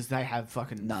no, because they have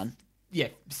fucking none. Yeah,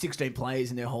 16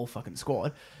 players in their whole fucking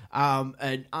squad.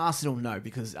 And Arsenal no,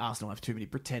 because Arsenal have too many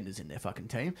pretenders in their fucking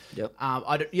team. Yep.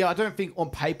 I don't think on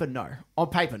paper no. On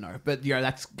paper no, but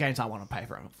that's games I won on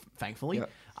paper, thankfully. Yep.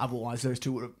 Otherwise, those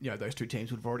two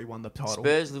teams would have already won the title.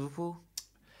 Spurs, Liverpool.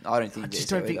 I don't think. I just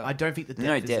don't think. Either. I don't think the depth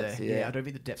No is depth, there. yeah. I don't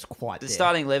think the depth's quite The there.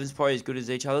 starting 11's probably as good as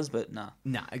each other's, but nah.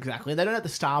 No, exactly. And they don't have the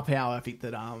star power. I think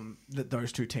that that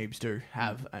those two teams do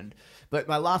have. But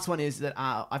my last one is that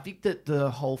I think that the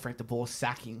whole Frank de Boer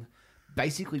sacking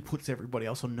basically puts everybody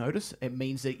else on notice. It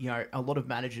means that a lot of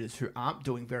managers who aren't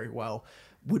doing very well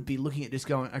would be looking at this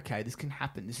going, okay, this can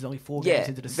happen. This is only 4 games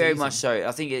into the season. Very much so.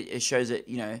 I think it shows that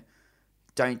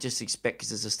don't just expect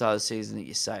because it's the start of the season that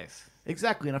you're safe.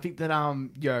 Exactly, and I think that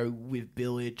with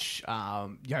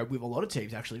Bilic, with a lot of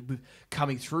teams actually with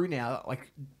coming through now,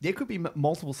 like there could be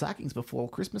multiple sackings before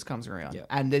Christmas comes around,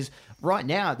 and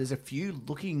there's a few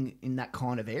looking in that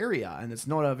kind of area, and it's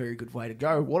not a very good way to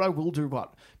go. What I will do,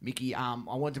 but Mickey, I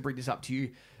wanted to bring this up to you.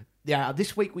 Yeah,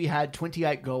 this week we had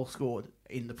 28 goals scored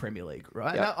in the Premier League,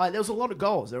 right? Yep. Now, there was a lot of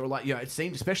goals. There were it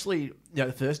seemed, especially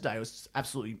the first day, it was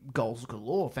absolutely goals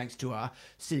galore, thanks to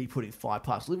City putting 5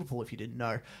 past Liverpool. If you didn't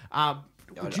know, I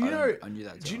knew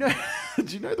that. Do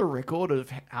you know the record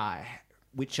of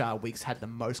which weeks had the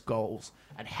most goals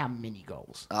and how many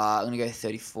goals? I'm gonna go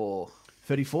 34.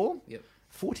 34? Yep.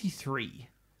 43.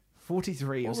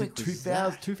 43. It was What in week was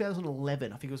that?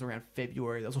 2011. I think it was around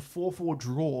February. There was a 4-4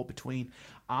 draw between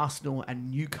Arsenal and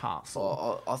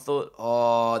Newcastle. I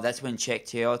thought, that's when Czech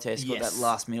Teotes got Yes. that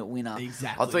last minute winner.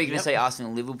 Exactly, I thought you were going yep. to say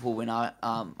Arsenal Liverpool winner.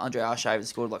 Andre Arshavin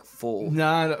scored like 4.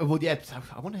 No, well, yeah.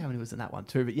 I wonder how many was in that one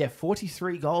too. But yeah,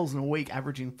 43 goals in a week,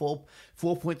 averaging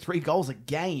 4.3 goals a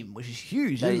game, which is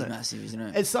huge. That isn't is it? massive, isn't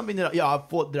it? It's something that I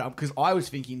thought that because I was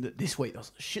thinking that this week there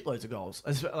was shitloads of goals,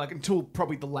 like until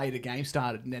probably the later game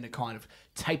started, and then it kind of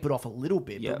tapered off a little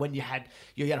bit. Yeah. But when you had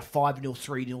a 5-0,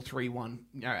 3-0, 3-1,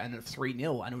 and a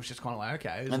 3-0, and it was just kind of like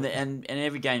okay. And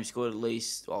every game scored at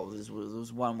least. There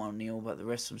was 1-0, but the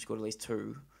rest of them scored at least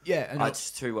 2. yeah, and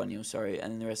It's 2-1-0, sorry,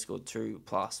 and then the rest scored 2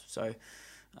 plus. So,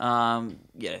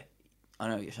 yeah, I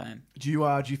know what you're saying. do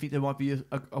you think there might be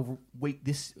a week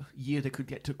this year that could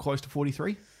get to close to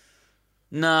 43?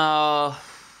 No,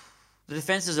 the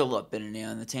defense is a lot better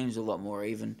now, and the team's a lot more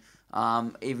even.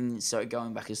 Even so,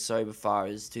 going back as so far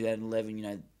as 2011,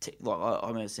 I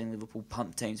remember seeing Liverpool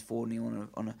pump teams 4-0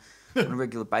 on a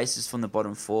regular basis from the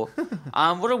bottom 4. What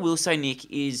I will say,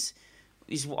 Nick, is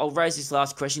I'll raise this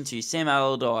last question to you. Sam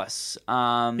Allardyce.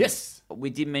 Yes. We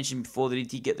did mention before that he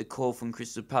did get the call from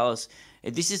Crystal Palace.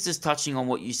 This is just touching on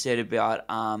what you said about,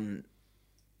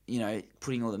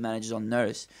 putting all the managers on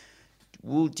notice.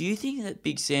 Well, do you think that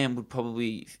Big Sam would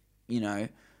probably,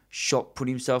 put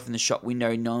himself in the shop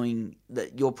window knowing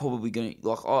that you're probably going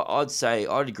to...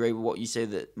 I'd agree with what you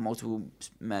said that multiple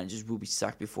managers will be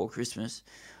sacked before Christmas.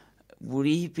 Would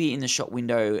he be in the shop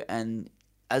window and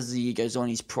as the year goes on,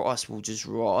 his price will just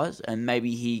rise? And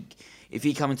maybe if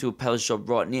he come into a Palace job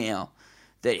right now,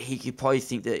 that he could probably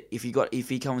think that if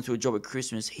he come into a job at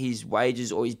Christmas, his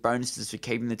wages or his bonuses for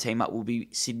keeping the team up will be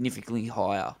significantly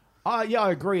higher. Yeah,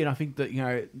 I agree, and I think that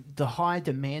the higher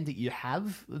demand that you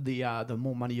have, the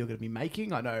more money you're going to be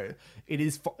making. I know it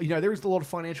is. There is a lot of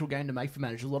financial gain to make for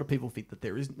managers. A lot of people think that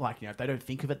there isn't. they don't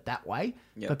think of it that way.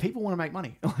 Yep. But people want to make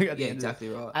money. Exactly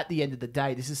right. At the end of the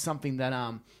day, this is something that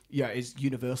is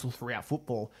universal throughout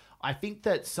football. I think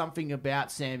that something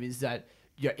about Sam is that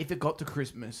if it got to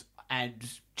Christmas and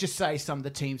just say some of the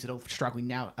teams that are struggling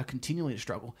now are continuing to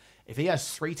struggle. If he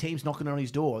has 3 teams knocking on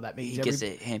his door, that means he gets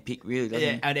a handpick, really, doesn't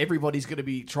he? and everybody's going to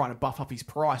be trying to buff up his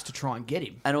price to try and get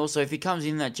him. And also, if he comes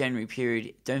in that January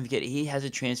period, don't forget he has a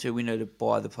transfer window to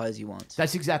buy the players he wants.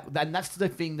 That's exactly, and that's the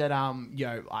thing that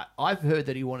I've heard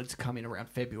that he wanted to come in around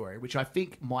February, which I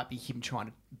think might be him trying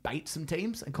to bait some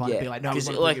teams and kind of be like, no, we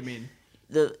want to bring him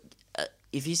in.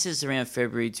 If he says around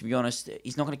February, to be honest,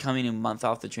 he's not going to come in a month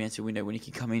after the transfer window when he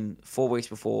can come in 4 weeks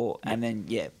before and then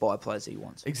buy players that he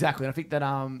wants. Exactly, and I think that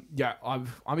I'm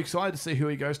excited to see who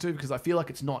he goes to because I feel like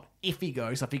it's not if he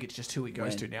goes, I think it's just who he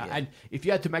goes to now. Yeah. And if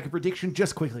you had to make a prediction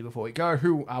just quickly before we go,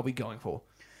 who are we going for?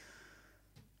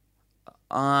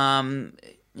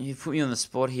 You put me on the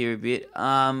spot here a bit.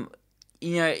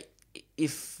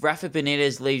 If Rafa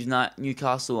Benitez leaves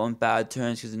Newcastle on bad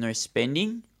terms because of no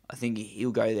spending, I think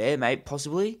he'll go there, mate,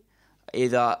 possibly.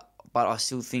 But I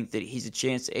still think that he's a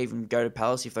chance to even go to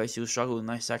Palace if they still struggle and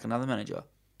they sack another manager.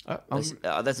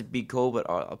 That's a big call, but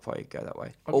I'll probably go that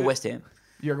way. Okay. Or West Ham.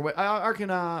 I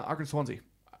reckon Swansea.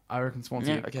 I reckon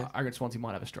Swansea. Yeah, okay. I reckon Swansea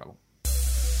might have a struggle.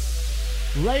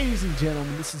 Ladies and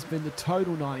gentlemen, this has been the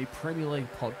Total 90 Premier League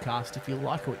podcast. If you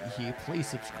like what you hear, please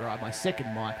subscribe. My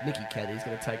second mic, Nicky Caddy, is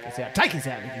going to take us out. Take us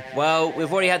out, Nicky. Well, we've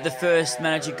already had the first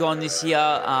manager gone this year.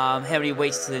 How many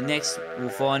weeks to the next, we'll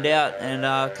find out. And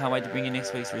can't wait to bring you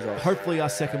next week's results. Hopefully our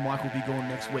second mic will be gone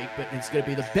next week, but it's going to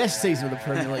be the best season of the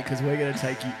Premier League because we're going to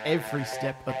take you every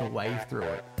step of the way through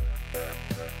it.